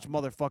have so much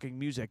motherfucking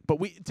music. But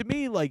to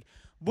me, like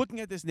looking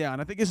at this now,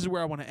 and I think this is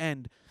where I want to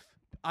end.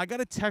 I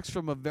got a text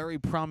from a very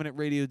prominent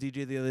radio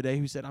DJ the other day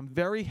who said, "I'm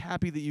very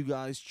happy that you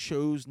guys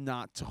chose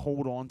not to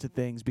hold on to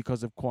things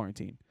because of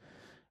quarantine."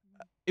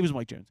 It was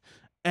Mike Jones,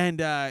 and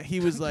he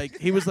was like,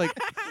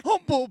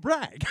 humble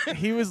brag.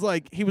 he was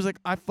like,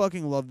 I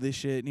fucking love this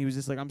shit, and he was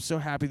just like, I'm so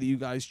happy that you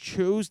guys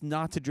chose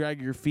not to drag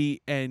your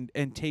feet and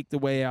take the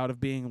way out of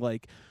being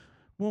like,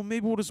 well,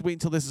 maybe we'll just wait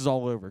until this is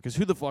all over, because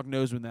who the fuck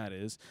knows when that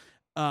is.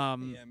 Yeah,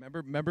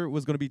 remember it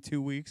was going to be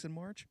 2 weeks in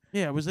March?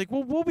 Yeah, it was like,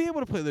 well, we'll be able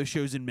to play those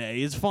shows in May.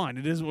 It's fine.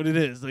 It is what it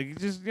is. Like,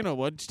 just, you know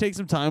what? Just take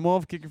some time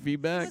off, kick your feet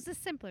It back. was a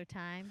simpler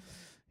time.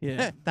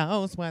 Yeah.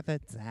 Those were the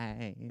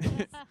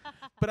days.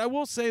 But I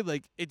will say,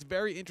 like, it's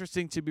very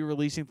interesting to be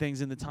releasing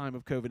things in the time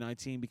of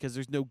COVID-19 because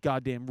there's no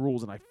goddamn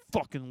rules, and I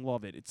fucking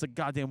love it. It's a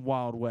goddamn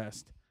Wild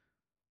West.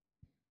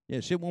 Yeah,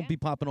 shit won't be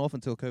popping off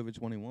until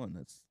COVID-21.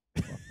 That's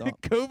fucked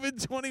up.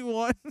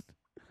 COVID-21?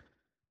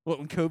 What,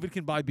 when COVID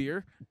can buy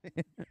beer?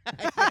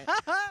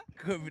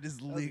 COVID is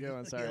That was a good legal.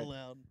 one, sorry.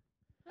 allowed.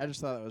 I just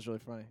thought that was really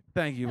funny.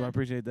 Thank you. I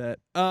appreciate that.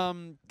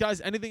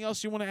 Guys, anything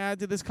else you want to add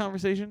to this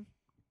conversation?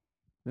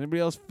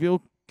 Anybody else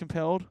feel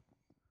compelled?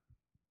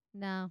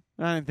 No.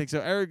 I didn't think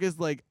so. Eric is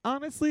like,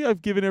 honestly,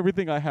 I've given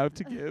everything I have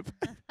to give.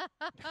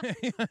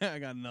 I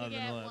got nothing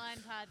get left. one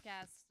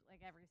podcast like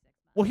every 6 months.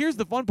 Well, here's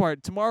the fun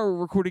part. Tomorrow we're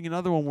recording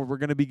another one where we're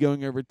going to be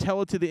going over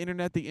Tell It to the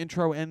Internet, the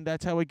intro, and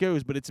that's how it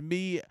goes. But it's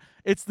me.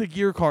 It's the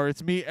gear car.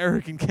 It's me,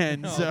 Eric, and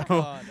Ken. Oh, so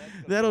God, that's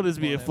gonna that'll be a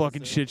just be a fun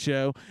fucking episode. shit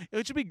show.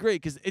 It should be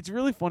great because it's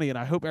really funny, and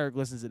I hope Eric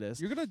listens to this.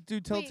 You're going to do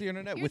Tell It Wait, to the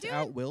Internet you're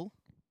without doing- Will?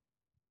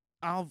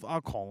 I'll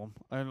call him.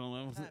 I don't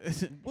know.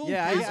 Well,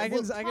 Yeah,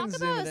 Will's- I Will- can Talk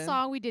zoom about it a in.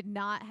 song we did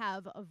not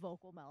have a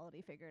vocal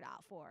melody figured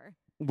out for.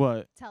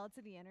 What? Tell it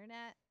to the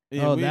internet.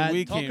 Yeah, Oh, we, that-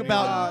 we talk can't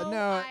about- really-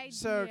 no, idea.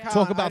 so Colin,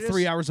 Talk about I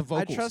 3 just- hours of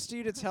vocals. I trust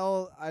you to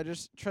tell. I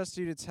just trust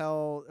you to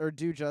tell or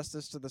do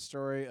justice to the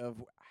story of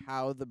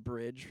how the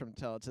bridge from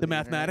Tell It to The the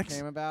Internet mathematics?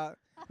 came about.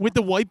 with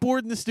the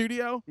whiteboard in the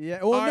studio.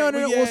 Yeah. Well, All no, right, no,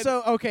 no. well, Well, yeah,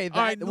 so okay, that,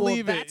 right, well,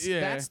 leave it, that's,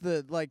 yeah. that's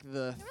the like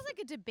the. There was like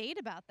a debate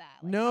about that.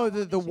 Like No, how the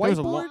long the it should was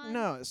a go lot- whiteboard. on.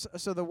 No,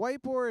 so the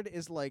whiteboard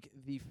is like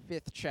the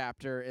 5th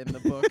chapter in the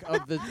book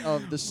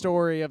of the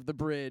story of the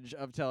bridge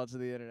of Tell It to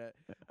the Internet.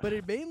 But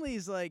it mainly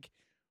is like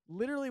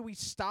literally we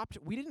stopped.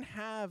 We didn't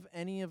have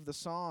any of the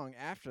song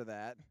after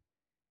that.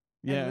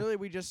 Yeah. And really,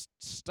 we just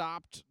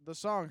stopped the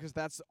song because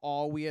that's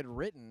all we had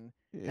written.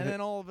 Yeah. And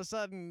then all of a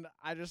sudden,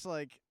 I just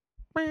like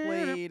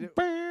played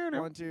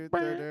 1, 2, 3,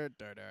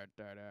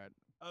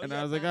 And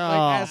I was like, oh,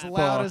 like as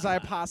loud fuck. as I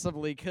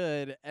possibly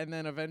could, and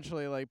then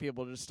eventually, like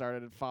people just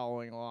started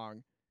following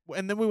along.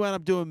 And then we wound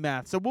up doing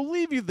math. So we'll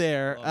leave you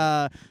there.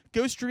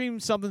 Go stream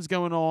Something's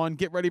Going On.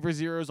 Get ready for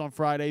Zeros on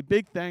Friday.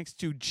 Big thanks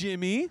to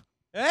Jimmy.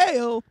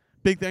 Hey-o.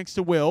 Big thanks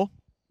to Will.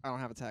 I don't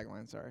have a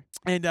tagline. Sorry.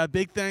 And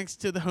big thanks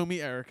to the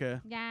homie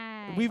Erica.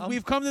 Yay.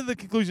 We've come to the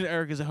conclusion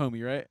Erica's a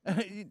homie, right?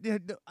 Yeah,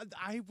 no,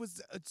 I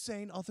was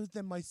saying, other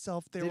than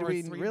myself, there Did are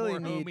we 3 really more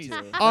need homies. to?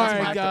 All That's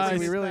right, my guys. question.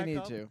 We really Back need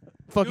up. to.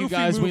 Fuck you Goofy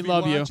guys. We movie,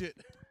 love you. watch it.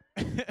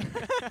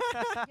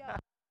 Yeah.